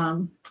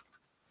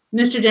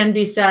Mr.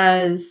 Denby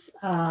says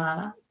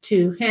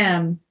to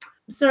him,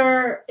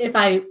 "Sir, if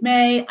I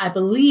may, I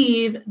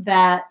believe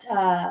that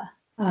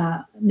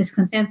Miss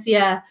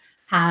Constancia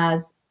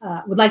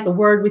would like a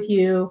word with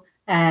you,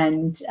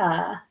 and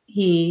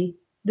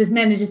this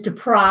manages to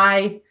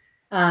pry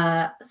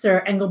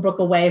Sir Engelbrook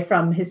away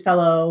from his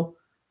fellow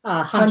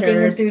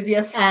hunters,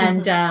 enthusiasts,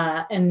 and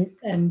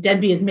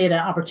Denby has made an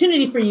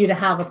opportunity for you to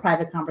have a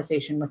private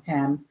conversation with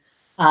him,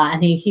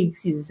 and he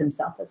excuses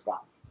himself as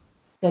well.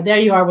 So there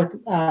you are with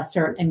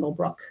Sir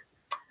Engelbrook.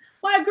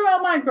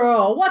 My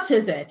girl, what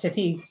is it?" And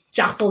he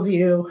jostles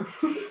you.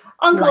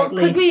 Uncle,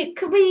 lightly.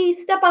 could we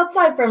step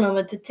outside for a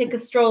moment to take a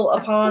stroll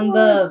upon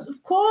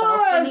Of course,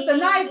 balcony? the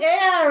night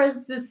air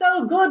is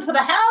so good for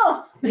the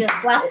health. He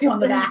slaps you on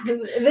the back.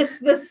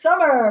 This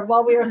summer,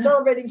 while we are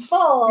celebrating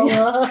fall.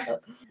 Yes.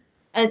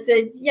 I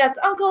said, "Yes,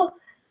 Uncle.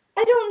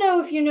 I don't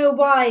know if you know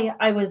why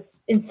I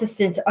was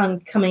insistent on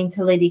coming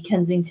to Lady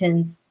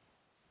Kensington's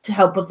to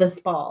help with this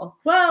ball.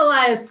 Well,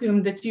 I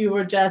assumed that you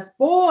were just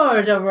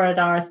bored over at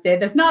our estate.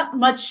 There's not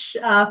much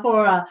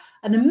for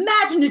an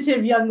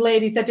imaginative young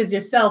lady such as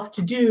yourself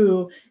to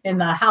do in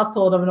the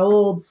household of an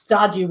old,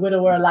 stodgy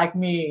widower like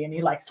me. And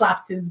he like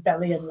slaps his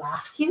belly and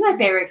laughs. He's my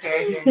favorite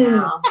character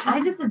now.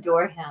 I just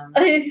adore him.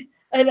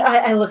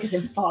 I look at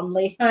him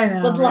fondly I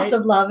know, with lots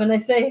of love, and I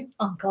say,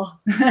 Uncle.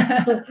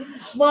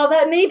 Well,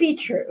 that may be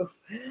true,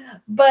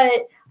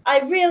 but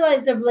I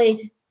realized of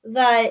late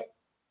that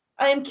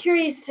I am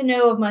curious to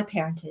know of my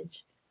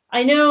parentage.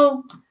 I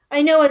know,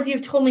 as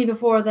you've told me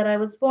before, that I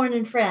was born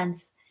in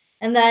France,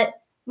 and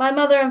that my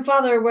mother and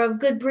father were of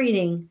good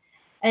breeding,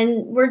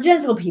 and were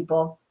gentle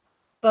people,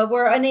 but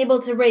were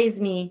unable to raise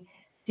me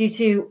due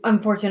to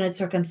unfortunate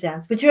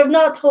circumstance, but you have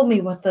not told me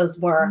what those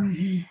were.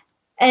 Mhm.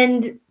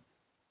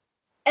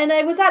 And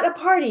I was at a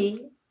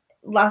party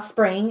last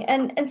spring,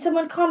 and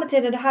someone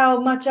commented on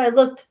how much I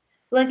looked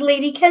like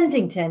Lady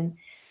Kensington,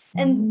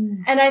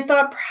 and I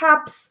thought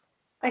perhaps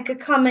I could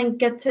come and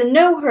get to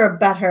know her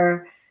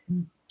better,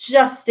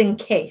 just in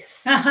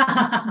case.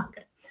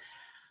 Okay.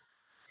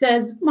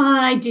 Says,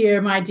 my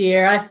dear,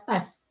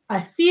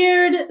 I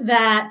feared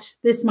that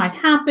this might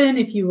happen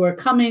if you were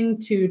coming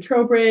to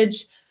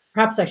Trowbridge.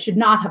 Perhaps I should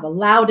not have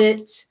allowed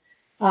it.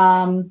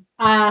 And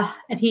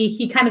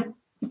he kind of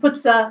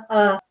puts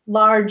a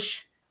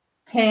large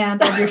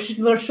hand on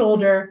your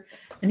shoulder,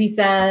 and he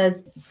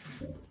says,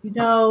 you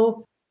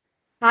know,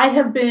 I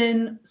have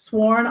been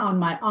sworn on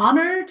my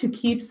honor to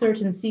keep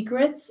certain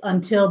secrets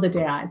until the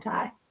day I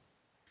die.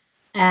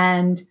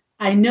 And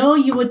I know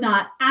you would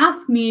not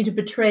ask me to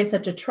betray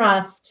such a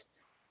trust,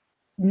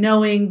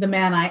 knowing the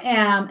man I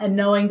am, and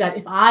knowing that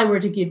if I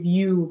were to give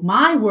you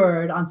my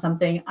word on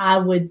something, I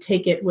would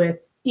take it with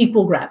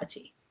equal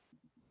gravity.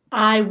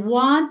 I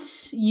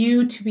want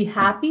you to be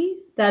happy.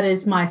 That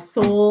is my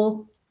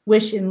sole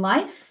wish in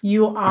life.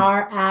 You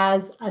are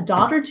as a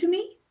daughter to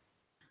me.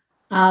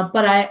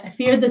 But I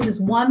fear this is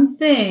one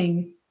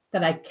thing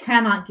that I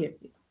cannot give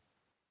you.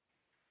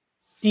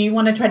 Do you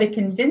want to try to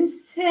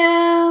convince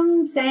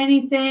him? Say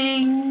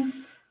anything?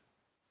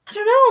 I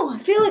don't know. I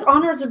feel like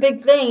honor is a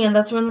big thing, and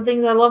that's one of the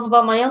things I love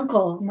about my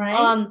uncle.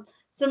 Right.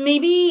 So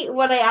maybe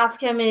what I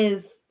ask him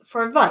is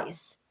for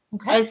advice.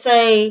 Okay. I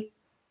say,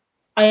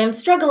 I am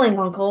struggling,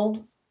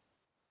 Uncle,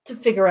 to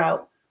figure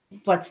out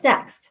what's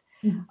next.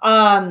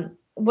 Mhm.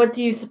 What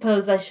do you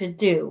suppose I should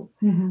do?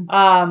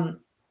 Mhm.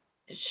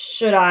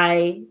 Should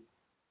I,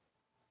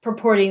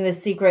 purporting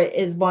this secret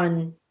is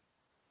one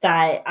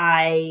that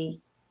I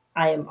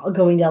am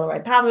going down the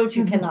right path, which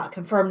you Mhm. cannot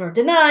confirm nor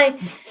deny.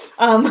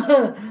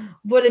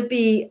 Would it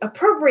be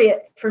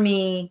appropriate for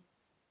me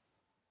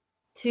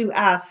to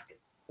ask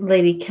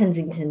Lady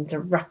Kensington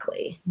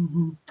directly?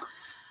 Mhm.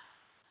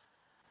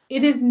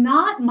 It is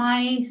not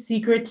my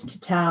secret to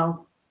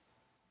tell.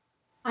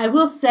 I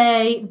will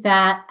say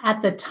that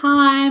at the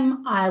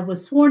time I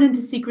was sworn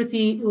into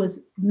secrecy, it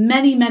was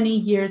many, many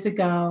years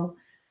ago.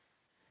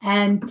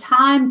 And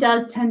time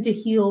does tend to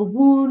heal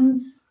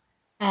wounds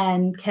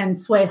and can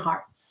sway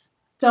hearts.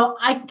 So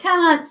I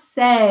cannot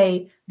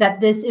say that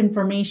this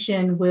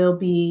information will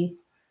be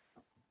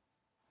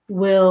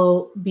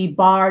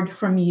barred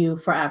from you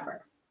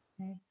forever.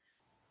 Okay?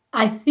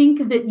 I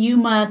think that you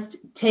must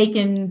take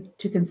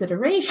into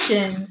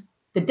consideration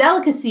the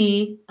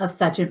delicacy of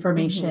such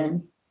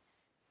information,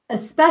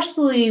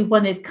 especially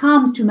when it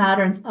comes to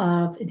matters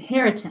of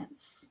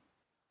inheritance.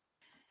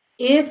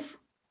 If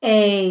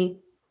a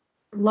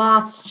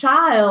lost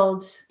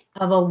child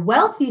of a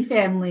wealthy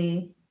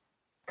family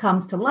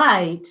comes to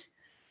light,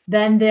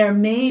 then there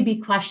may be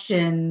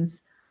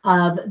questions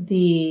of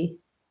the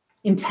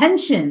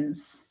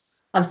intentions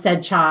of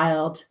said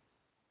child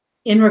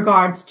in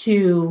regards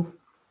to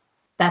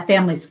that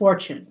family's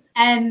fortune.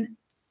 And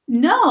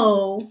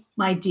know,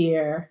 my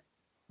dear,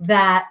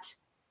 that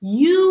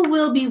you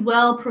will be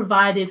well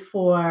provided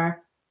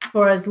for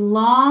as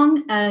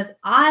long as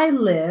I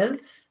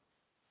live,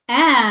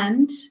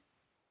 and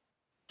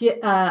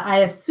I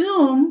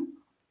assume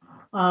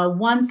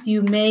once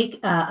you make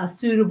a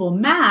suitable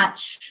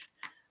match,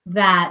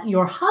 that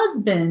your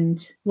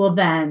husband will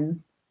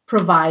then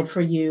provide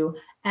for you,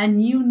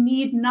 and you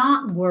need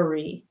not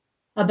worry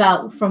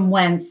about from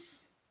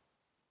whence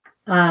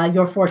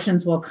your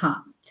fortunes will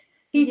come.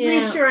 He's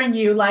reassuring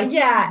you, like,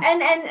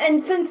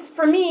 and since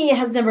for me it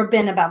has never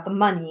been about the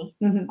money,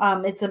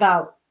 it's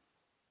about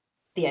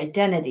the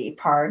identity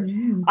part.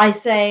 I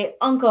say,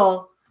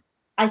 Uncle,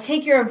 I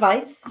take your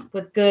advice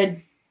with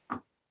good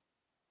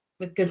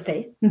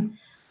faith.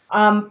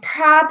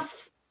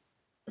 Perhaps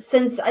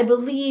since I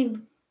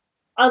believe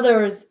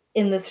others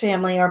in this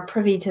family are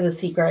privy to the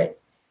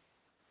secret,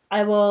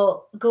 I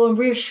will go and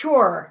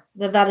reassure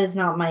that is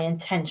not my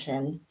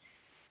intention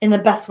in the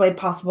best way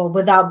possible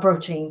without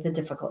broaching the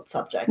difficult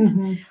subject.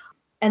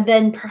 And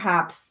then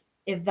perhaps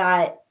if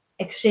that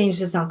exchange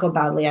does not go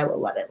badly, I will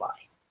let it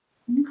lie.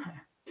 Okay.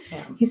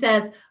 Yeah. He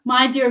says,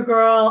 my dear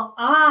girl,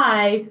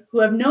 I, who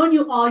have known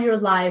you all your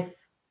life,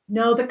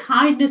 know the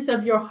kindness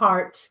of your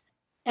heart,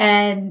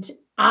 and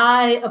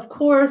I, of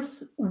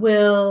course,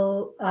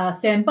 will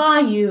stand by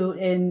you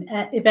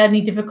if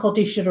any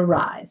difficulty should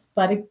arise.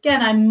 But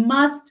again, I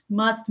must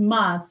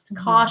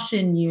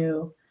caution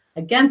you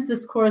against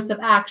this course of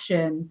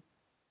action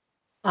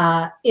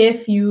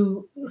if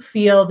you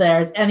feel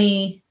there's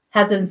any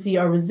hesitancy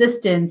or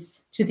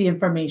resistance to the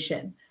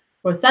information,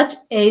 or such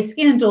a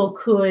scandal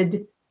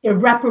could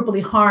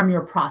irreparably harm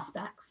your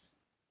prospects.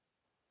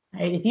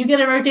 Right? If you get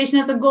a reputation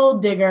as a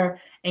gold digger,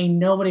 ain't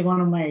nobody going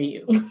to marry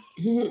you.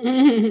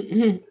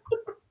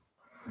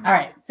 All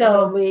right.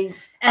 So,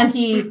 and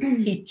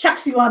he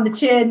chucks you on the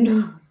chin,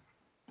 and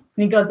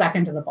he goes back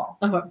into the ball.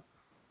 Okay.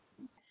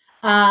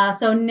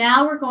 So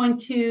now we're going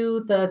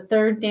to the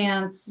third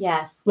dance.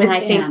 Yes, with and I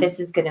think Anne. this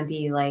is going to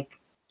be like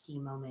key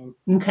moment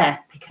Okay.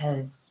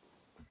 because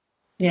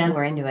Yeah.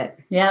 we're into it.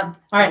 Yeah. It's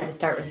All time right. to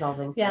start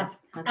resolving Yeah.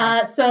 stuff.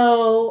 Okay.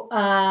 So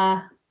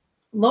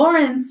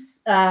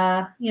Lawrence,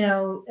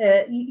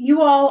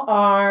 you all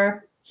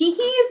are. He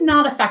is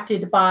not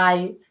affected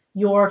by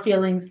your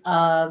feelings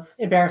of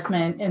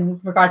embarrassment in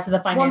regards to the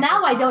financial. Well,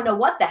 now I don't know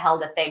what the hell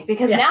to think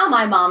because Yeah. now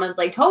my mom is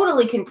like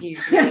totally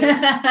confused. Me.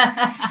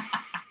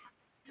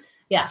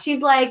 Yeah.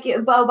 She's like,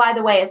 oh, by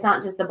the way, it's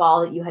not just the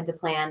ball that you had to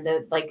plan.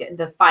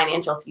 The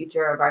financial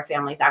future of our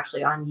family is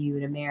actually on you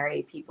to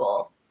marry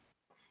people.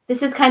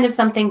 This is kind of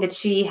something that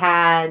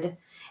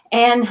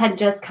Anne had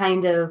just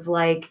kind of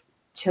like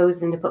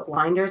chosen to put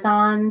blinders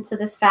on to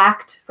this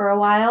fact for a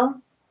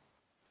while.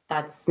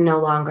 That's no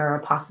longer a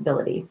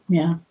possibility.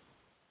 Yeah.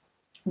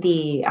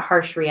 The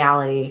harsh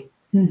reality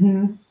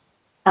Mm-hmm.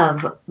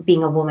 of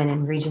being a woman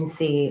in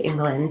Regency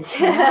England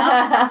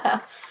Yeah.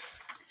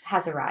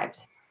 has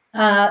arrived.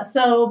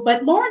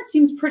 But Lawrence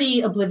seems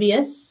pretty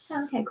oblivious.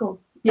 Okay,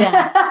 cool.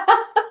 Yeah.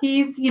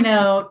 He's,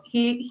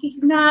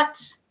 he's not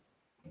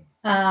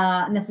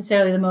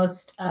necessarily the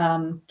most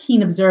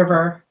keen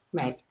observer,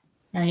 Right.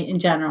 in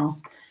general.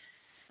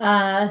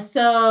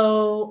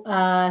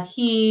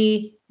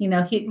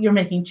 You're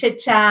making chit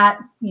chat,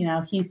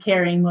 he's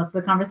carrying most of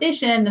the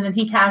conversation. And then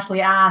he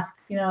casually asks,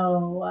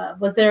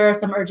 was there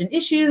some urgent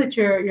issue that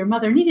your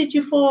mother needed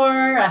you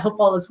for? I hope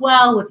all is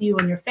well with you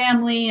and your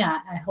family.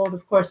 I hold,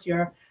 of course,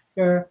 your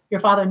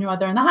father and your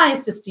mother in the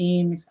highest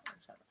esteem, et cetera,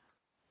 et cetera.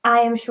 I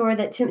am sure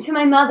that to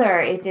my mother,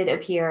 it did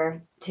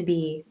appear to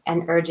be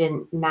an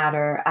urgent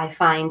matter. I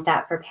find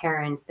that for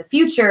parents, the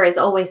future is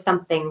always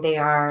something they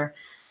are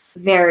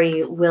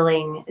very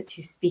willing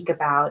to speak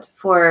about.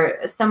 For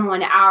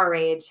someone our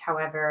age,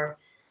 however,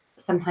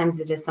 sometimes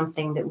it is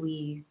something that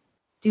we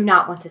do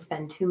not want to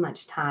spend too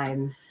much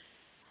time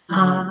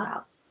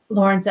about.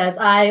 Lauren says,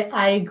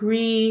 I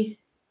agree.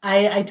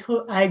 I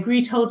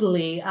agree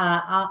totally.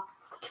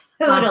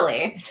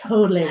 Totally.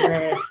 Totally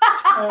agree.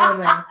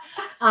 Totally.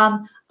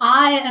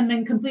 I am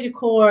in complete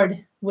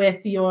accord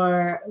with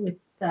your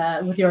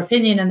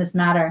opinion in this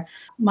matter.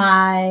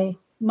 My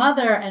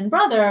mother and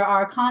brother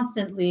are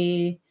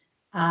constantly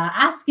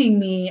asking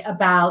me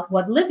about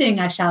what living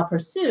I shall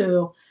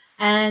pursue,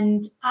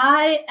 and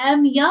I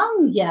am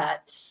young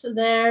yet.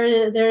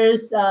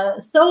 There's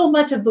so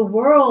much of the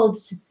world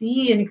to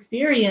see and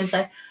experience.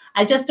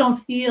 I just don't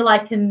feel I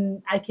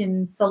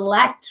can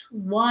select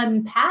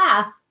one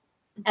path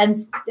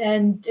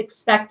and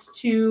expect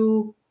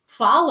to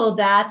follow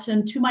that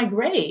into my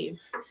grave.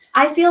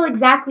 I feel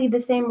exactly the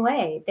same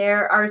way.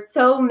 There are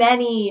so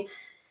many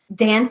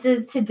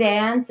dances to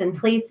dance and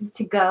places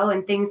to go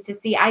and things to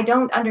see. I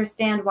don't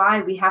understand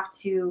why we have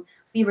to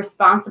be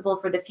responsible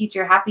for the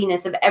future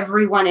happiness of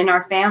everyone in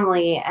our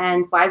family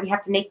and why we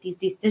have to make these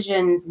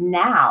decisions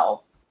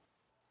now.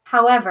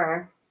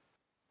 However,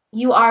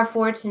 you are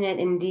fortunate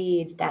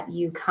indeed that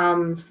you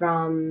come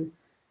from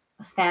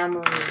a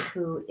family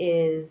who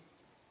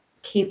is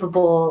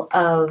capable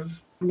of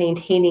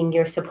maintaining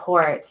your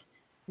support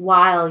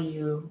while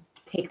you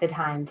take the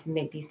time to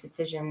make these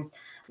decisions.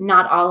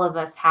 Not all of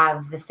us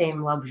have the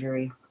same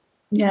luxury.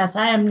 Yes,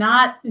 I am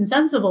not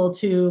insensible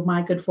to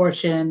my good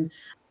fortune.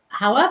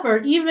 However,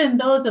 even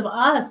those of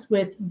us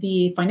with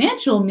the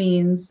financial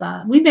means,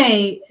 we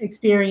may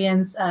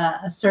experience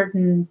a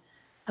certain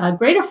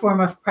greater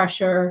form of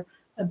pressure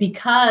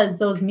because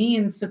those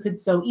means could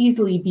so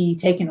easily be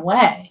taken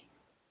away.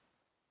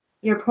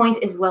 Your point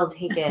is well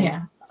taken.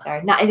 Yeah.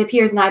 Sorry. It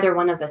appears neither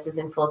one of us is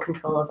in full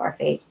control of our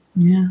fate.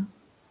 Yeah.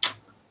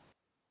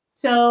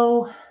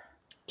 So,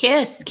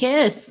 Kiss.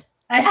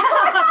 We're on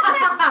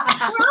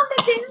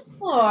the dance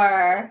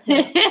floor.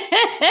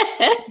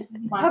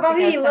 How about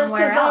he lifts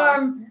his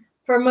arm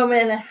for a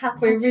moment and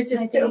halfway reaches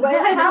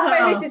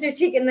your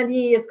cheek, and then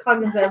he is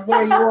cognizant of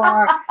where you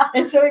are,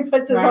 and so he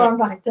puts his arm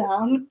back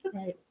down.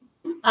 Right.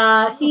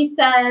 He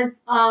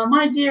says,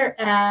 "My dear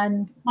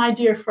Anne, my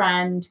dear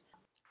friend,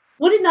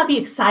 would it not be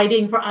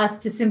exciting for us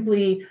to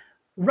simply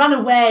run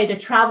away to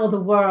travel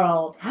the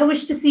world? I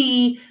wish to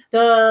see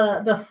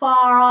the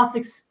far off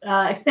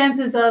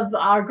expanses of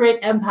our great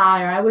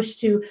empire. I wish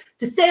to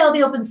sail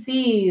the open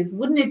seas.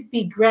 Wouldn't it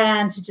be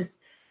grand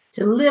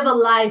to live a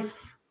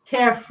life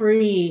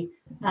carefree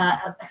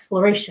of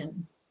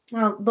exploration?"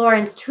 Well,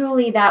 Lawrence,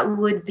 truly that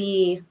would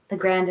be the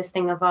grandest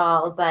thing of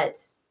all, but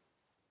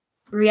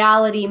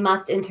reality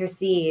must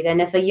intercede.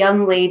 And if a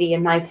young lady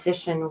in my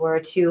position were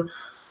to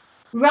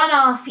run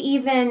off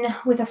even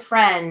with a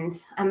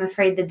friend, I'm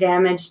afraid the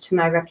damage to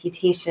my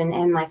reputation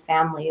and my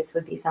family's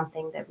would be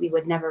something that we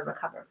would never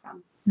recover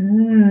from.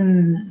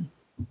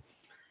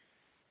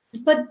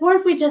 But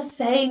weren't we just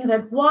saying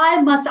that why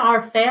must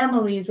our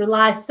families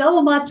rely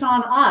so much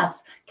on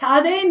us?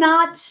 Are they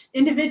not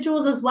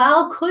individuals as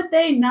well? Could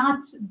they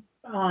not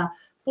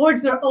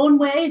forge their own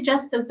way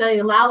just as they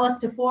allow us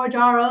to forge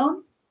our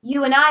own?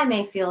 You and I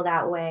may feel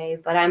that way,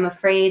 but I'm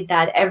afraid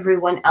that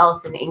everyone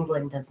else in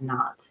England does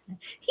not.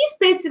 He's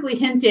basically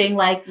hinting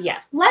like,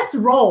 yes, let's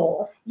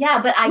roll.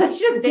 Yeah, but let's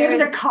just get in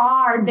the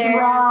car and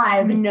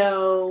drive.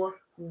 No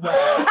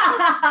way.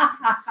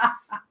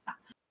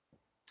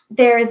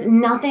 There is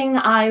nothing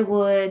I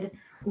would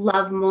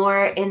love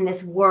more in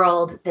this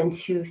world than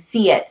to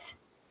see it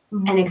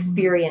and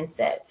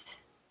experience it.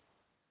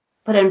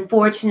 But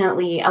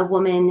unfortunately, a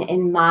woman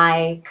in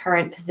my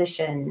current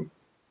position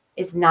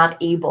is not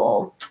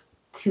able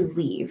to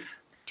leave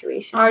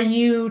situation. Are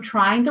you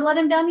trying to let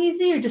him down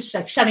easy or just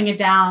like shutting it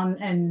down?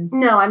 And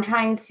no, I'm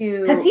trying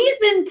to, because he's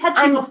been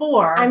touching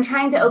before. I'm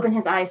trying to open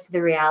his eyes to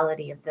the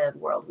reality of the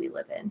world we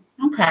live in.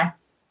 Okay.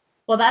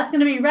 Well, that's going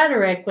to be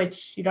rhetoric,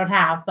 which you don't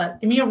have, but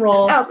give me a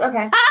roll. Oh,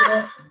 okay.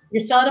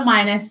 You're still at a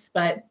minus,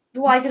 but.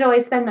 Well, I could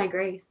always spend my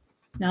grace.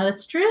 No,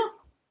 that's true.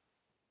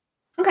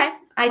 Okay.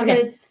 I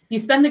could. You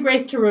spend the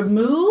grace to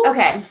remove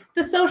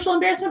the social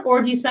embarrassment,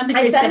 or do you spend the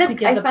grace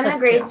I spend the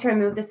grace to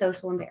remove the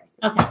social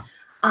embarrassment. Okay.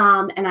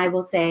 And I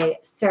will say,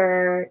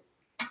 sir,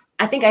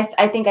 I think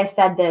I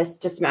said this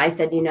just, I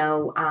said,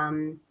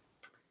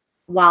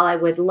 while I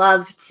would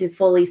love to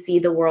fully see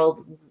the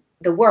world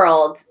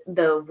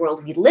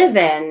we live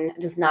in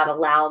does not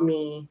allow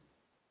me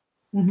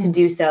to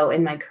do so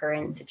in my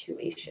current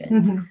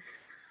situation.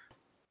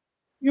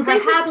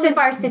 Perhaps if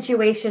our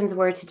situations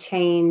were to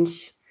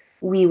change,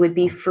 we would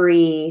be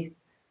free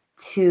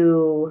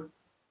to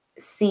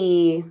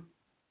see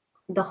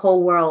the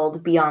whole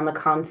world beyond the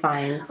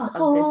confines of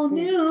this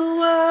new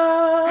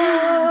world.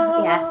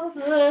 Yes.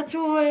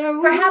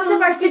 Perhaps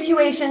if our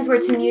situations were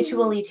to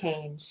mutually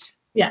change,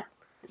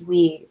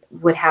 we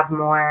would have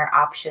more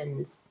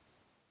options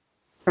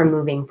for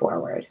moving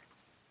forward.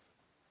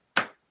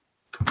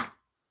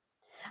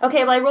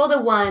 Okay, well, I rolled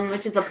a 1,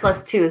 which is a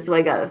 +2, so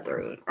I got a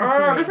 3.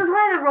 Oh, this is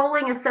why the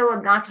rolling is so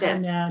obnoxious.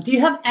 Do you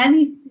have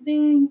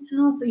anything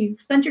else?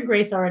 You've spent your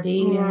grace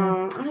already.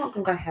 I don't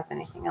think I have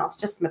anything else,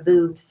 just my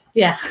boobs.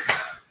 Yeah.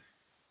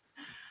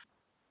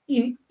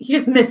 He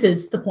just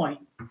misses the point.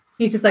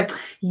 He's just like,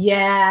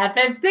 yeah,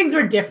 if things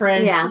were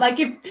different. Yeah. Like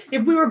if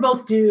we were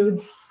both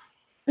dudes.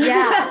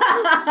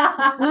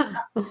 Yeah.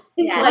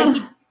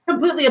 Like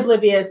completely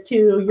oblivious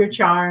to your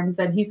charms.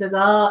 And he says,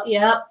 oh,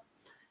 yep,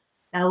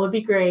 that would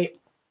be great.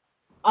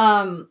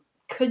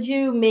 Could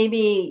you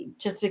maybe,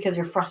 just because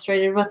you're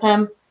frustrated with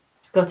him,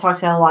 just go talk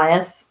to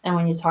Elias? And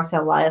when you talk to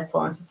Elias,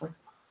 Lawrence is like,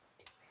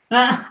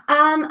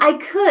 I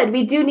could.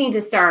 We do need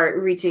to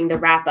start reaching the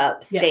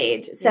wrap-up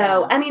stage.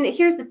 So, I mean,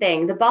 here's the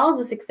thing. The ball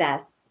is a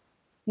success.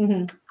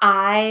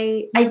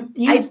 I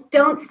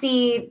don't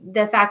see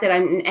the fact that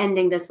I'm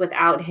ending this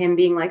without him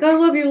being like, I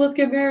love you, let's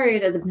get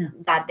married, as a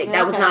bad thing.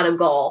 That was not a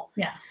goal.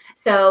 Yeah.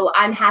 So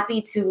I'm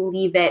happy to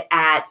leave it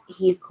at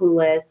he's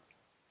clueless.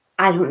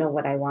 I don't know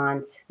what I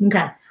want.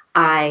 Okay.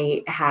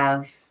 I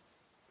have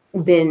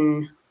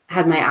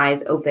had my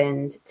eyes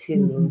opened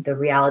to the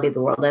reality of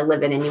the world I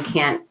live in, and you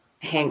can't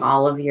hang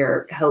all of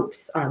your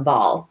hopes on a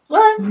ball.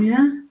 What?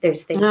 Yeah.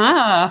 There's things that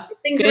are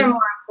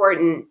more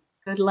important.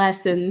 Good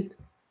lesson.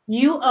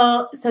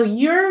 So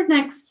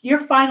your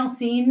final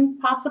scene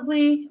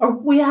possibly, or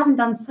we haven't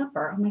done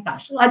supper. Oh my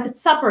gosh. At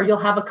supper, you'll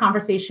have a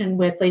conversation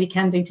with Lady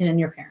Kensington and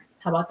your parents.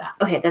 How about that?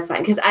 Okay, that's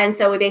fine. And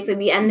so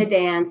we end the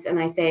dance and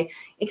I say,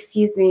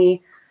 excuse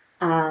me,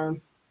 what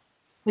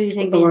do you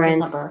think,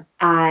 Lawrence,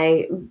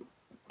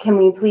 can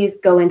we please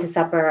go into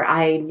supper?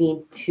 I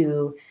need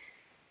to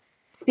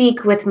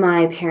speak with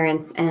my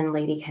parents and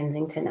Lady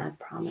Kensington as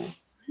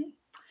promised.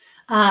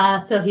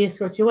 So he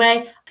escorts you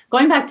away.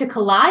 Going back to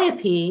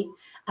Calliope,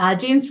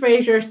 James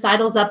Fraser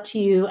sidles up to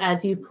you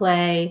as you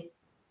play,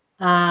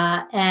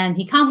 and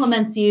he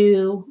compliments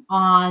you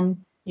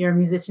on your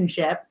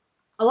musicianship.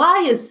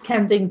 Elias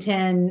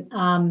Kensington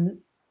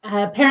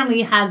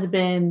apparently has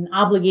been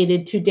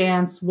obligated to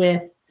dance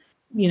with,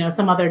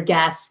 some other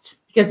guest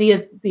because he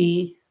is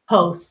the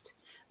host,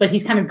 but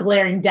he's kind of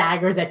glaring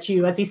daggers at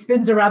you as he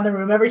spins around the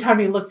room. Every time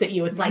he looks at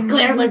you, it's like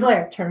glare, glare,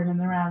 glare, turning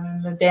around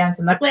and the dance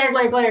and like glare,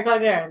 glare, glare, glare,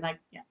 glare, and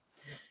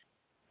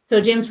So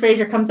James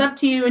Fraser comes up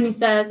to you and he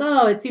says,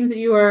 oh, it seems that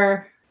you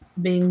are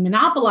being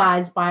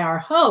monopolized by our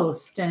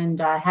host, and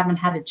I haven't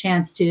had a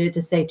chance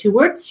to say 2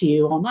 words to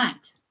you all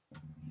night.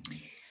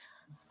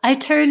 I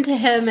turn to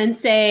him and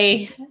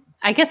say,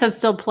 I guess I'm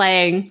still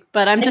playing,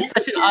 but I'm just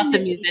such an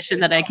awesome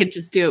musician that I can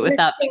just do it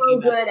without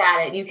thinking. You're so good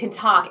at it. You can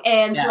talk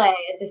and play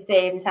at the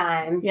same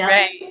time. Yeah.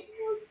 Right.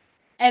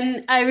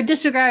 And I would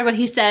disregard what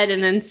he said,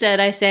 and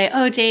instead I say,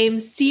 "Oh,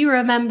 James, do you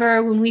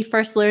remember when we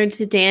first learned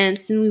to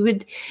dance and we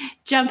would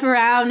jump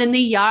around in the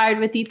yard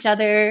with each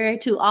other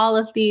to all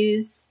of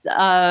these,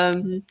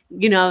 songs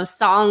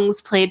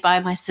played by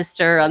my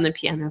sister on the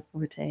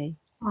pianoforte?"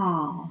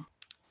 Oh.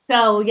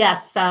 So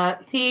yes,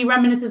 he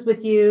reminisces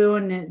with you,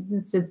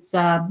 and it's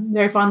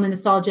very fondly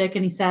nostalgic.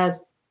 And he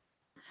says,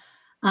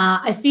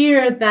 "I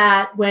fear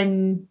that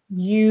when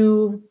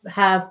you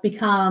have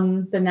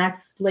become the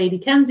next Lady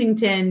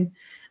Kensington,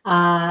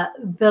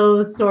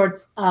 those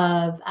sorts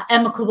of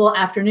amicable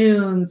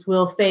afternoons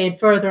will fade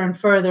further and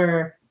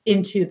further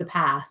into the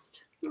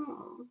past."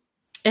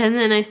 And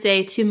then I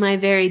say, "To my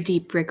very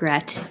deep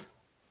regret."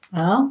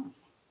 Oh.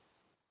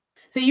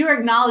 So you're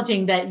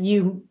acknowledging that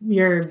you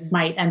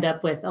might end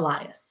up with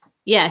Elias.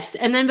 Yes.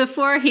 And then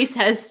before he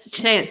has a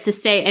chance to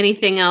say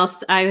anything else,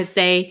 I would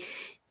say,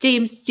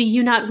 "James, do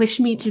you not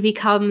wish me to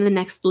become the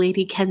next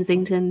Lady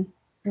Kensington?"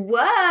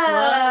 Whoa.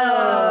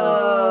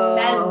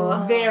 That is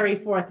very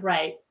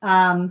forthright.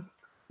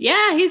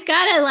 Yeah, he's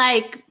got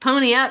to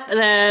pony up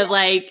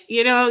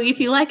if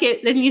you like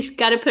it, then you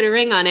got to put a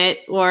ring on it.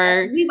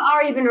 Or we've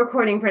already been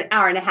recording for an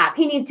hour and a half.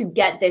 He needs to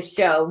get this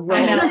show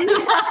rolling.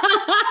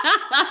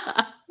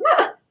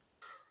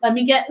 Let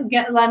me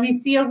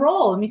see a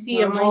roll. Let me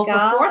see a roll for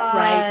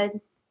forthright.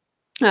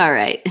 All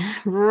right.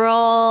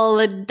 Roll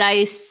a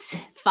dice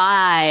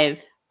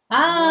 5.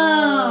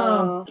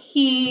 Oh.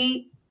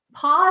 He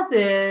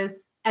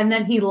pauses and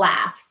then he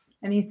laughs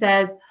and he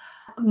says,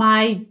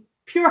 "My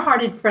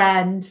pure-hearted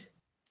friend,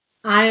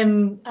 I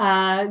am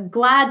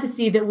glad to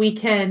see that we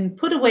can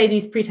put away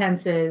these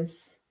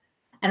pretenses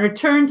and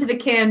return to the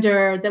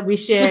candor that we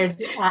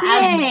shared."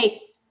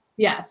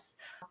 Yes.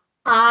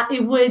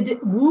 It would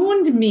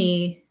wound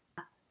me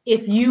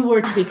if you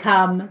were to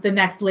become the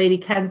next Lady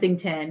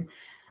Kensington.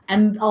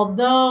 And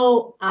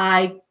although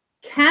I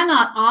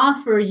cannot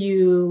offer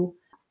you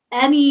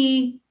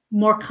any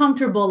more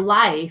comfortable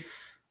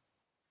life,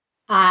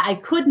 I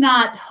could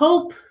not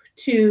hope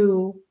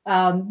to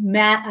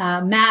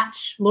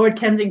match Lord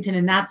Kensington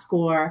in that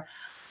score.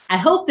 I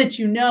hope that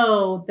you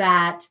know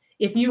that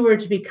if you were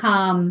to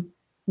become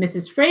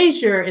Mrs.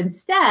 Fraser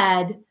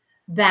instead,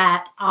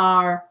 that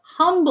our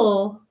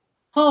humble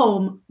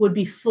home would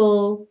be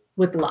full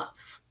with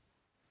love.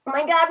 Oh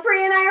my God,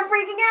 Priya and I are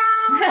freaking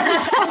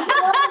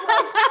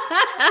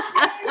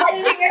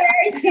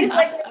out. She's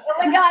like,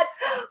 oh my God.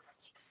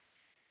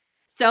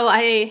 So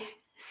I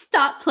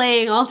stop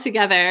playing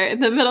altogether in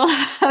the middle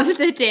of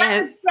the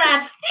dance.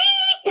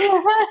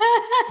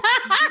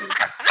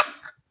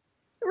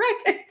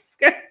 Record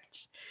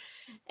scratch.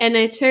 And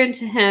I turn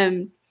to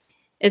him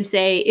and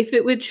say, "If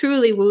it would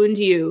truly wound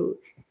you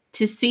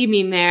to see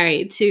me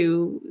married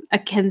to a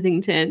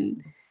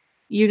Kensington,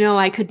 you know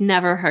I could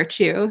never hurt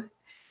you.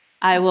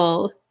 I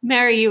will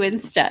marry you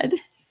instead."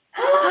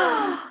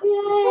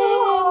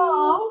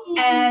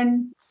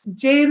 And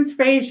James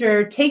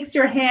Fraser takes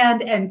your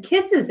hand and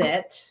kisses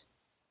it.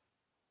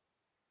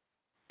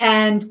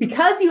 And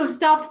because you have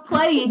stopped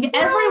playing,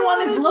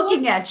 everyone is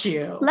looking at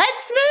you.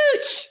 Let's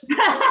smooch.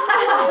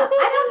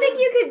 I don't think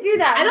you could do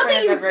that. I don't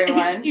think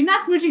everyone. You're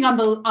not smooching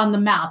on the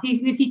mouth.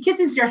 He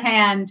kisses your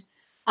hand,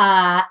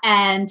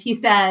 and he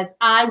says,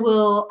 I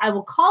will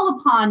call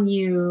upon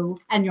you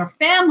and your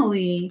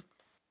family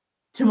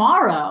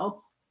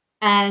tomorrow,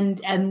 and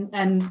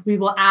we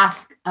will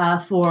ask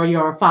for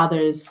your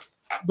father's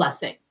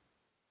blessing."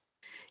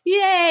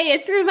 Yay!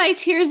 And through my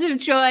tears of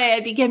joy,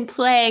 I begin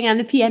playing on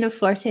the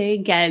pianoforte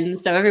again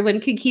so everyone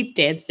can keep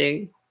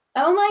dancing.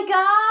 Oh my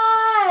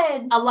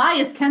God!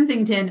 Elias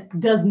Kensington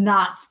does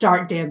not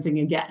start dancing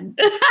again.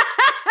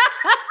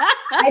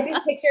 I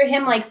just picture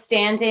him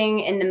standing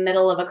in the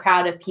middle of a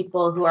crowd of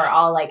people who are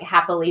all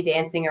happily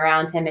dancing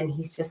around him, and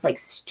he's just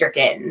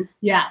stricken.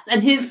 Yes,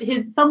 and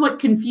his somewhat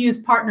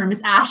confused partner,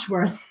 Miss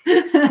Ashworth,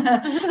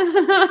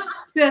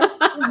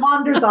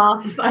 wanders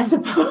off, I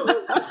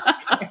suppose.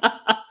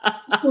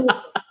 Okay.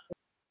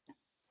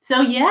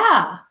 So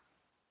yeah,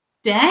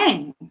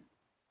 dang.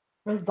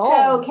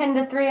 So can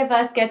the three of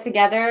us get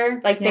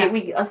together?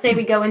 I'll say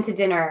we go into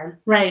dinner.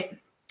 Right.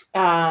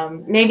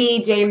 Maybe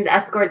James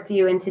escorts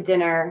you into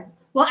dinner.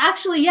 Well,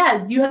 actually,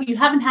 yeah, you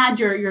haven't had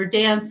your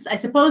dance. I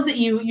suppose that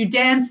you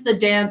danced the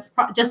dance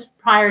just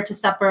prior to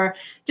supper,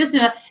 just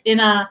in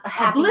a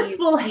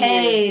blissful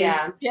haze.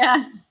 Yeah.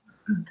 Yes.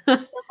 So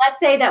let's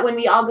say that when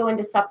we all go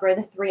into supper,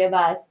 the three of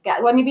us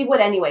we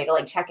would anyway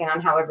to check in on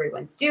how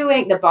everyone's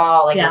doing, the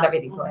ball, is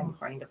everything going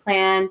according to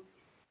plan?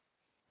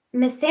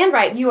 Miss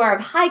Sandright, you are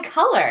of high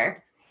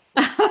color.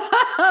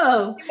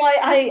 Oh.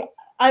 I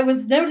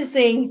was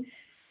noticing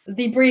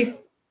the brief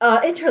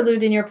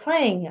interlude in your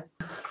playing.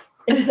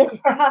 Is there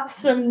perhaps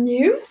some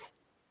news?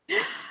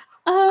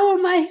 Oh,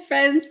 my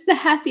friends, the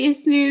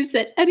happiest news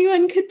that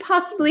anyone could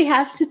possibly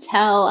have to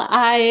tell.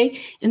 I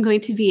am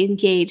going to be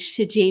engaged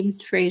to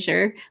James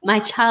Fraser, my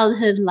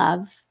childhood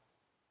love.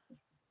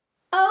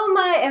 Oh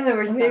my, and we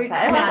were so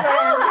excited.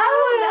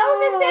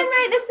 Miss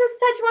Sandright, this is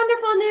such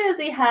wonderful news.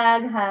 We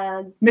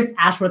hug. Miss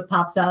Ashworth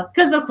pops up,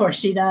 because of course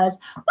she does.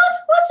 But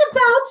what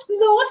about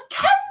Lord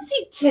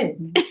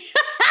Kensington?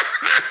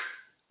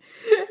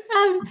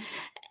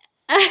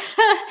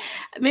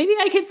 Maybe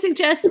I could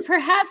suggest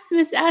perhaps,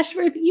 Miss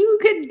Ashworth, you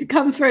could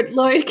comfort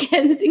Lord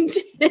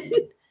Kensington.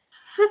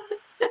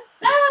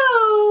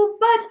 Oh,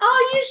 but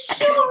are you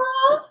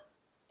sure?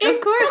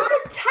 Of course.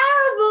 It's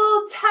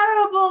a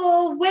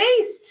terrible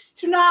waste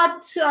to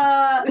not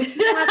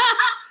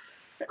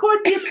court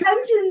the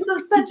attentions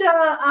of such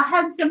a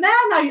handsome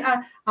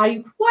man. Are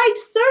you quite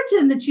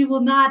certain that you will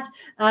not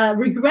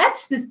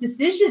regret this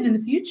decision in the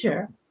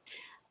future?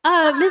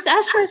 Miss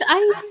Ashworth,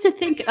 I used to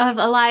think of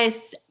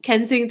Elias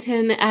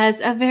Kensington as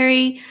a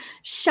very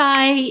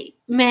shy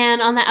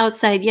man on the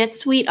outside, yet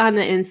sweet on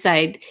the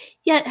inside.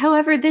 Yet,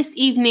 however, this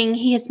evening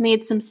he has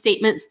made some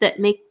statements that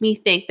make me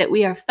think that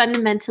we are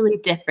fundamentally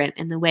different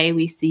in the way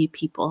we see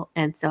people.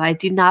 And so I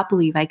do not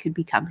believe I could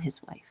become his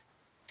wife.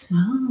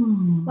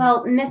 Oh.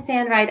 Well, Miss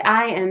Sandright,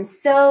 I am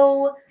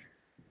so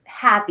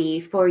happy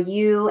for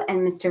you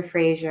and Mr.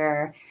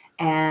 Fraser,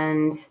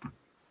 and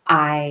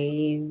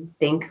I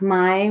think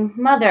my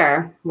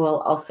mother will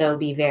also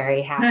be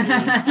very happy.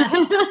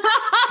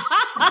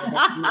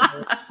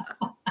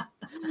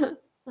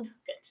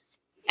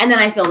 And then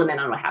I fill them in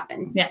on what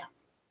happened. Yeah.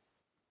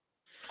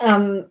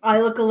 I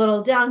look a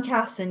little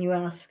downcast and you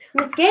ask,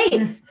 Miss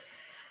Gates.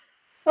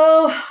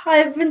 Oh,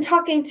 I've been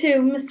talking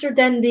to Mr.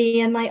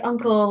 Denby and my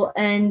uncle,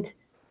 and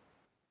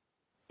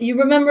you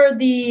remember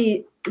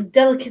the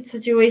delicate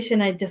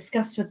situation I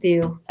discussed with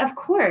you? Of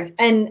course.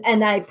 And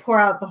I pour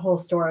out the whole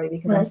story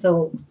because I'm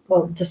so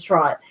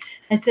distraught.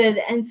 I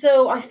said, and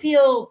so I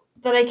feel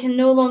that I can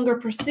no longer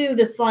pursue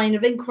this line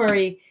of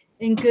inquiry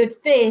in good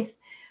faith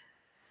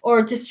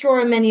or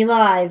destroy many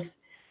lives.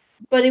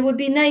 But it would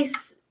be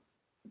nice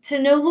to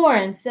know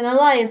Lawrence and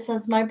Elias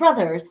as my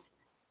brothers,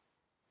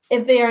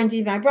 if they are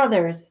indeed my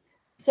brothers.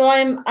 So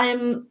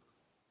I'm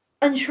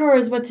unsure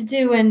as what to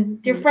do,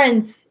 and dear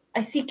friends,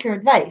 I seek your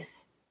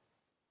advice.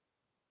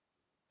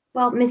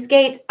 Well, Miss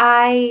Gates,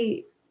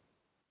 I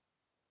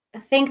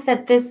think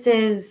that this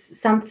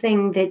is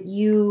something that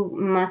you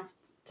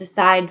must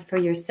decide for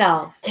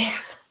yourself. Damn.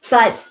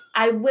 But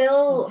I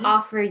will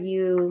offer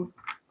you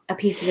a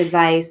piece of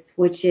advice,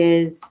 which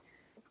is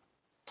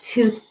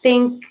to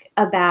think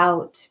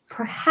about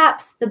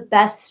perhaps the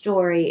best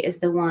story is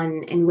the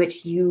one in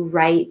which you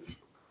write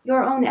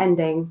your own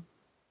ending,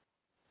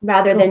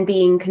 rather than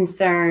being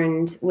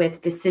concerned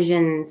with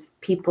decisions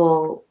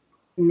people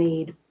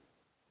made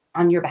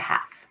on your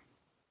behalf.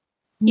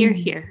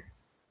 Here.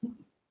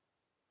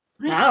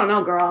 I don't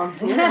know, girl.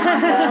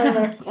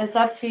 It's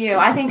up to you.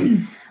 I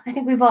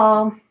think we've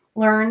all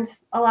learned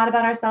a lot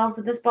about ourselves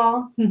at this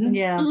ball.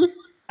 Yeah.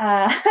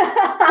 Uh,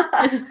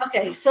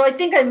 Okay, so I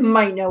think I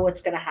might know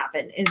what's going to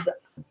happen.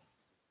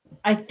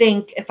 I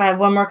think if I have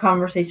one more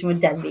conversation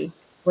with Denby,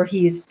 where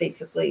he's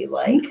basically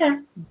like, Okay.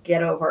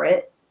 get over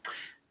it.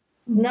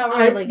 Not All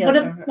right, really get what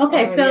over it.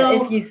 okay, Or,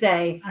 so- if you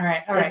say, All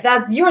right. if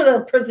that's you're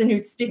the person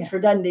who speaks Yeah, for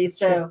Denby,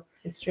 so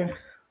It's true.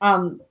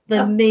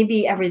 then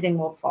maybe everything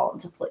will fall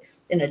into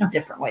place in a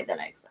different way than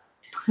I expect.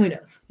 Who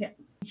knows? Yeah.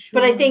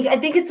 But I think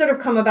it's sort of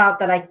come about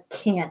that I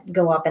can't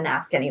go up and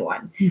ask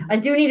anyone. Mhm. I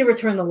do need to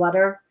return the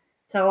letter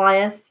to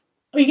Elias.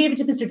 Oh, you gave it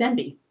to Mr.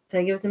 Denby. Did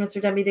I give it to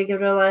Mr. Denby? Did I give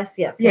it to Elias?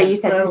 Yes. yeah, you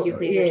said, So, could you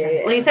please yeah, return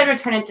it? Well, you said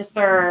return it to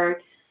Sir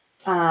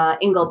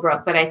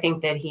Inglebrook, but I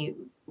think that he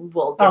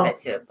will give it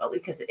to Billy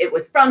because it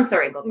was from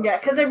Sir Inglebrook. Yeah,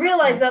 because I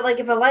realized that like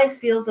if Elias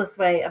feels this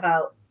way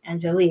about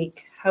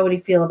Angelique, how would he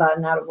feel about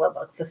an out of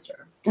wedlock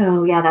sister?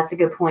 Oh, yeah, that's a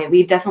good point.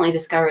 We've definitely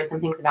discovered some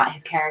things about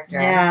his character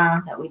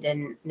Yeah. that we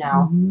didn't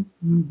know.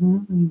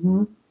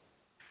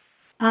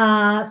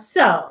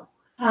 So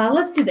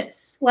let's do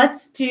this.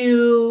 Let's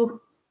do.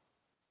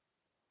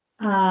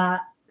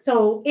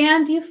 So,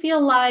 Anne, do you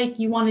feel like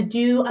you want to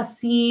do a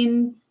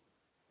scene?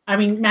 I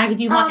mean, Maggie,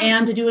 do you want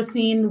Anne to do a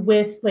scene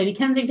with Lady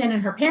Kensington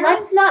and her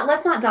parents?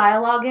 Let's not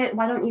dialogue it.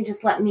 Why don't you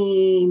just let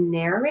me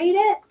narrate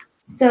it?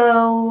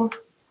 So,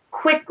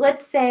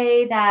 let's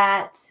say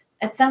that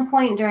at some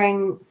point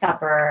during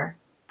supper,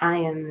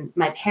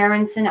 my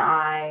parents and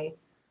I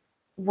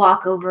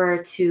walk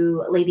over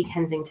to Lady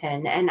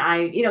Kensington, and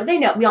they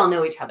know, we all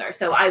know each other.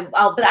 So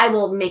I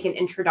will make an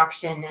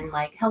introduction and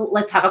like,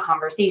 let's have a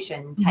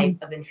conversation type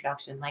of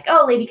introduction. Like,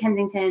 oh, Lady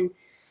Kensington,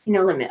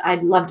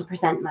 I'd love to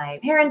present my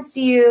parents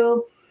to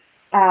you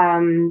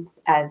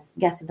as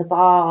guests of the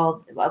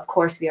ball. Of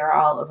course, we are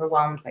all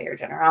overwhelmed by your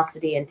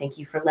generosity, and thank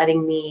you for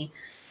letting me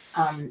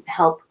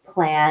help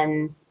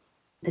plan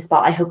this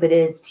ball. I hope it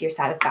is to your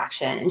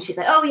satisfaction. And she's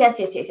like, oh, yes.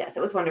 It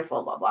was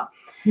wonderful, blah, blah.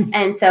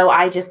 And so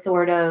I just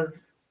sort of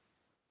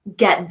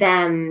get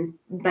them,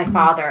 my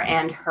father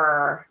and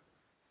her,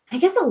 I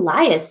guess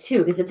Elias too,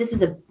 because if this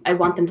is I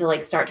want them to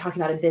like start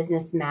talking about a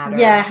business matter.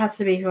 Yeah, it has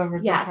to be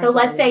whoever's. Yeah. So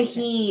let's say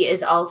he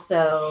is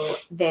also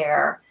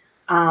there.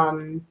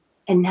 And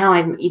now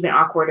I'm even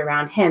awkward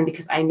around him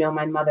because I know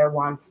my mother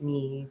wants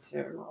me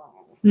to.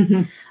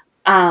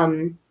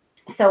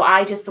 So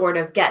I just sort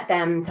of get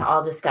them to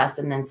all discuss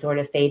and then sort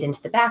of fade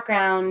into the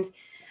background.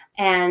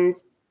 And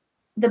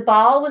the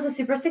ball was a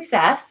super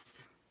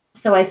success.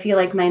 So I feel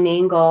like my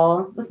main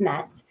goal was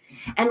met.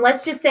 And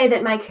let's just say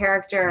that my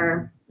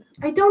character,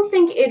 I don't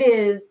think it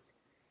is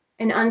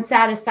an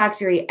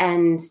unsatisfactory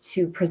end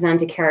to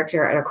present a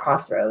character at a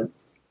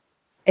crossroads,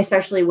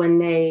 especially when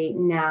they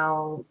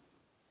now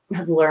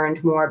have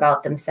learned more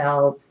about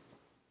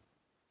themselves.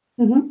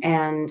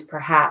 And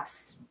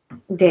perhaps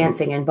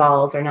dancing and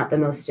balls are not the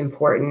most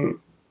important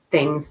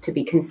things to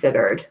be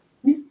considered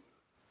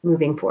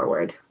moving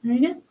forward. Very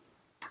good.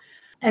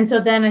 And so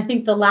then I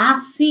think the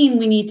last scene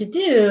we need to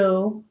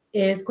do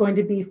is going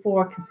to be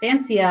for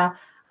Constancia.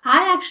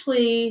 I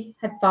actually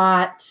had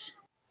thought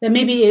that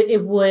maybe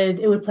it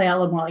would play out a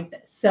little more like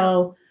this.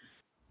 So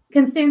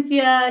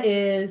Constancia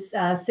is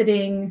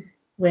sitting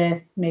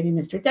with maybe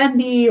Mr.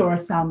 Denby or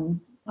some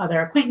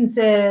other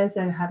acquaintances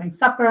and having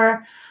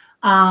supper.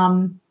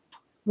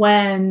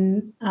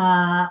 When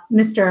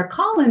Mr.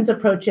 Collins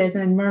approaches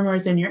and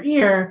murmurs in your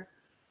ear,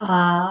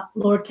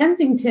 Lord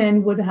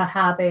Kensington would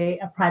have a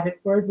private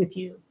word with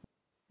you.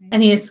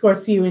 And he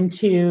escorts you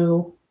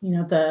into,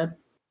 the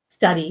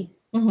study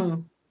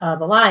of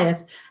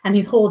Elias, and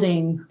he's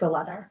holding the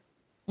letter.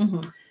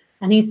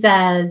 And he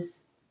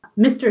says,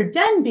 Mr.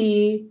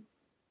 Denby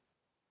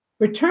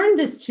returned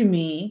this to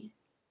me,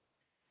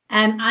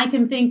 and I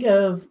can think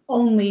of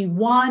only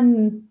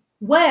one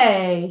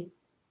way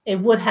it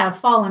would have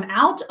fallen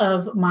out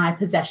of my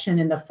possession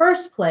in the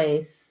first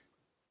place,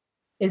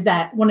 is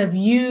that one of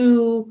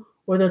you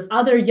or those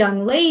other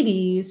young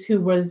ladies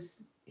who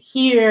was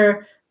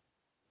here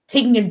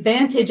taking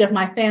advantage of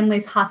my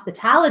family's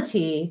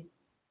hospitality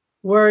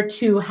were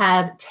to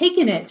have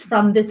taken it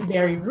from this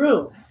very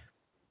room.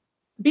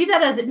 Be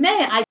that as it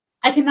may,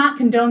 I cannot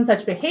condone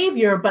such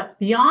behavior, but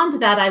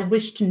beyond that, I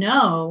wish to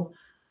know,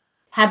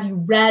 have you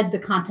read the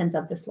contents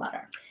of this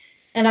letter?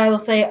 And I will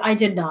say I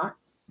did not.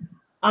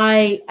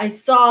 I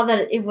saw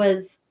that it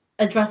was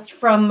addressed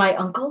from my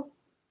uncle,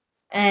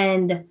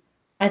 and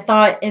I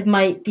thought it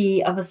might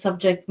be of a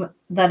subject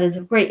that is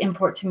of great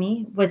import to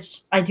me,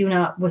 which I do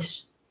not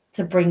wish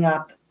to bring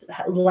up,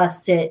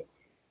 lest it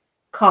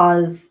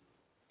cause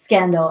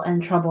scandal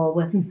and trouble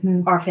with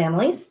our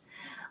families.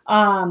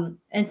 And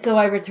so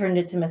I returned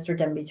it to Mr.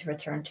 Denby to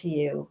return to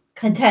you,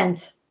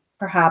 content,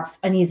 perhaps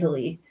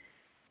uneasily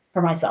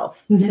for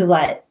myself, to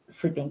let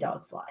sleeping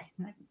dogs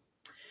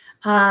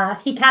lie.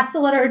 He casts the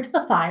letter into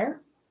the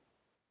fire,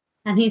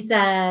 and he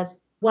says,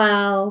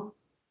 well,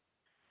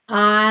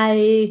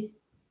 I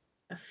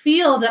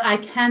feel that I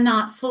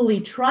cannot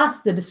fully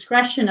trust the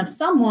discretion of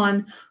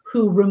someone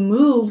who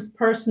removes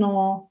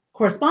personal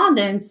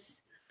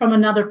correspondence from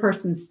another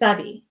person's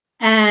study.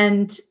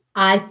 And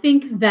I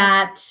think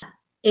that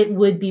it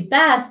would be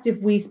best if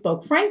we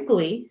spoke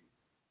frankly.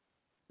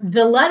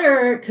 The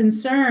letter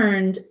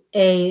concerned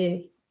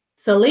a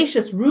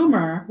salacious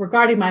rumor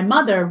regarding my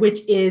mother,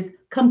 which is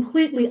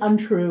completely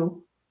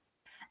untrue.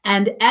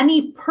 And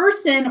any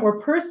person or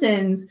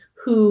persons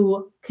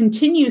who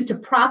continues to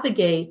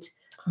propagate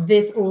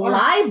this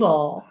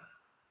libel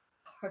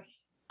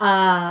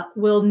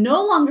will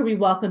no longer be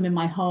welcome in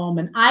my home,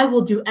 and I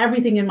will do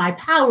everything in my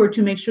power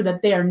to make sure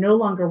that they are no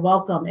longer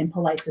welcome in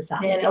polite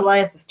society. And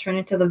Elias is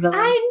turning to the villain.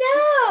 I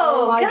know.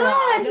 Oh my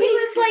God. He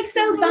was like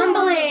so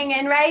bumbling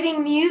and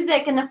writing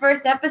music in the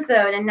first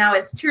episode, and now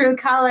his true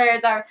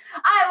colors are,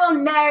 I will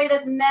marry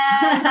this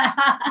man.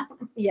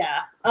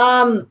 Yeah.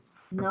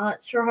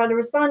 Not sure how to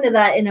respond to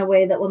that in a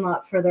way that will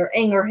not further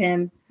anger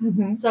him.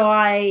 So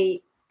I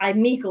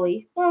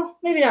meekly, well,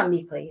 maybe not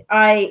meekly.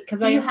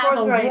 Because I have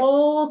a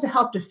role to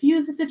help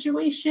diffuse the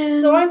situation.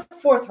 So I'm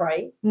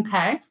forthright.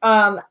 Okay.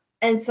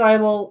 And so I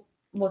will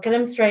look at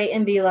him straight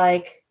and be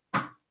like,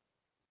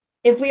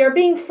 if we are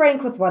being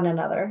frank with one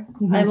another,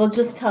 I will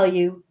just tell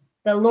you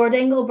that Lord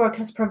Engelbrook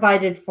has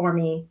provided for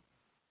me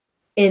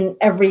in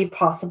every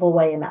possible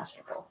way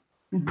imaginable.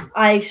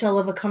 I shall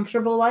live a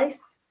comfortable life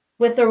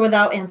with or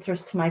without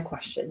answers to my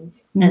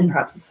questions. And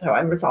perhaps so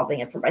I'm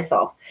resolving it for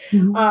myself.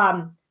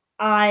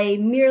 I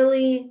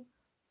merely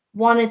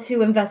wanted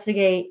to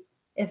investigate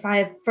if I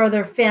have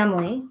further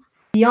family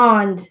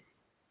beyond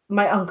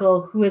my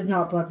uncle, who is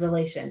not blood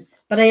relation.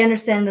 But I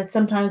understand that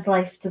sometimes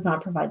life does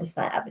not provide us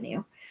that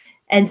avenue.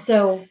 And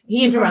so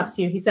he interrupts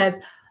you. He says,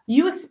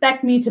 you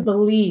expect me to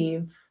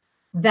believe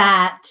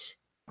that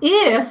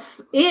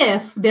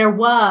if there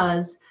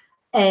was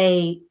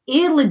a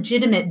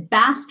illegitimate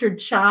bastard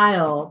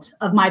child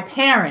of my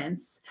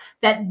parents,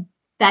 that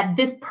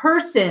this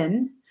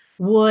person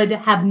would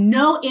have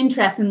no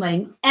interest in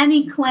laying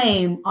any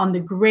claim on the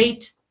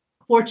great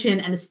fortune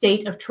and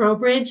estate of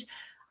Trowbridge.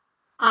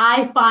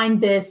 I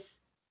find this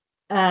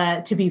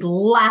to be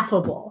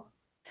laughable.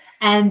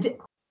 And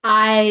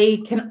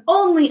I can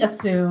only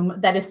assume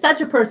that if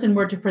such a person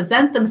were to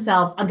present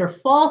themselves under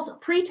false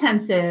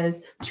pretenses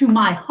to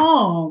my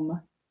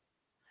home,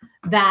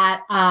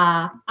 that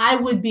I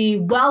would be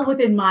well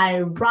within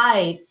my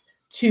rights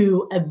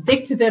to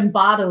evict them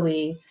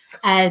bodily.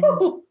 And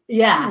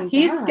yeah,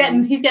 he's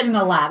getting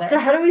a lather. So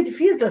how do we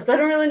diffuse this? I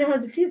don't really know how to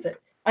diffuse it.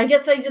 I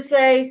guess I just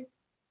say,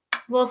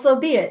 well, so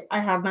be it. I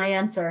have my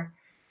answer.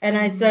 And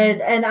I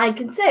said, and I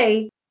can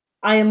say,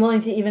 I am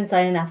willing to even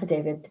sign an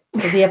affidavit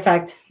to the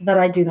effect that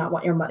I do not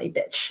want your money,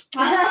 bitch.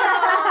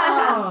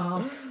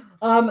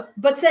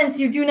 But since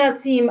you do not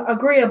seem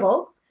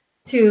agreeable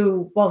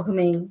to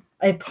welcoming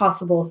a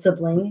possible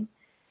sibling,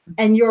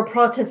 and your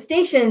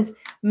protestations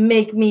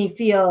make me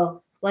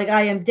feel like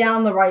I am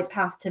down the right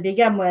path to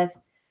begin with,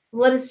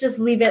 let us just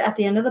leave it at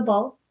the end of the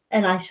ball,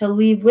 and I shall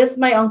leave with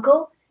my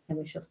uncle, and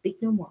we shall speak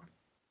no more.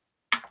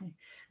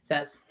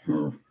 Says,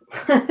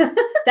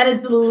 that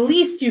is the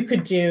least you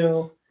could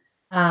do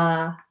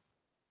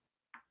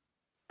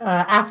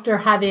after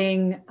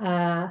having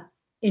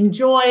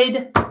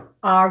enjoyed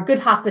our good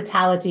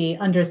hospitality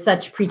under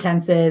such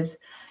pretenses,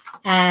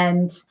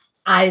 and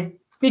I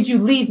bid you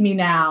leave me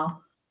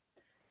now.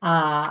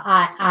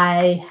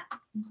 I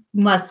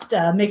must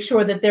make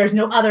sure that there's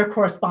no other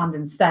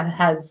correspondence that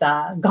has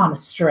gone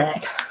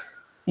astray.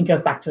 He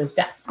goes back to his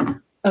desk.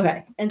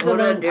 Okay. And so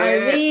then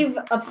I leave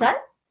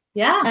upset.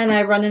 Yeah. And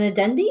I run an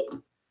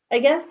addendum, I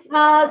guess. So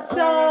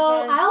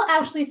I'll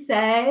actually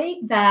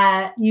say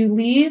that you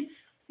leave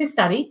his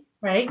study,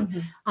 right? Mm-hmm.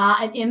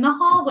 And in the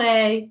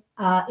hallway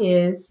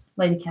is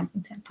Lady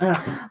Kensington.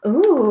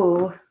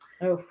 Ooh.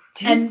 Oh,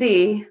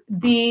 juicy.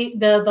 And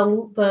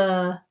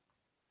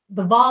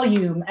the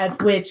volume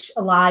at which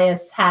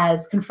Elias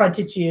has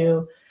confronted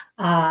you,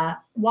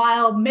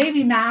 while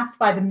maybe masked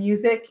by the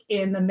music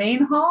in the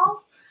main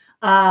hall,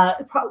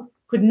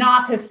 could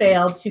not have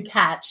failed to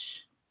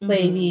catch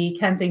Lady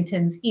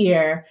Kensington's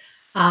ear.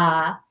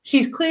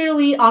 She's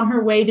clearly on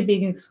her way to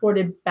being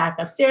escorted back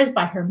upstairs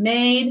by her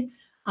maid.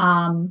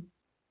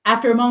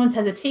 After a moment's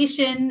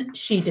hesitation,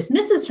 she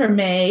dismisses her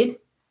maid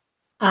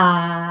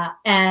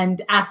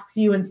and asks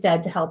you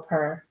instead to help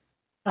her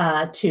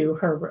to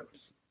her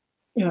rooms.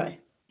 Right.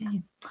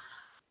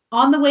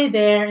 On the way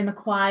there, in the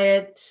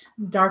quiet,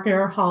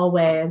 darker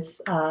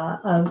hallways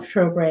of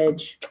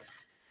Trowbridge.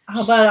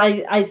 How about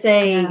I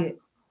say,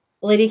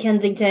 Lady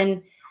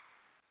Kensington,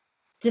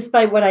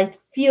 despite what I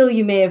feel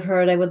you may have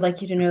heard, I would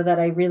like you to know that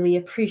I really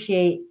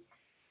appreciate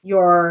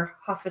your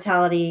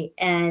hospitality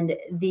and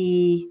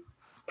the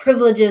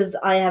privileges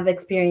I have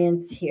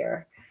experienced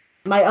here.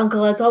 My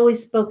uncle has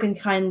always spoken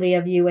kindly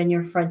of you and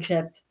your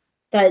friendship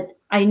that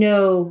I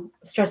know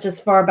stretches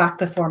far back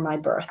before my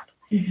birth.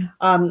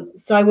 Mm-hmm.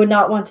 So I would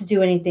not want to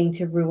do anything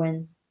to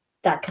ruin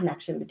that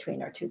connection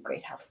between our two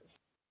great houses.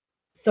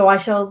 So I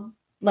shall,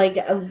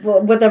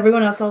 with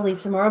everyone else, I'll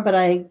leave tomorrow, but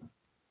I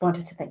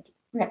wanted to thank you.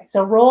 Okay,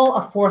 so roll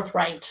a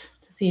forthright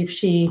to see if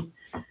she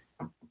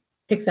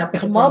picks up.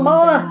 Come on,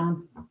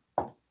 Mama.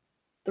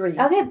 3.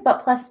 Okay,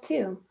 but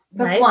 +2.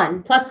 Right?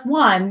 1.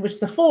 +1, which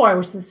is a 4,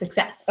 which is a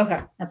success.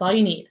 Okay. That's all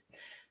you need.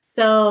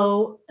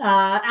 So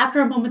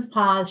after a moment's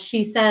pause,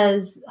 she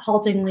says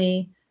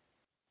haltingly,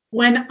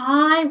 when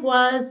I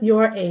was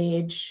your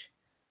age,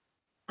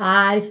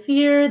 I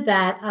fear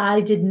that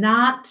I did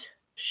not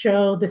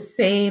show the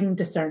same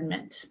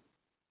discernment.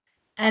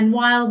 And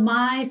while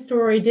my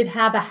story did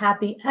have a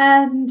happy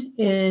end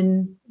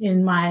in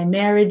my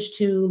marriage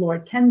to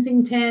Lord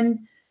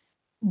Kensington,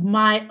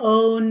 my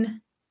own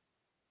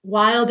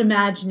wild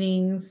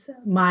imaginings,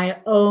 my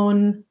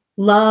own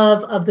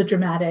love of the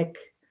dramatic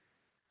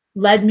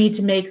led me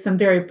to make some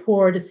very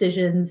poor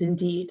decisions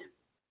indeed.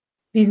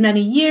 These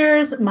many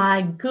years,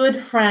 my good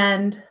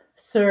friend,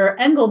 Sir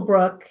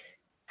Engelbrook,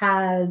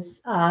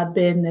 has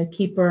been the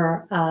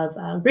keeper of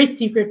a great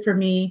secret for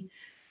me.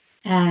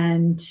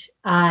 And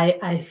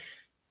I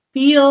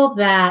feel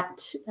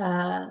that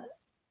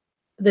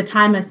the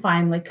time has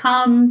finally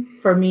come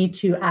for me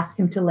to ask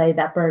him to lay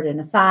that burden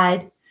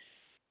aside.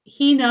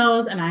 He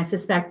knows, and I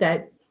suspect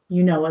that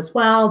you know as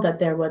well, that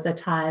there was a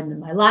time in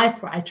my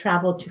life where I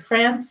traveled to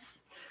France.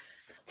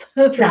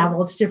 Air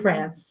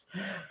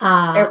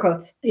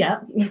quotes. Yeah.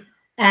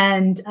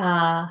 And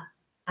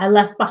I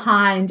left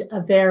behind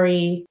a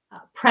very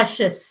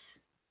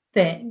precious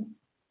thing.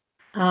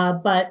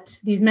 But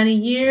these many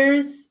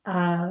years,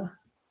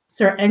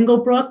 Sir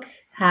Engelbrook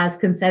has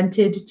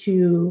consented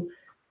to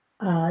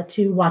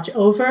watch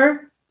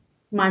over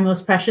my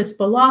most precious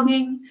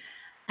belonging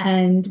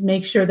and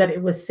make sure that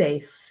it was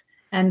safe.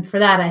 And for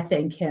that, I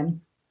thank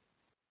him.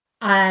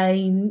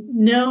 I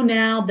know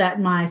now that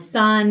my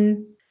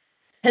son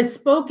has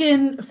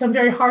spoken some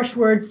very harsh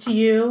words to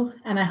you,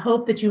 and I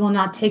hope that you will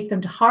not take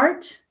them to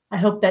heart. I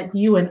hope that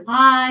you and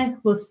I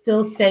will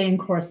still stay in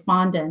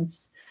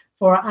correspondence,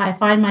 for I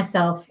find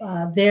myself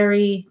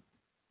very,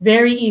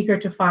 very eager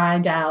to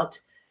find out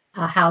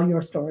how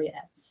your story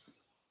ends.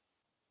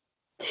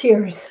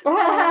 Tears.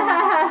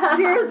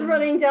 Tears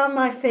running down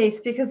my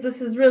face, because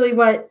this is really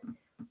what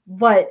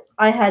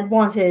I had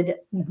wanted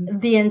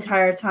the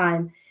entire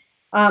time.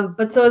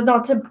 But so as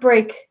not to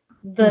break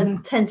the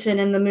tension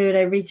in the mood,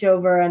 I reach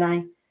over and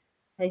I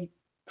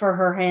for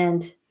her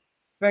hand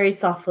very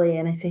softly,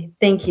 and I say,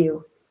 thank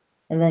you.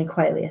 And then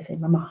quietly I say,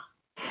 Mama.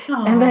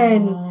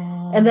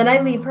 Aww. And then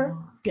I leave her.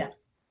 Yeah.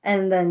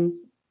 And then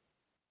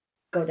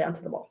go down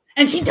to the ball.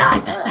 And she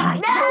dies that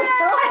night.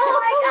 Oh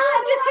my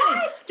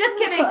God.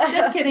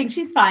 Just kidding.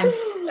 She's fine.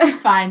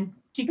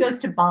 She goes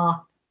to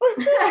Bath.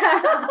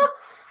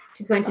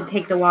 She's going to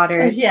take the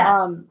waters.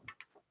 Yes.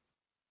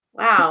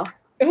 Wow.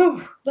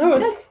 Ooh, that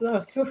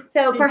was.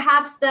 So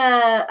perhaps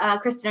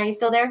Kristen, are you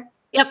still there?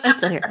 Yep, I'm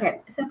still here. Okay.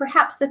 So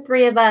perhaps the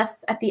three of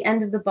us at the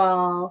end of the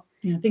ball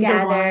Things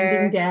are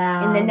winding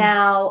down. in the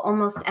now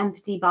almost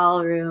empty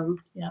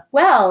ballroom. Yeah.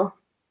 Well,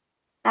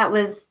 that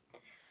was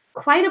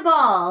quite a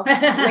ball,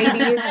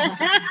 ladies.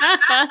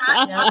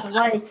 Yeah,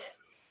 right.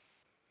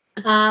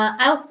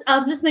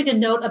 I'll just make a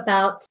note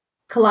about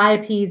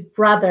Calliope's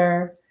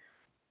brother,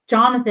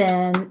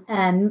 Jonathan,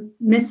 and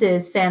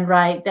Mrs.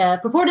 Sandwright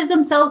purported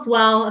themselves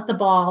well at the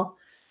ball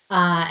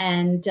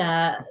and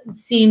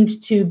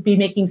seemed to be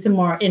making some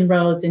more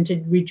inroads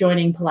into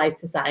rejoining polite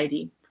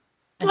society.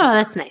 Oh,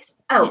 that's nice.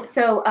 Oh,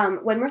 so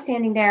when we're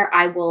standing there,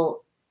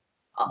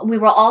 we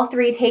will all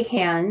three take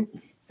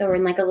hands. So we're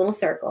in like a little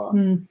circle.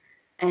 Mm.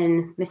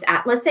 And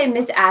let's say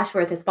Miss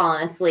Ashworth has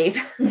fallen asleep.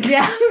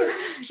 Yeah,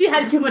 she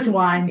had too much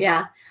wine.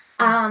 Yeah.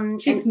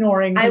 She's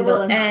snoring. I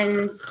will,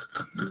 and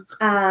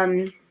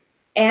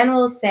Anne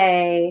will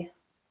say,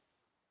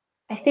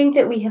 I think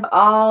that we have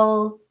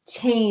all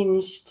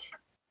changed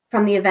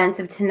from the events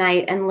of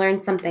tonight and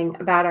learned something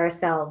about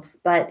ourselves.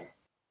 But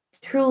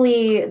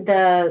truly,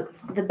 the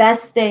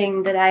best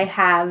thing that I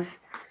have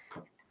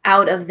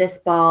out of this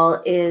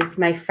ball is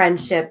my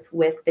friendship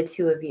with the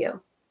two of you.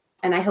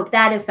 And I hope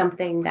that is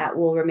something that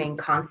will remain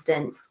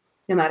constant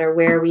no matter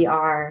where we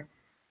are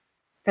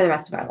for the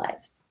rest of our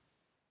lives.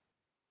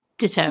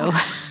 Ditto.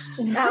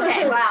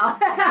 Okay, wow.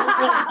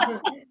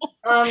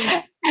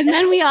 And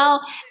then we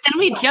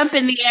jump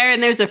in the air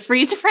and there's a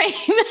freeze frame.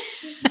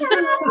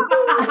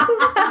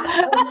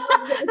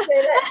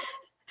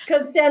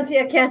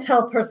 Constantia can't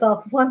help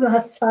herself one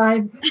last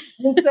time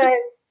and says,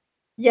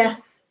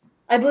 yes,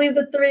 I believe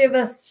the three of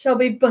us shall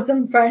be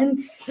bosom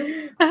friends.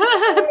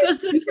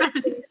 Bosom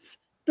friends.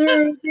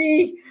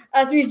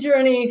 As we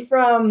journey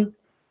from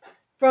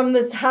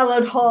this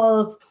hallowed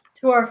halls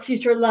to our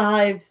future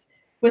lives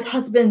with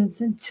husbands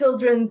and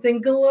children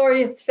and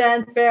glorious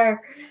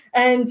fanfare.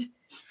 And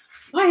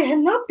I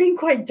am not being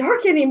quite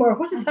dark anymore.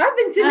 What has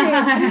happened to me?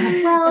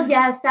 Well,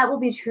 yes, that will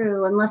be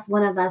true, unless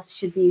one of us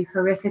should be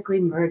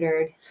horrifically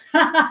murdered.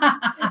 And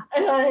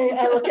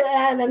I look at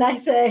Anne and I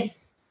say,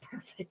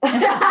 perfect.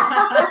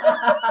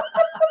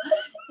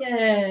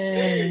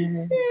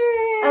 Yay.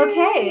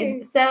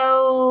 Okay,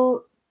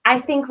 so I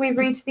think we've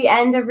reached the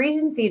end of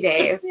Regency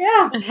Days.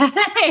 Yeah.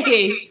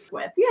 Hey.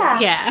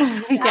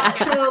 Yeah.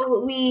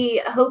 So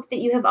we hope that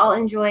you have all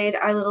enjoyed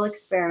our little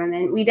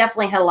experiment. We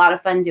definitely had a lot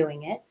of fun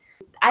doing it.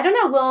 I don't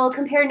know. We'll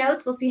compare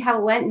notes. We'll see how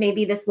it went.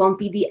 Maybe this won't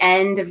be the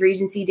end of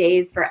Regency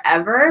Days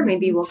forever.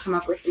 Maybe we'll come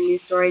up with some new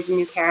stories and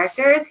new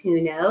characters.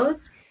 Who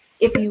knows?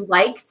 If you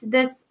liked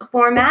this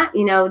format,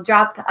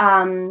 drop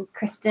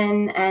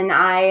Kristen and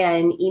I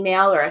an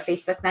email or a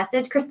Facebook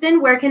message.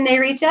 Kristen, where can they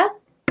reach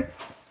us?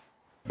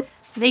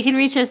 They can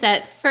reach us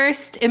at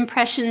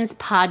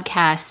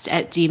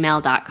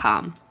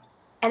firstimpressionspodcast@gmail.com.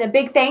 And a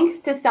big thanks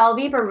to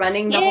Selvi for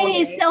running the whole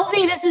Yay, day.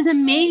 Selvi, this is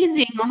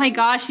amazing. Oh my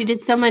gosh, you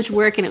did so much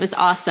work and it was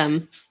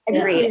awesome.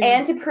 Agreed. Yeah.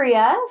 And to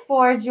Priya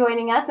for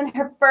joining us in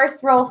her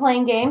first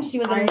role-playing game. She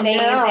was amazing.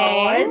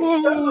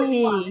 It's so much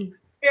fun.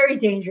 Very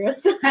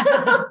dangerous.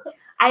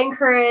 I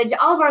encourage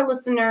all of our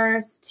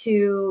listeners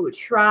to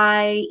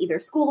try either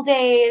School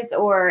Days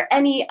or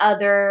any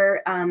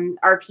other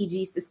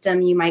RPG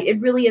system you might.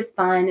 It really is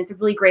fun. It's a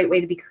really great way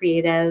to be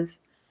creative.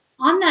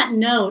 On that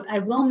note, I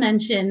will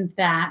mention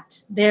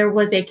that there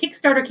was a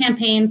Kickstarter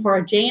campaign for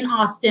a Jane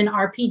Austen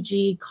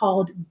RPG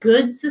called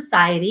Good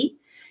Society.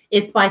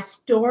 It's by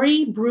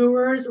Story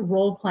Brewers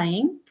Role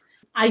Playing.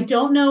 I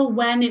don't know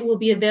when it will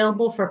be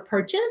available for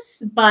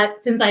purchase,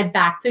 but since I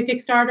backed the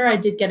Kickstarter, I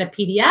did get a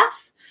PDF.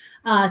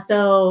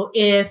 So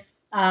if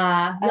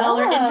y'all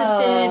are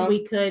interested,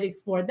 we could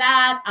explore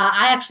that.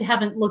 I actually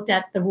haven't looked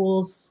at the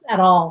rules at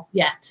all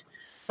yet,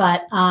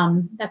 but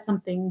that's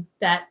something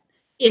that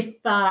if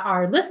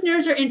our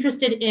listeners are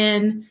interested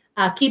in,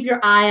 keep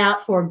your eye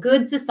out for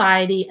Good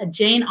Society, a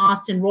Jane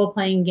Austen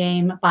role-playing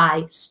game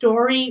by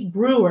Story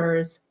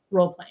Brewers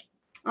Role-Playing.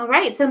 All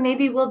right, so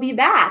maybe we'll be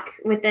back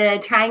with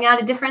trying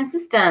out a different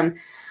system.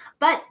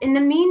 But in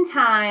the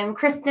meantime,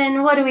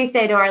 Kristen, what do we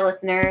say to our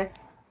listeners?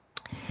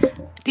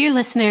 Dear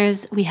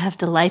listeners, we have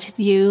delighted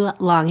you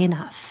long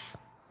enough.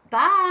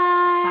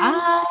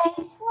 Bye.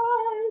 Bye.